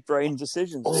many big brain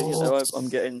decisions. Here. You know, I'm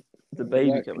getting the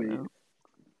baby Exactly. coming out.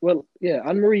 Well, yeah,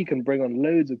 Anne Marie can bring on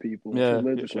loads of people. Yeah,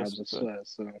 loads of yeah, collabs, I sure. swear.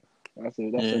 So that's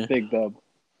Yeah. a big dub.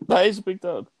 That is a big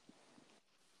dub.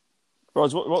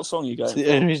 Rods, what song are you going The for?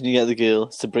 only reason you get the girl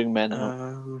is to bring men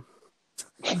out.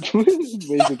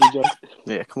 Basically, just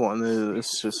Yeah, come on.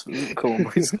 It's just come on,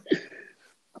 boys.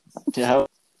 Yeah.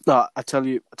 No, I tell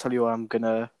you, I'm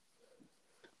gonna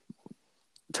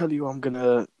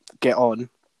get on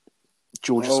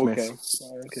Georgia Smith.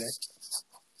 Okay.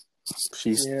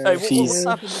 She's Yeah. Hey, she's what's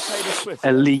happened to Taylor Swift?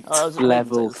 elite I was waiting for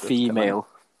level Taylor Swift to come female.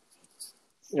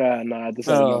 Yeah, nah, I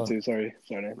decided not to. Sorry.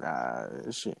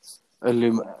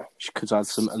 She could have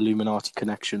some Illuminati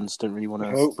connections. Don't really want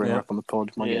to Oh, bring her up on the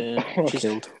pod. Might Yeah. get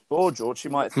killed. Or George, she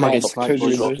might Might think, get sniped. Could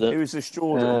you dropped it. who's this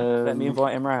Jordan? Let me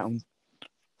invite him round.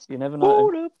 You never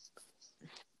know.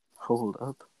 Hold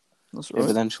up. That's Yeah, but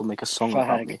right. then she'll make a song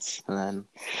about me, Facts. and then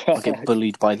I'll get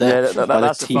bullied by them, Yeah, by the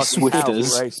that's a T fucking powerful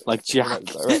Swifters, race like in that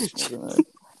Jack. direction,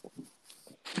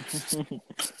 isn't it?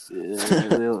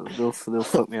 Yeah, they'll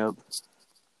fuck me up.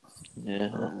 Yeah.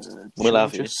 We'll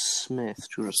have you. Georgia Smith.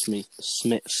 Georgia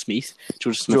Smith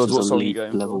George, is what a song are you lead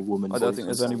going level for? woman. I don't boys. think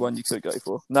there's only one you could go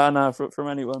for. No, from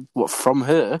anyone. What, from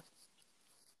her?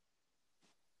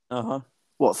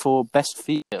 What, for best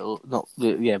female? Not,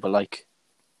 yeah, but like...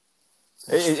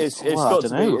 It's Well, I got to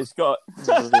dunno. be. It's got.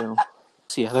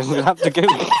 See, I think we're going to have to go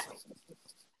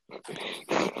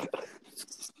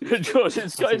with... George,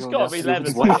 it's got to be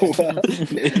Lemon. Wow.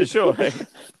 Sure.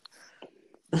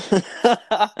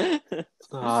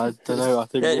 I don't know. I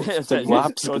think, Yeah, I think yeah,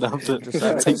 WAP's going to have to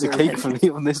just- take the cake from me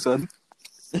on this one.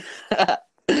 I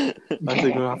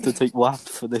think we'll have to take WAP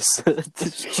for this.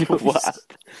 This choice. WAP.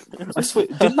 I swear,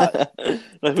 didn't that...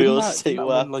 Like we didn't all that- take didn't that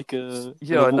WAP. win, like a...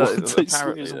 Yeah, I an know. award? I swear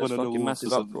Apparently, it there's won an fucking award massive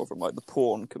for something. uproar from like the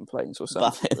porn complaints or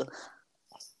something.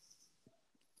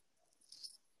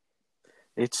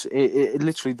 It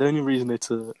literally, the only reason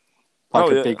it's a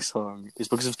big song is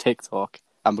because of TikTok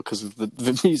and because of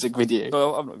the music video.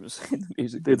 Well, I'm not even saying the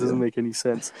music. It doesn't make any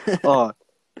sense.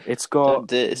 It's got Don't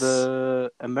diss.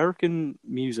 the American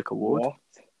Music Award. What?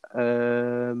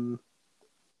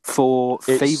 for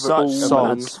It's favourite such a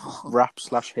song, bad song. rap /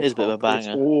 It's a bit of a hip hop, It's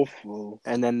banger. awful.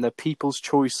 and then the People's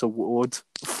Choice Award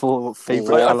for I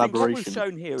favourite I think what was collaboration.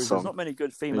 shown here is song. there's not many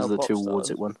good Those female are the pop 2 awards stars.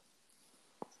 it won.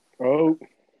 Oh,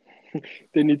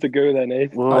 they need to go there,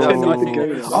 Nate. Whoa. I They need to think go it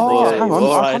there. is. Oh, Yeah, hang on.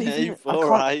 All I right, can't even. Nate, I all can't,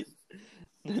 right.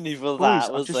 No need for boys, that,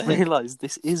 I was just there? realised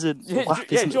this isn't.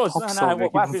 WAP yeah, isn't George, a pop song.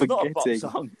 WAP I keep is not a pop forgetting.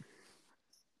 song.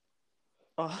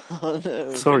 Oh,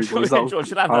 no. Sorry, boys. That'll, George,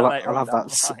 you'll have that I'll, later I'll on have down that.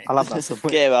 the line. I'll have that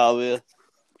somewhere. Get out of here.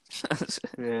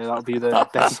 Yeah, that'll be the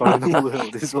best song in the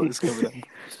world. Is what it's coming up.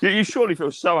 You surely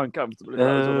feel so uncomfortable if that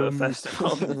was on a Um, festival.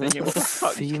 Thinking, what the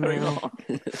fuck's going female. on?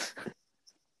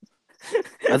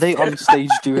 Are they on stage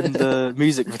doing the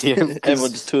music video? 'Cause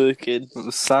Everyone's twerking.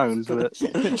 the sound, but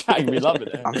Jack, we loving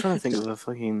it. I'm trying to think of a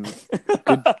fucking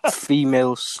good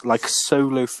female, like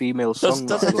solo female song.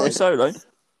 Does that it I go like. solo?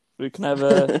 We can have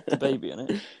a baby in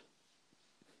it.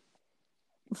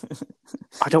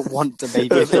 I don't want the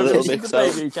baby. It's a little He's bit the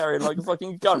so. baby carrying like a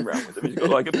fucking gun round with him. He's got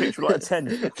like a picture of like a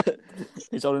 10.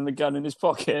 He's holding the gun in his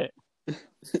pocket.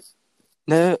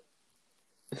 No,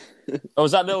 Oh,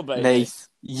 was that little baby? Nate,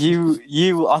 you're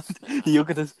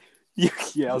gonna.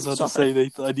 Yeah, I was about to say,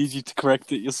 Nate. I need you to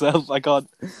correct it yourself. I can't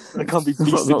be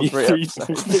beasting Not you three 3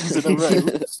 episodes. things in a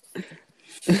row.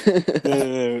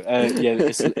 Yeah,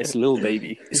 it's Lil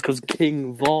Baby. It's because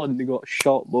King Von got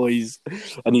shot, boys,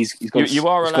 and he's got You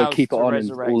are he's got allowed to keep it to on him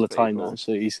resurrect all the time people. now.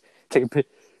 So he's taking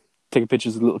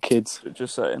pictures of little kids.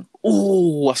 Just saying.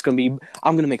 Oh, that's gonna be.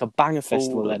 I'm gonna make a banger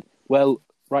festival Hold then. Well,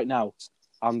 right now,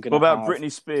 I'm gonna. What about have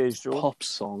Britney Spears, George? pop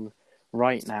song?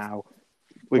 Right now,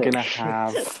 we're gonna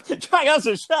have. Jack has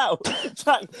a shout.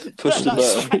 Jack, Push the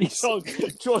that's button. Jack's song.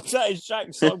 George, that is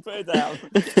Jack's song. Put it down.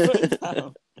 Put it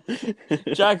down.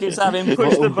 Jack is having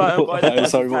Push the Button by the Oh,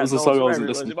 sorry, what was the song I was It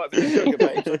listening? might be the Sugar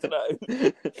Babes, I don't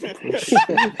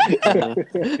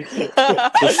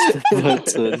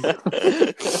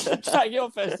know. Jack, your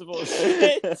festival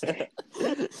shit.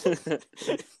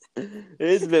 It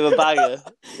is a bit of a banger.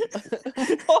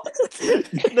 What?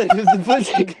 No, if the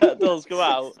Pussycat Dolls come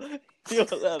out, you're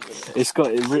laughing. It's got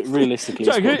realistically.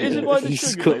 Jack, it's is it by the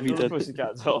it's Sugar got to Babes be or the done.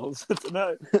 Pussycat Dolls? I don't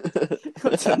know.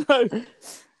 I don't know.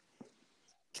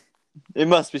 It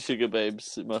must be Sugar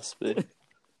Babes. It must be.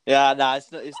 Yeah, nah,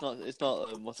 it's not.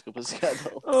 What's it called? Pussycat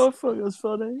Dolls. Oh, fuck, that's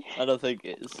funny. I don't think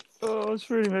it is. Oh, it's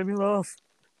really made me laugh.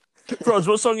 Roz,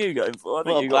 what song are you going for? I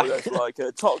think Well, you got to black. go for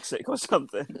like Toxic or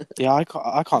something. Yeah,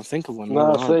 I can't think of one.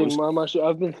 No, No, same. boys.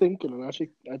 I've been thinking, and I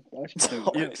actually don't.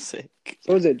 Toxic.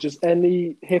 So is it just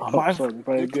any hip I might hop have- song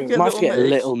by a girl? Get Might have to get a Little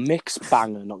little mix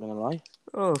banger. Not gonna lie.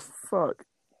 Oh, fuck.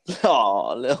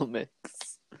 Oh, Little Mix.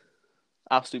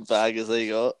 Absolute baggers they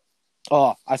got.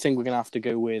 Oh, I think we're gonna have to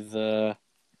go with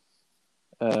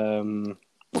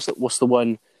what's the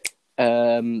one?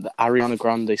 The Ariana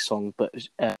Grande song, but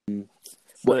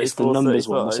what is the 34, numbers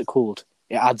one? What's 35. it called?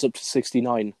 It adds up to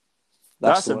 69.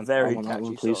 That's the a one. very I want that catchy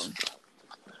one, please. song.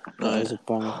 That is a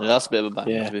banger. Yeah, that's a bit of a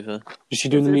banger, Yeah. to be fair. Is she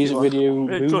doing the music video?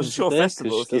 It's moves just your there? 'Cause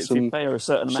festival. she does If you pay her a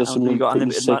certain she amount, does some you got pretty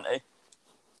unlimited sick- money.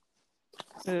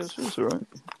 Yeah, it's all right.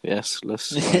 Yes,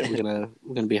 let's. Right,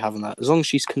 we're gonna be having that as long as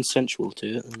she's consensual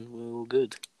to it, and we're all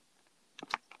good.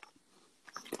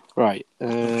 Right.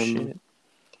 Shit.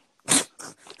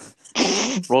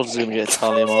 Rod's gonna get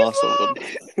Italian arsehole.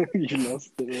 You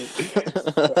lost it.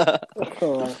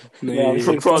 Oh, Yeah, I'm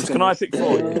so Roz, fucking can I lost. pick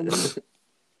for you?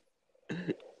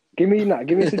 Give me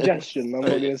a suggestion. I'm not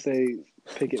gonna say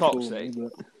pick it Toxic. for me,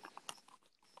 but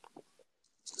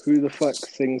who the fuck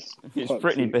sings? It's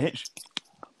Toxic? Britney, bitch.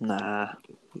 Nah.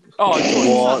 Oh,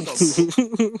 What?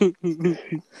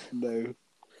 No.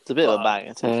 It's a bit of a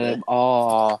banger, to be fair.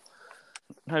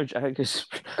 No, Jack, it's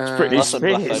Uh, Britney that's a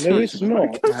black Spears. No, it's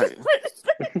not.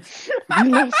 You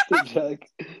lost it, Jack.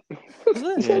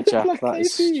 yeah, Jack, Black that is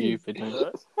Eyed Peas. stupid. Mate.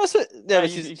 What's it? Yeah, Yeah, but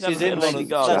you she's can have a in bit of one Lady of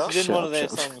Gaga. she's in one of their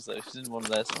Shut up. songs, though. She's in one of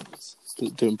their songs.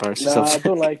 Do embarrass Nah, yourself. I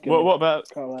don't like it. What about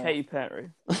Can't lie. Katy Perry?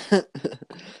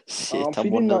 Shit, I'm I'm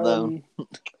feeling one that. of them.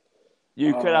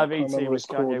 You could have I can't ET remember what with it's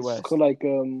called. Kanye It's West. called like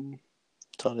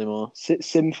Tony Moore.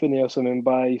 Symphony or something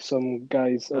by some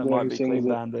guys. I That don't know might who be sings Clean it.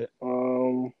 Bandit.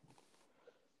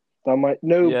 That might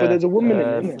no, Yeah, but there's a woman in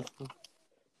it, isn't it? um,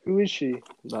 Who is she?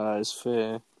 That is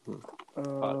fair.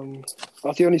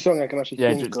 That's the only song I can actually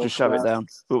Yeah, think of. just shove it that down.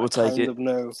 But we'll I take kind it. of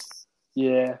know.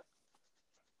 Yeah.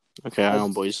 Okay, hang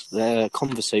on, boys.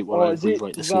 Conversate while Oh, I is it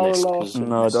rewrite this Zara list. Larson?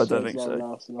 No, I don't Zara think so.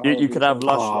 Larson, I You don't could think have so.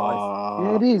 Lush Life.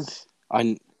 Yeah, it is.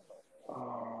 I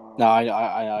Oh. no, I know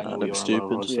That'd what be you're stupid. on.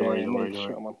 Don't Yeah, worry, don't worry, mate, don't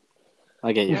shut worry. up, man.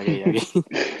 I get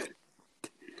you.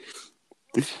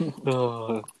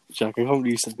 Oh, Jack, I can't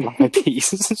believe you said Black Eyed Peas.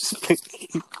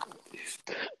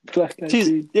 Black Eyed She's,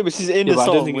 Peas. yeah, but she's in Yeah, the but I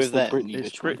don't song think it's with the them. Britney It's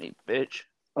bitch one. Britney, bitch.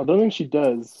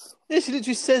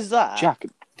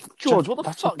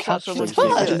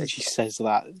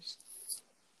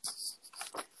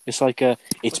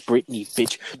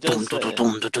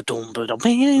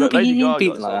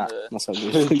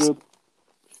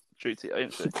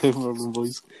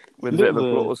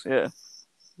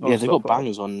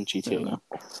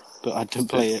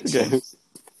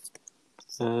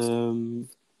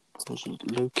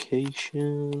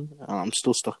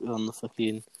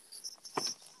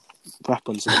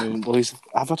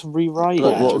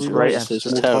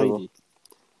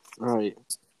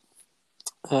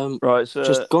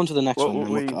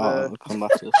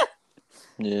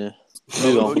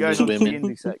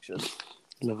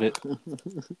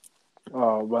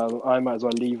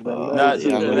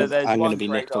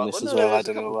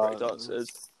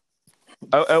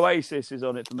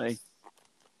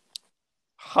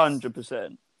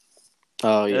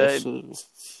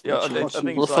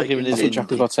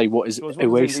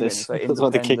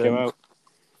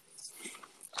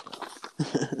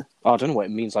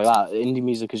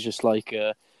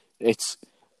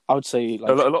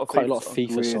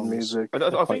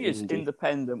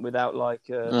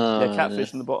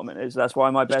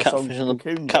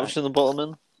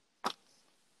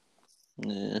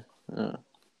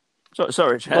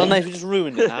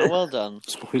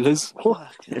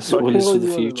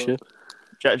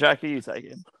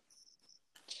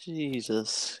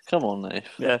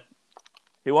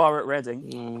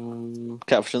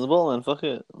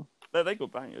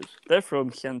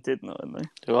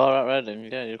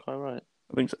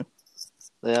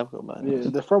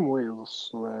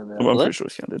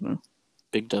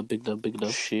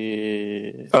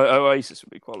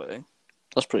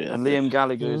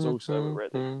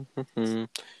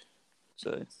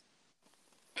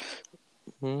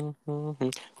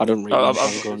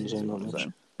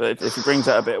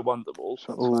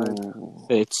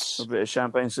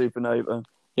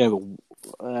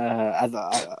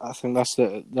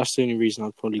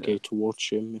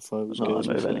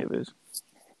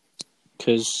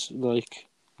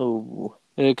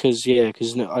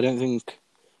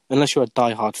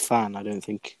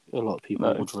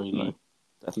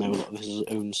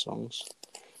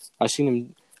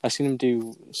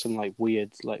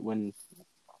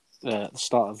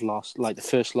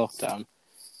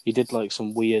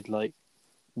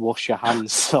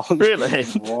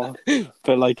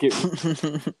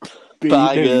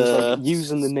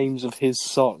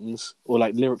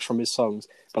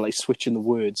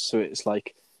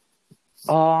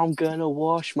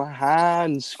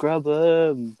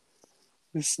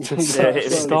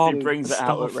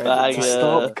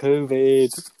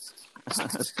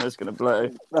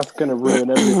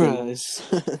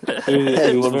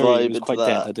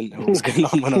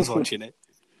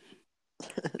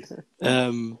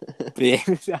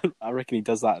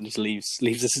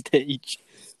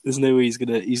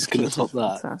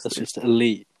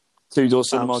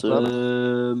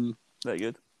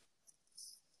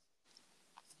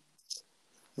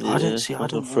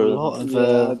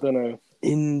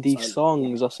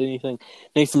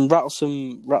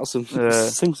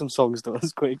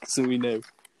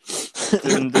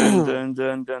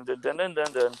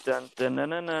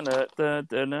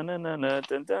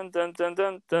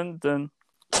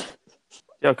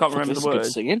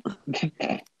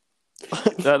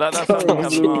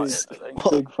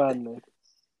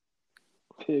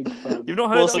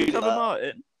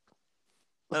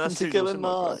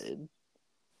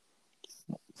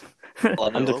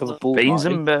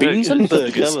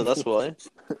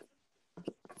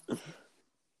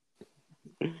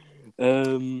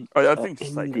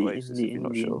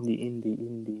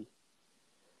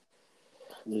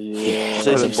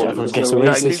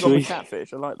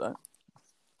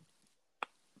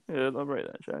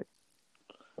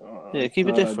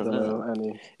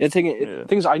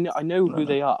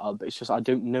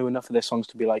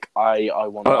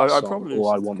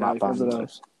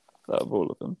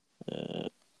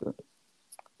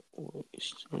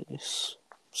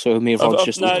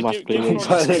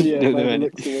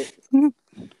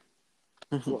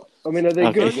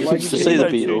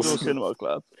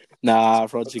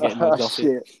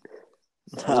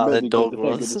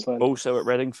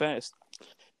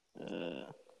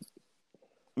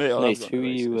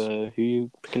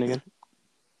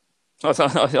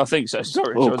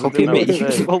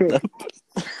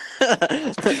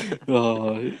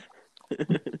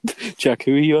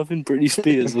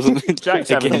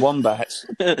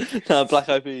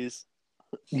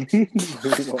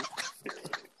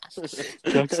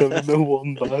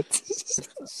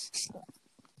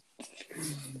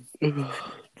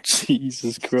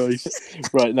 Jesus Christ.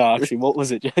 Right, no, actually, what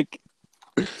was it, Jack?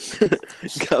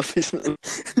 Catfish.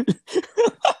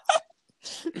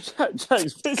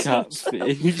 Jack's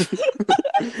Catfish.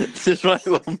 Just write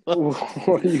one.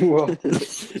 What do you want?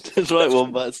 Just write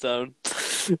wombats down.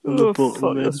 On the Oh, bottom,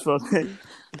 fuck, man. that's funny.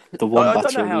 The I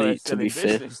wombats don't know are how elite, they're to still be in fair.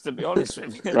 business, to be honest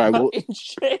with you. Right, what- Fucking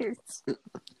shit.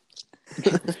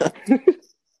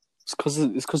 It's because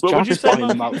Well, would Jack you is say buying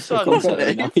them Monkey out for Sun, concert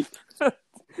eh? night.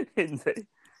 Isn't it?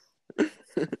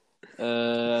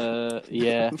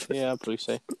 Yeah, I'd probably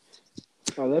say.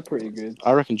 Oh, they're pretty good.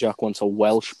 I reckon Jack wants a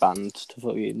Welsh band to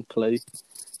fucking play.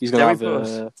 He's gonna have Terry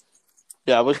Puss.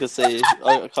 Yeah, I was gonna say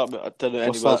I can't. I don't know any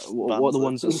what's Welsh that? What are the bands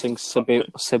ones that sing Sybil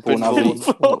and Prince Avalon?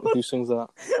 Paul. Who sings that?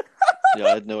 Yeah, I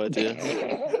had no idea.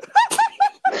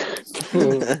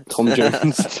 Tom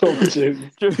Jones. Tom Jones.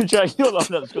 Jack, your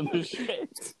lineup's gone to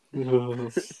shit.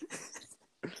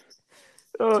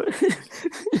 Oh.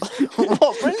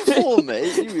 What Prince Paul,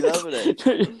 mate? You love it.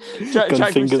 Jack,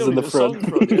 Gun fingers in the front.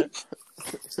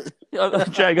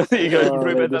 Jack, I think you're going to Oh,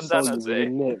 Ruben the Dandana songs were today.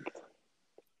 nicked.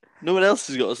 No one else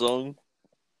has got a song.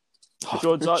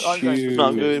 George, I'm going Shoot. No,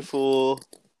 I'm going for.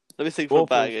 Let me think for a Awful.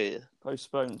 bag here.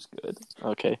 Postpone's good.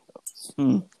 Okay.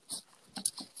 Hmm.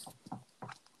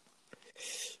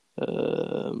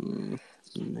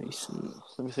 Mason.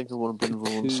 Let me think of one of Ben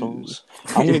Vaughan's songs.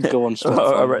 I'm going to go on I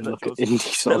Spotify reckon and look at that's indie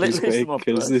songs list them off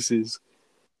because first. this is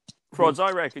Prods,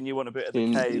 I reckon you want a bit of the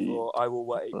Indie. cave or I will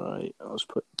wait. right. I was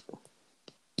put.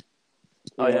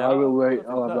 Oh, Yeah, I will wait. think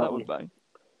I'll have that that one. would bang.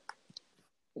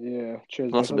 Yeah,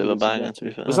 cheers. That's a bit of a banger, to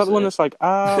be fair. Was that the one that's like,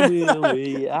 I will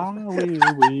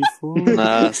wait for you?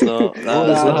 Nah, it's not. Nah, What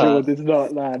it's is Nah, that? not. George, it's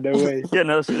not. Nah, no way. Yeah,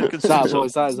 no, that's a good That song.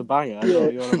 was that is a banger. I know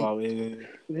what you're on about. Yeah.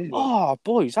 Oh,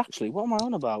 boys, actually, what am I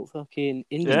on about? Fucking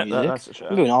indie Yeah, music. that's a I'm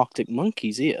shout. going Arctic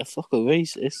Monkeys here. Fuck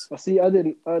Oasis. I see. I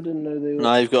didn't know they were.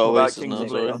 Nah, you've got What about Oasis Kings now, of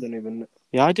sorry. Leon? I don't even know.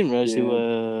 Yeah, I didn't realise Yeah. who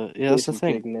were. Yeah, that's the Jason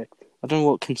thing. Big Nick. I don't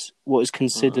know what is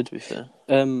considered. To be fair.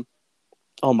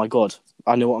 Oh my god,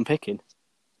 I know what I'm picking.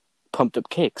 Pumped Up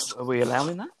Kicks. Are we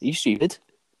allowing that? Are you stupid?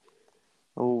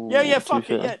 Oh, Yeah, to be fuck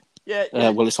it, fair. yeah.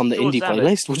 Well, it's on the George, indie have it.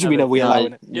 playlist. What do you Have mean? it. Are we No,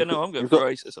 allowing it? Yeah, no, I'm going You've for got-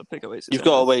 Oasis. I'll pick Oasis. You've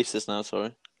got Oasis now,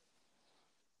 sorry.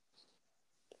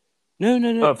 No.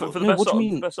 Oh, for the no, best what song. do you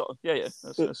mean? The best song. Yeah.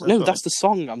 No, that's the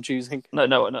song I'm choosing. No.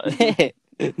 not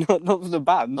the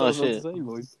band. Oh, That's what shit. to say,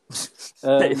 boy.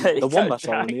 There you The go, Wombat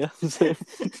song, Jack. yeah.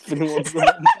 If anyone wants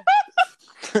that.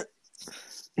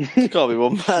 It can't be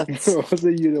Wombats. Was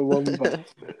it you the Wombat?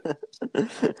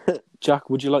 Jack,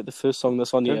 would you like the first song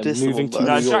that's on Don't here? diss the Moving to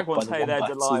Wombats. New No, York Jack wants by Hey the There,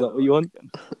 Wombats. Is Delilah. that what you want?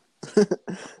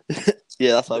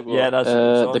 Yeah, that's what I've got. Yeah, that's a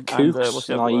good song. The And, Kooks, what's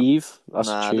the other one? Naive. That's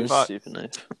Nah, a tune. that's super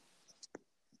nice.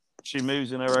 She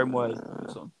moves in her own way.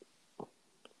 Good song.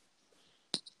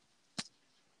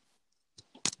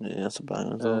 Yeah, that's a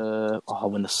banger. As well.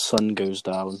 When the sun goes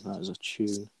down. That is a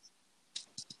tune.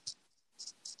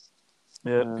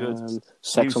 Yeah, good.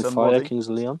 Sex You on Fire, Somebody. Kings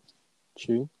of Leon.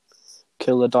 Tune.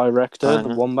 Kill the Director, Banger.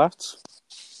 The Wombats.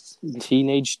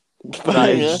 Teenage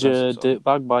Banger.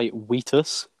 Dirtbag by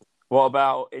Wheatus. What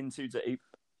about Into Deep?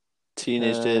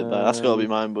 Teenage Dirtbag. That's got to be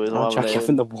mine, boys. Oh, I'm Jack, having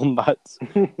even the Wombats.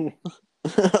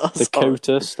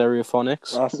 Dakota,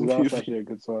 Stereophonics. That's actually a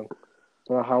good song.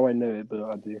 I don't know how I know it, but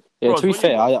I do. Yeah, Ross, to be what do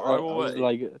you fair, I got for was Away?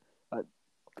 like,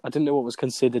 I didn't know what was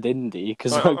considered indie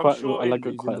because I'm I sure like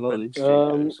Indie's quite a lot of these.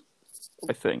 independent studios,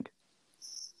 I think.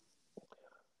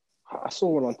 I saw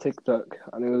one on TikTok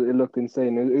and it looked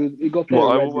insane. It got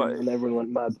What, there I Will Reddit Wait? and everyone went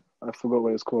mad. I forgot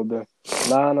what it's called though.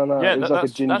 No. Yeah, it was like a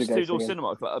that's ginger guy Two-Door singing.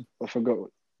 Cinema Club. I forgot.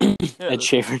 Yeah, Ed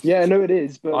Sheeran. Yeah, I know it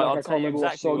is, but I'll I tell can't you remember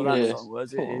exactly what what song that it is. song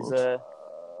was. It Oh. is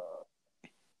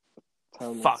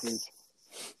Tell me, Fuck. please.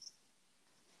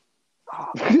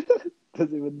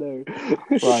 Doesn't even know.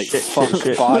 Right, Shit, fuck,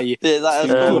 shit. bye. Yeah, that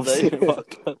is cool, Dave.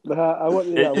 Nah, I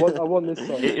want this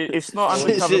song. It's not Shit,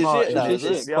 Undercover shit, Martin. now, It's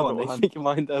is it? the Come other on, Nick, one. make your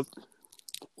mind up.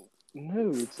 No,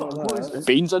 it's not What is that. it?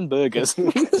 Beans and burgers.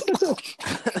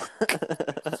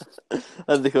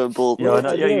 And they go ball. Yeah, I know.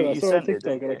 I Yeah, know, you I saw it on sent it, TikTok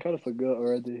didn't and I you? kind of forgot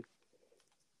already.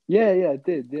 Yeah, I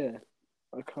did. Yeah,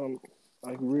 I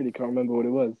really can't remember what it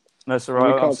was. That's all We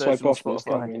right. I'll can't search swipe off on this,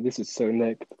 can Spotify. we? This is so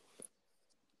nicked.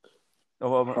 Oh,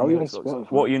 well, How are you on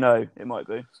Spotify? What you know, it might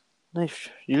be.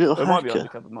 You little It might be hacker.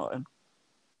 Undercover Martin.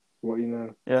 What you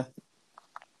know? Yeah,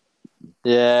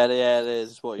 it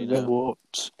is. It's what you know. What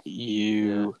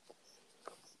you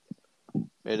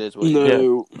It is what you know.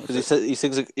 know. Because he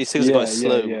sings it quite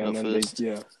slow yeah, at and then first.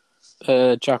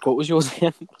 Jack, what was yours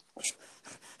again?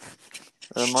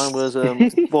 Mine was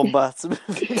Wombats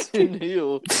moving to New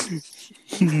York.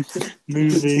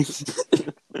 Moving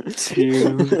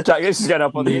to Jack, this is going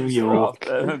up on the New Insta York.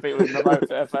 after people can vote for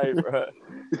their favourite.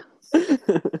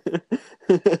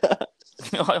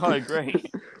 I agree.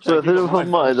 So Jack, you who got of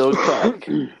mine or crack?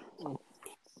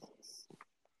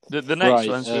 the next Right,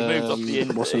 one, so we moved off the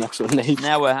indie. what's the next one, Nate?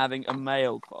 Now we're having a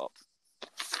male pop.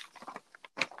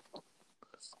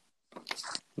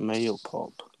 Male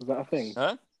pop. Is that a thing?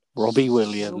 Huh? Robbie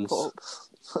Williams. Pop.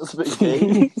 That's a bit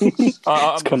gay. It's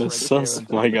kind of sus,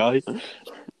 my guy.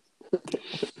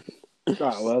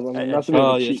 Ah, well, I mean, Hey, that's a bit of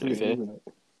oh, a yeah, cheat to be code, fair. isn't it?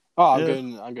 Oh,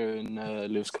 Yeah. I'm going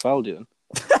Lewis Capaldi then.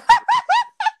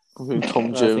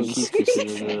 Tom I think Jones. he's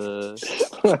considered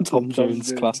Tom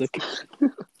Jones classic.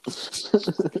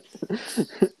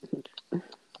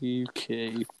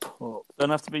 UK pop Don't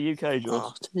have to be UK, George.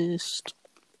 artist.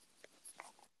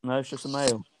 No, it's just a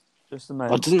male. Just a male.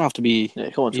 Oh, it doesn't have to be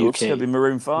Yeah, come on, UK. George. It's going to be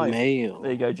Maroon 5. Male.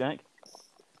 There you go, Jack.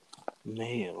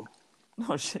 Male.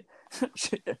 Oh, shit.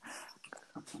 Shit.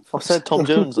 I said Tom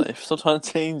Jones, though. Stop trying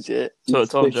to change it. So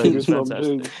Tom Jones is Tom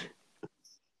fantastic. Jones.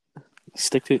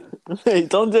 Stick to Hey,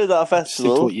 Tom Jones at a stick to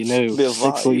festival. what you know. Bit of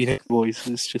Stick to what you vibe. know, boys.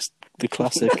 It's just the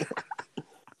classic.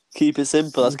 Keep it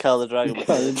simple, as Cal the Dragon would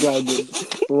Karen say. Dragon.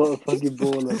 What a fucking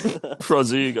baller.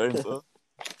 What are you going for?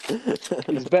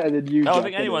 He's better than you, No, I Jack,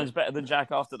 think innit? anyone's better than Jack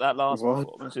after that last What?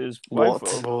 performance. It was What?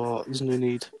 woeful. Oh, there's no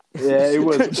need. Yeah, it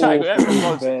was Jack, awful. whoever it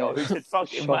was, Yeah. who did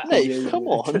fucking Shocking. well. Hey, come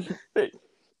on.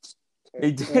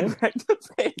 He did wreck the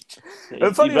pitch. Yeah,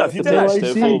 And funny you enough, better you put did the actually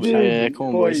next see, over. dude. Yeah, come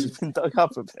on, boys. He's been dug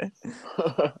up a bit.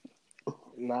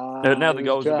 Nah, Now the it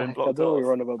goals was have been Jack. blocked I don't know what off.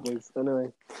 you're on about, boys.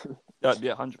 Anyway.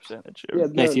 Yeah, 100% Ed Sheeran. Yeah,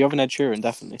 Nate, no, you have an Ed Sheeran,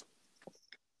 definitely.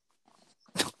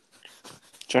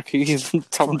 Jack, who's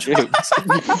Tom Jones?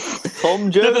 Tom No,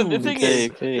 Jones. the thing Okay,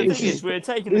 is, okay. the thing is, we're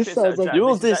taking the This piss out of sounds like- Jack. You're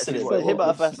all This is dissing actually it. what Him at a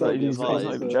was. festival, He's you're not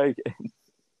fine. even joking.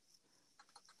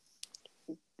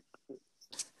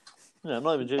 Yeah, I'm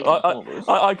not even joking. I- Come on, boys.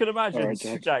 I could imagine Alright,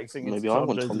 Jack. Jack singing Maybe to I Tom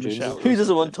want Jones Tom in the Jones. shower. Who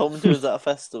doesn't want Tom Jones at a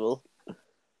festival?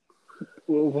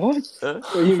 Well, what? Huh?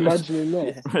 What are you imagining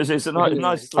that? It's a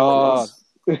nice Oh,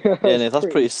 Yeah, no, that's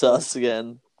pretty sus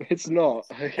again. It's not.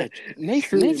 Nate's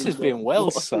just being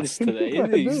well sus today,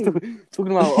 isn't he? He's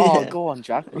talking about, Yeah. go on,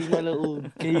 Jack, be my little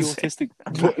gay autistic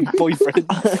boyfriend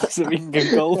so we can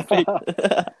go golfing.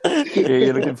 Yeah,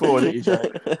 you're looking forward to you, Jack.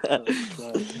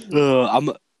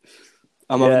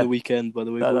 I'm Yeah. having the weekend, by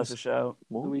the way, That's a boys. shout.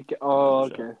 Oh,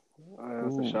 okay.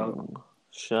 That's a shout.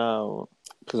 Shout.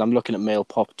 Because I'm looking at male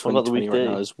pop What about the 2020 right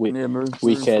weekday? now. As Yeah, Maroon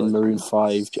weekend, 5. Maroon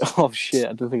 5. Oh, shit,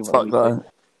 I don't think about Fuck weekday.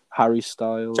 that. Harry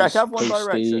Styles, Jack, have One Posty,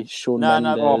 Direction. Shawn No,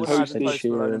 Mendes, but we're not Ed having Post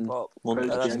Malone and Sheeran. Pop. One That's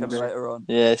Direction. coming later on.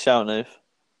 Yeah, shout no.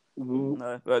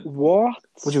 No, but What?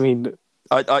 What do you mean?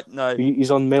 no. He's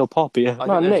on male pop, yeah. I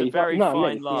No, think there's Nate. a very no,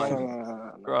 fine Nate. line.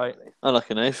 No. Right. I like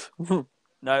an oath.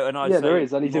 No, and I Yeah, say there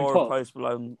is, and he's in more pop. of Post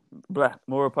Malone,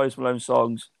 more of Post Malone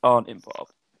songs aren't in pop.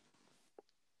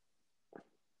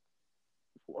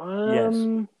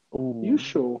 You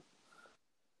sure?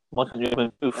 What did you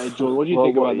mean? Hey, Joel, what do you Well,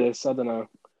 think what- about this? I don't know.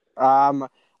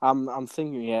 I'm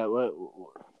thinking, yeah.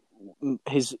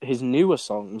 His newer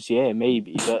songs, yeah,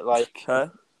 maybe, but like, Huh?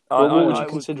 what would I you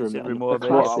consider him? consider then? more of a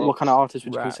What kind of artist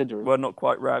would you rap. consider him? Well, not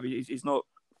quite rap. He's not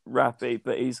rappy,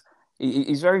 but he's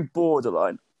very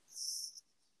borderline.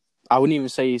 I wouldn't even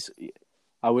say he's.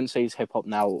 I wouldn't say he's hip hop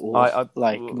now, or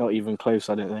not even close.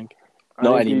 I don't think.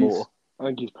 Not anymore. I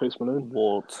think he's Post Malone.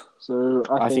 What? So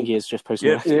I think he is just Post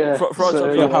Yeah, Malone. Yeah. For So,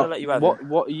 I'm yeah, going to let you have it.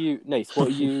 What are you, Nate? What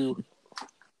are you?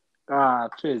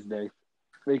 cheers, Dave.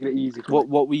 Making it easy for me.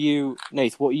 What were you,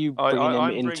 Nate? What are you I'm bringing him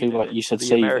bringing into? him Like you said, the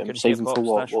save him. American Save him for hip-hop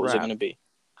what? slash What was it rap. going to be?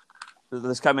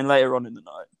 That's coming later on in the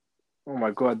night. Oh my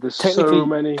god, there's Technically, so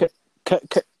many.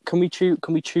 Can we choose?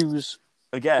 Can we choose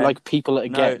Again, like people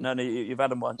again? no, you've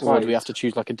had them once. Or do we have to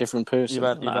choose like a different person? You've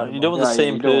had No, them you don't want the Yeah,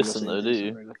 same you don't want the person, same though, do person,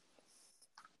 you? really.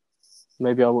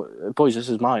 Maybe boys, this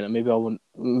is mine. Maybe I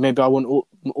want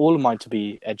all of mine to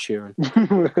be Ed Sheeran.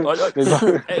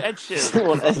 Ed Sheeran. I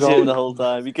want Ed Sheeran the whole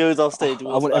time. He goes off stage. I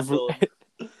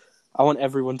want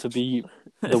everyone to be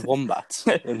the Wombats.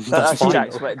 In the That's final.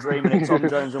 Jack's wet dreaming. It's Tom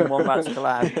Jones and Wombats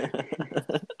collab.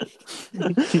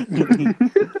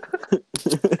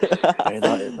 Yeah,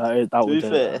 that To would be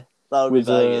fair, that would with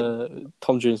be banging.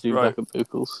 Tom Jones doing Right. backup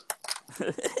vocals.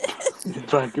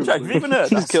 Jack, have you even heard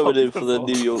that He's coming in song for the before?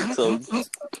 New York song.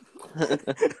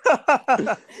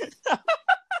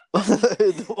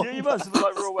 Yeah, you must have been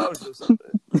like Royal Welsh or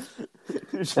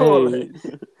something. Surely.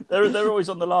 They're always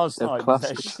on the last They're night.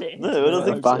 classics. They're shit. No, I don't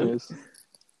They're think so. bangers.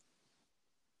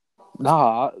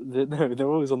 Nah, they're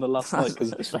always on the last night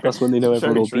because that's when they know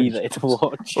everyone will be there to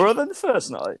watch. Or are they the first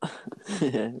night?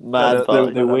 Yeah, mad No,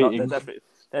 party. they're waiting.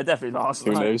 They're definitely last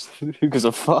Who night. knows? Who gives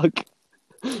a fuck?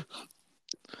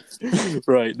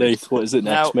 Right, Nate, what is it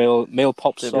next? Now- male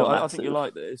pop Yeah, song. I think you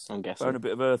like this. I'm Phone a guessing.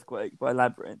 bit of Earthquake by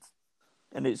Labyrinth.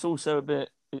 and it's also a bit.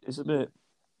 It's a bit.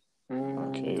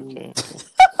 Okay.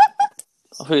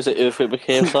 I think it's an Earthquake with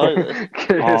KSI.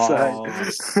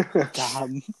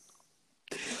 KSI.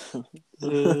 Oh,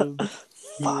 damn.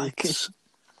 Facts.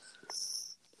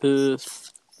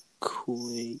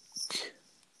 Earthquake.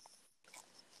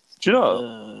 Do you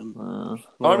know?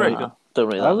 I right. reckon. Don't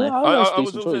rate that, mate. I That's a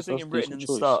was decent also choice. thinking That's a written in decent the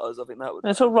choice. starters. I think that would.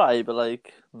 It's alright, but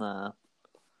like, nah.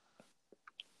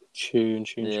 Tune.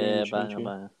 Yeah,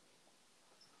 banger.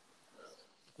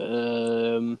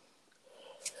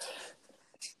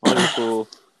 I go for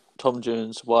Tom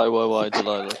Jones. Why,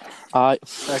 Delilah? I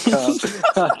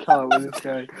can't with this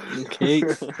guy. okay.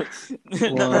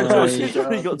 No, Josh, you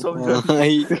already got Tom Jones.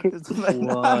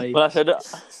 Why? Well, I said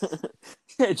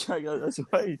Yeah, Jack, that's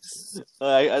right.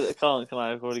 I can't. Can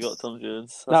I? I've already got Tom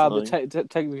Jones. That's Nah, annoying. but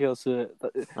technically, also.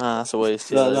 That's a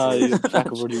waste. No, Yeah, no, Jack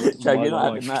have already written Jack, why you're not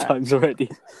having 5 that. times already.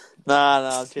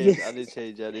 Nah, I did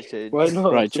change. Why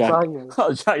not? Right, It's a Jack. banger.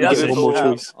 Oh, Jack, You that's get a one more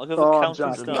shout. choice. I'll go for Oh, Counting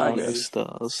Jack, Stars. banger.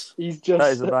 Stars. He's just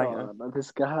That is a banger.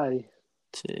 this guy.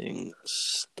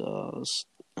 Stars.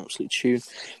 Absolute tune.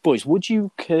 Boys, would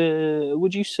you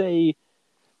say?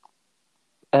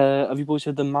 Have you boys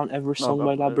heard the Mount Everest No, song I've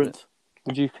by not heard Labyrinth?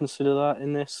 Would you consider that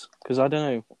in this? Because I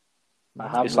don't know. I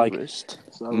have It's like Everest.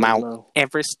 So I don't Mount know.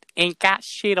 Everest ain't got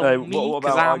shit Hey, on me what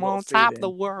because about I I'm Got a on top of the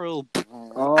Feeling? world.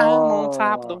 Oh, I'm on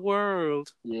top of the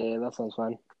world. Yeah, that sounds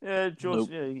fine. Yeah, George, Nope.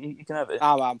 yeah, you can have it.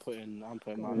 I'm putting Mount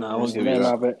No, I Everest. won't give Let you him that.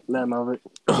 have it. Let him have it.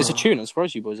 It's a tune. I'm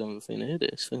surprised you boys haven't heard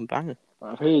it. It's a fucking banger.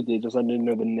 I've heard it, just I didn't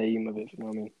know the name of it. If you know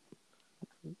what I mean?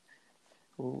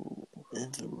 Oh,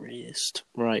 Everest.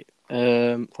 Right.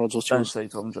 Rods, what's Don't yours? say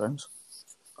Tom Jones.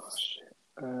 Oh shit.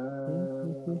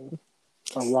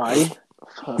 Why?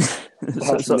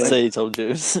 That's So- me. Say Tom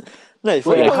Jones. No, Wait,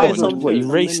 fuck Yeah, it, come it's on, Tom what, you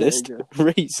Jones. a minute racist? ago.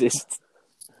 Racist.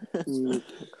 Wait,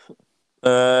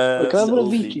 Uh, can I have an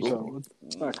little Avicii people. song?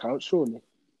 That counts, surely.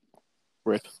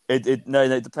 Rip. no, it Hey,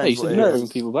 you depends said what you it bring is.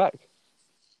 people back.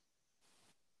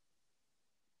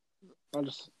 I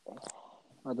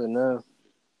don't know.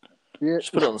 Yeah,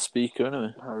 Just put it on the speaker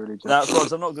anyway. I really don't. Now,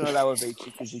 Roz, I'm not going to allow Avicii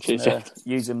because you can Cheers,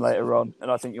 use him later on, and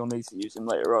I think you'll need to use him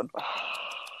later on.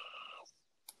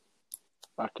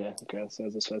 Okay, so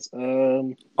as it says.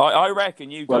 I reckon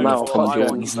you go Well, now for Tom I Tom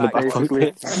Want Jones You in the Back background.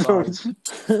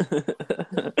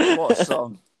 basically. What a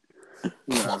song.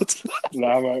 No,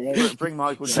 no, right. Bring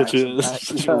Michael Such Jackson a, back.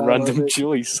 such a No, random mate.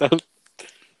 choice. I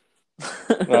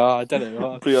don't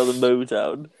know. Put it on the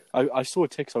Motown. I saw a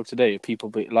TikTok today of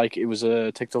people, like, it was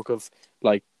a TikTok of,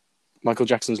 like, Michael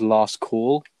Jackson's last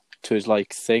call to his,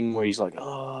 like, thing where he's like,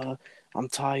 oh, I'm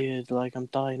tired, like, I'm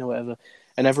dying or whatever.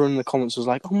 And everyone in the comments was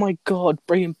like, oh my God,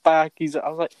 bring him back. I was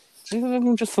like, has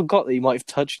everyone just forgot that he might have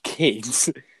touched kids?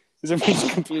 Has everyone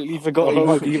just completely forgot he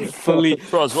might be fully...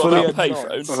 Roz, what fully about adult?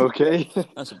 Payphone? Okay.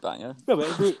 That's a banger. No,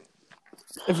 but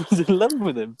everyone's in love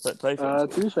with him. But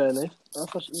Payphone. To be fair, Nick,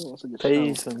 that's a good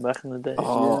Pays shout. from back in the day.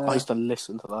 Oh, Yeah. I used to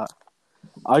listen to that.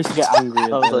 I used to get angry at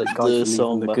That was the like guy the for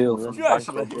song leaving the back girl in the from day. bank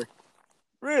Actually? robbery.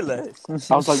 Really?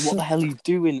 I was like, what the hell are you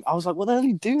doing? I was like, what the hell are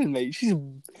you doing, mate? She's a baddie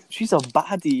and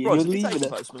Roz, you're have you leaving taken her.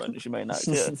 Post Malone as your main act?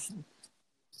 Yeah.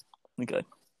 Okay.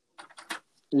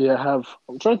 Yeah, I have.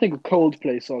 I'm trying to think of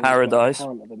Coldplay songs. Paradise. But I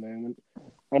can't at the moment.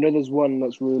 I know there's one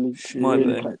that's really, Might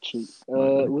really be. catchy.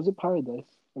 Might be. Was it Paradise?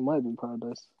 It might have been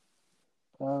Paradise.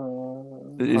 He's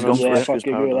gone yeah, for it. fuck,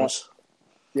 give you that.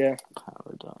 Yeah,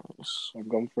 Paradise. I've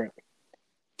gone for it.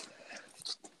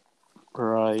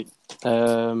 Right.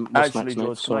 What's Actually, next, mate?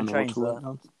 George, So can I know what change to write that?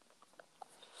 down.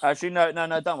 Actually, no,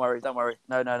 don't worry. No, my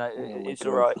it's God.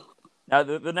 all right. Now,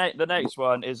 the next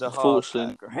one is a hard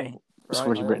Unfortunately. category. It's Right,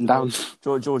 already I written hope down.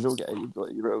 so. George will get it. You've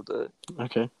got your old.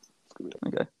 Okay.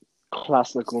 Okay.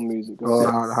 Classical music.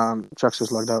 Jack's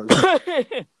just logged out.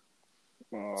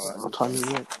 Oh, What time is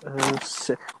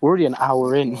it? We're already an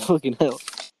hour in. Fucking hell.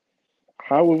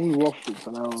 how have we waffled for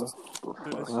an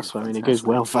hour? That's what I mean. It goes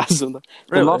well fast. The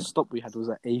Really? last stop we had was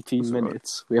at 18 That's all right.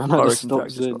 minutes. We haven't I had a reckon stop Jack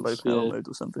just got low since. power Yeah. mode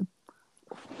or something.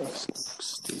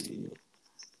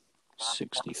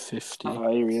 60, 50.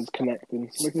 Oh, here he is connecting.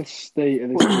 Look at the state of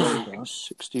this place.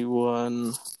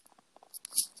 61.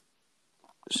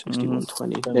 61,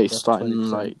 20. Yeah, it's starting in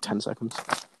like 10 seconds.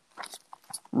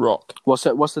 Rock. What's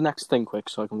the next thing, quick,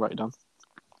 so I can write it down?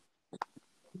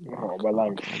 Oh, well,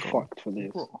 I'm fucked for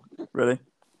this. Really?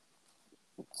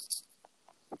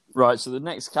 Right. So the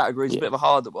next category is a bit of a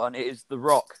harder one. It is the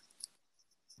Rock.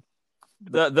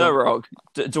 The Rock.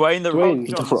 Dwayne the Dwayne.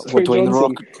 Rock Johnson. What, Dwayne the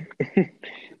Rock?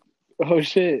 Oh,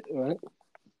 shit. Right.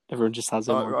 Everyone just has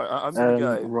him on. Right. I'm gonna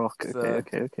go. Rock. for-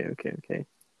 Okay.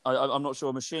 I'm not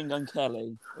sure, Machine Gun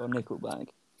Kelly or Nickelback.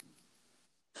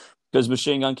 Because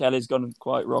Machine Gun Kelly's gone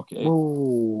quite rocky.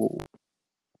 Ooh.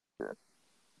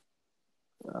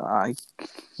 Yeah,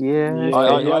 Yeah,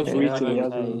 I he has think recently,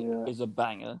 I'm hasn't okay he? Yeah. is a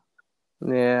banger.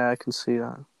 yeah, I can see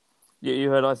that. You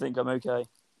heard I think I'm okay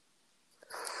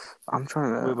I'm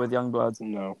trying to. with Youngblood.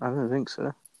 No, I don't think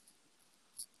so.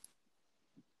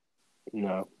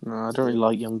 no. No, I don't really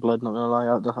like Youngblood. Not gonna lie,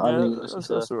 I haven't even listened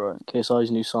to that's all right.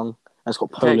 KSI's new song. And it's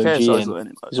got Polo G KSI's in. not in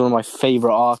it much. He's one of my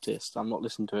favourite artists. I'm not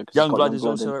listening to it because it's got Youngblood is Youngblood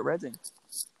also in. at Reading.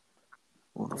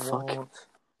 What the fuck?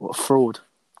 What a fraud!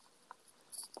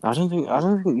 I don't think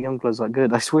Youngblood's that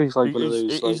good. I swear he's like one of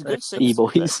those He's a like good singer.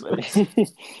 e-boys.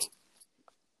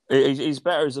 He's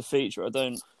better as a feature. I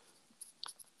don't.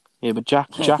 Yeah, but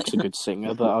Jack's a good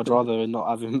singer, but I'd rather not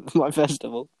have him at my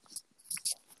festival.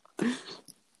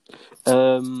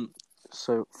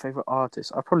 So favourite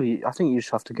artist? I think you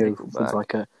just have to go with Nickelback.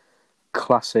 like a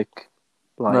classic,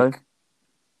 No. like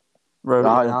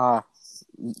Rolling.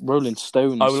 Rolling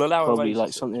Stones. I will allow probably Oasis like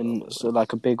as something well, so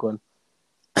like a big one.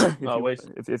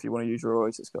 if you want to use your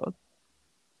Oasis card.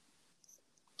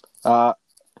 I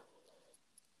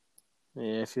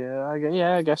guess.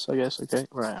 Okay,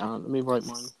 right. Let me write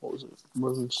mine. What was it?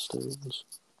 Rolling Stones.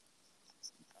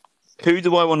 Who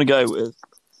do I want to go with?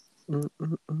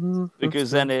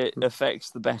 Because then it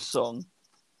affects the best song.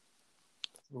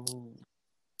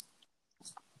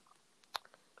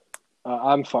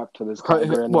 I'm fucked for this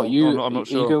category. What I'm not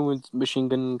sure. You going with Machine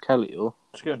Gun Kelly or?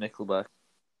 Let's go Nickelback.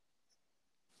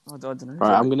 I don't know.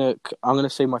 Right, I'm gonna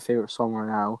say my favorite song right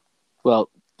now. Well,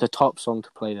 the top song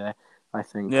to play there, I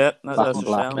think. Yeah, Back that's on a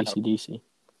Black, shout. AC/DC.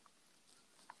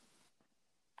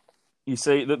 You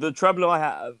see, the trouble I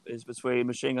have is between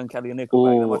Machine Gun Kelly and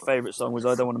Nickelback. And my favourite song was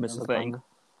I Don't Want to Miss a Thing,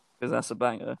 because that's a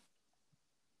banger.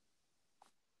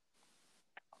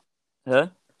 Yeah?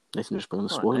 Nathan just bring the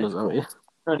spoilers out here.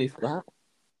 Ready for that?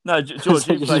 No, George,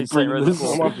 you Just played bring Saint Row the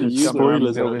before. spoilers Just come around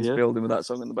out this here. building with that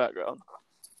song in the background.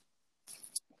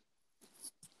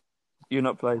 You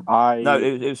not played? I No,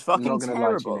 it was I'm fucking not gonna lie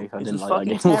to you, terrible. Nate, I It didn't was like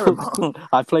fucking that game. terrible.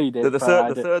 I played it, The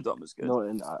but third one was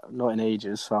good. not in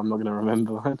ages, so I'm not gonna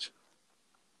remember much.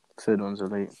 Third one's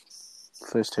elite.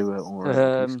 First two were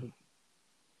alright. decent.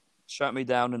 Shut Me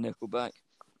Down and Nickelback.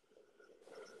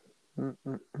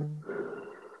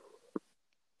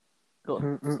 Shut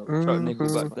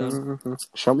Nickelback down.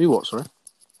 Show me what, sorry?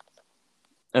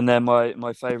 And then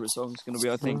my favourite song is going to be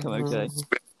I Think I'm Okay.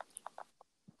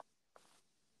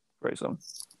 Great song.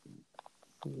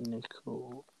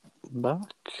 Nickelback.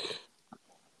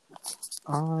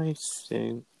 I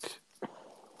think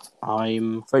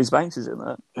I'm FaZe Banks is in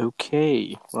that.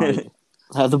 okay. Right.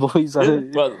 The boys are.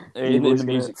 Well, in the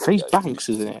music. FaZe video. Banks,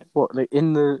 isn't it? What? Like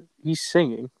in the. He's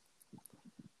singing.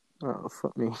 Oh,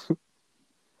 fuck me.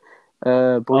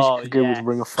 Boys Could Go with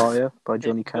Ring of Fire by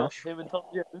Johnny Cash. Him and Tom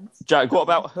Jones. Jack, what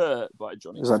about Hurt by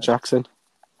Johnny Is that Cash? Jackson?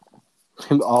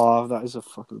 Oh, that is a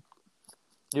fucking.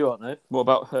 You want no? What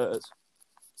about Hurt?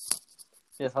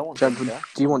 Yes, I want. Jack, Johnny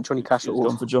Cash. do you want Johnny Cash at It's all?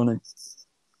 gone for Johnny.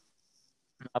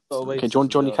 I've got Okay, do you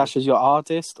want Johnny Cash as your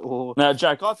artist or? Now,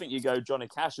 Jack, I think you go Johnny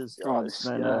Cash as the Oh, artist, this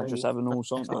and guy. just have a normal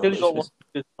song. I've only got one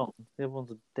good song. The other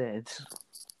ones are dead.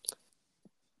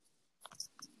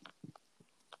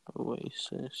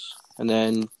 Oasis. And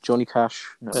then Johnny Cash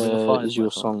No, Ring of Fire is is your my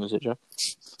song, is it, Jack?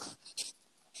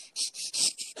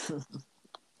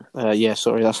 Yeah,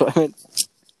 sorry, that's what I meant.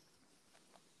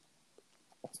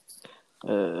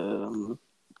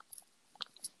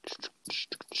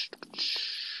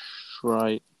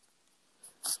 Right.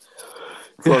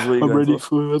 God, what are you I'm going ready for?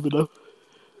 for whoever now.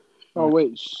 Oh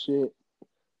wait, shit.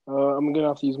 I'm gonna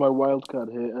have to use my wild card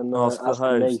here and Ask the ask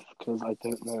host. Nate because I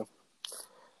don't know.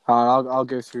 I'll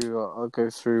go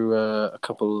through a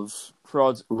couple of.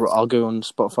 Prod. I'll go on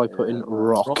Spotify. Put in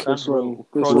rock. This one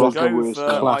Prod, was the go worst. for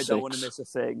I Classics. Don't Want to Miss a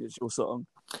Thing is your song.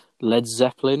 Led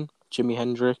Zeppelin, Jimi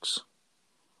Hendrix.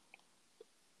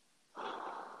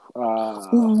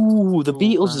 Ooh, the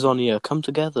Beatles is on here. Come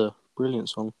Together, brilliant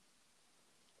song.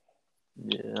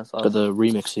 Yeah, that's But the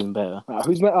remix is even better.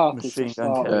 Who's my artist? Machine to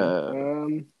Gun start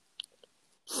Kelly. with?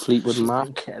 Fleetwood Mac.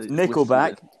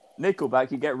 Nickelback.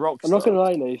 Nickelback, you get Rockstar. I'm not gonna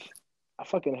lie, Nate. I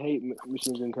fucking hate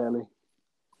Machine Gun Kelly.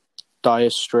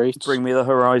 Dire Straits. Bring Me the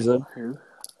Horizon. Who?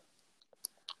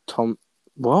 Tom.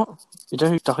 What? You know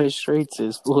who Dire Straits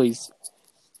is, boys?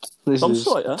 This Tom is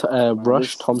Sawyer?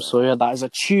 Rush, Tom Sawyer. That is a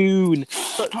tune.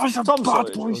 But That is a Tom bad Sawyer,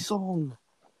 boy George. song.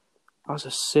 That was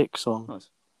a sick song. Nice.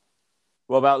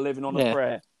 What about Living on a Yeah.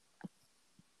 Prayer?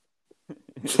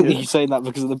 You saying that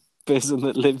because of the person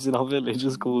that lives in our village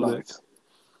is called it. Right.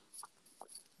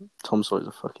 Tom Sawyer's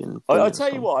a fucking. I'll brilliant tell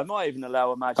you song. what, I might even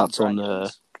allow Imagine That's on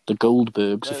Dragons. the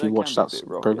Goldbergs. Yeah, if they you watch can be that a bit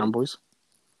rocky. program, boys.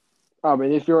 I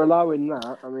mean, if you're allowing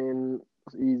that, I mean,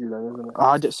 It's easy then, isn't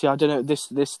it? I don't know.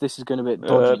 This is going a bit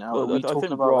dodgy now. Are we I talking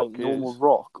think about rock like normal is-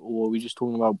 rock, or are we just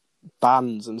talking about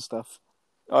bands and stuff?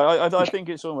 I think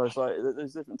it's almost like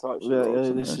there's different types of rock.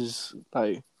 isn't This there? is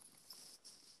like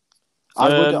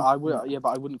Um, I would, yeah, but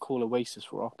I wouldn't call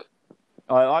Oasis rock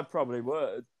I probably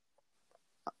would.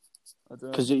 I don't know.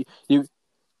 because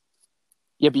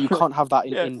yeah, but you can't have that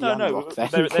in Yeah, indie and no, rock. Then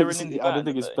they're an 'cause indie I don't band,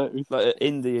 think it's aren't both. like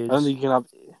indie I don't is think you can have.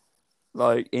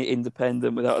 like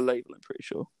independent without a label. I'm pretty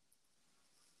sure.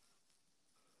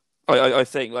 I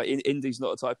think like indie's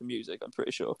not a type of music. I'm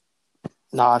pretty sure.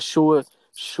 Nah, surely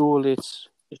it's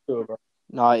Sure, bro.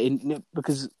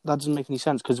 because that doesn't make any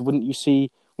sense. Because wouldn't you see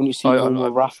I'm normal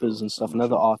not rappers sure. and stuff I'm and not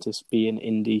other sure. artists be in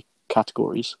indie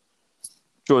categories?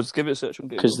 George, give it a search on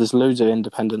Google. Because there's loads of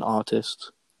independent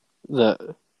artists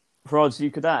that Rods, you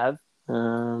could have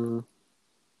um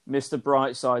Mr.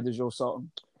 Brightside as your song.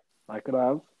 I could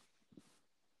have.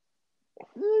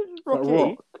 Rocky.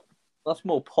 rock. That's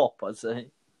more pop, I'd say.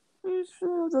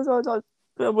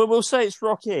 We'll say it's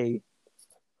Rocky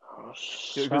Oh,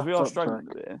 because we are shut up, struggling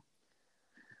Jack. with it.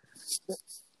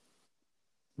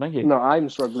 Thank you. No, I'm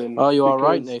struggling. Oh, you are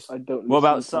right, because Nathan. I don't What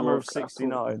about listen to Summer of rock at all.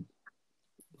 '69?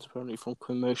 it's apparently from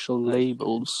commercial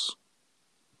labels.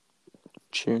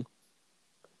 Tune.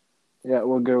 Yeah,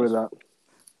 we'll go with that.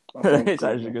 I think It's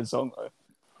actually a good song though.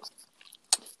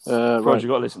 Rod, Right. you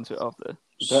got to listen to it after.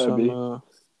 Better be. Summer...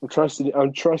 I'm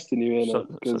trusting you in Such-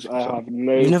 it because such a I song. have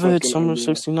no. You never heard fucking Summer of idea.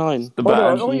 '69? The Oh,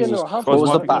 band. no, yeah, no, I have. What was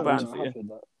heard the that. band for I you? have heard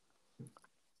that.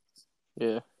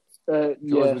 Yeah. George,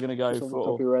 Yeah, we're gonna go for.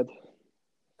 Copy red.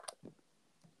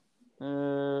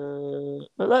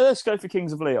 Let's go for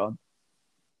Kings of Leon.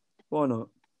 Why not?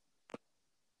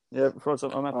 Yeah, Rod,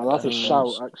 I'm happy. Oh, that's a with that.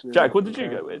 shout, actually. Jack, what did you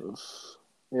go with?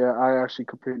 Yeah, I actually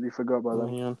completely forgot about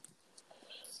that. Yeah.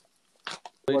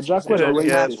 Well, Jack went Yeah, Oasis.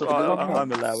 yeah, Does that count?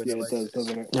 I'm allowing Yeah, it Oasis. does,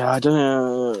 doesn't it? Yeah, I don't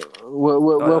know.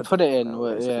 We'll put it in. No,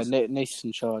 Oasis. Nathan's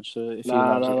in charge. So if he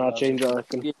Nah, allows it, he allows change it. that. I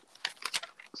reckon.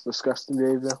 It's disgusting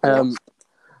behaviour.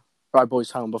 Right,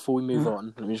 boys, hang on. Before we move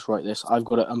on, let me just write this. I've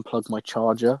got to unplug my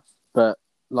charger, but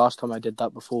last time I did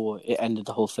that before, it ended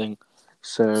the whole thing.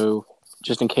 So,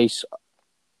 just in case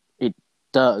it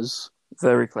does,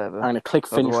 Very clever. I'm going to click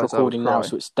finish Otherwise, I will recording now, cry.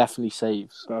 so it's definitely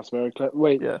saves. That's very clever.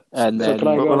 Wait, Yeah. And So then, can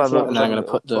I go We'll on have Snapchat? and then I'm going to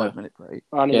put the 5-minute break.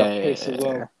 I need Yeah, a piss yeah, as yeah,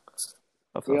 well. yeah.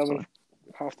 After We half haven't time.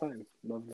 half time. Lovely.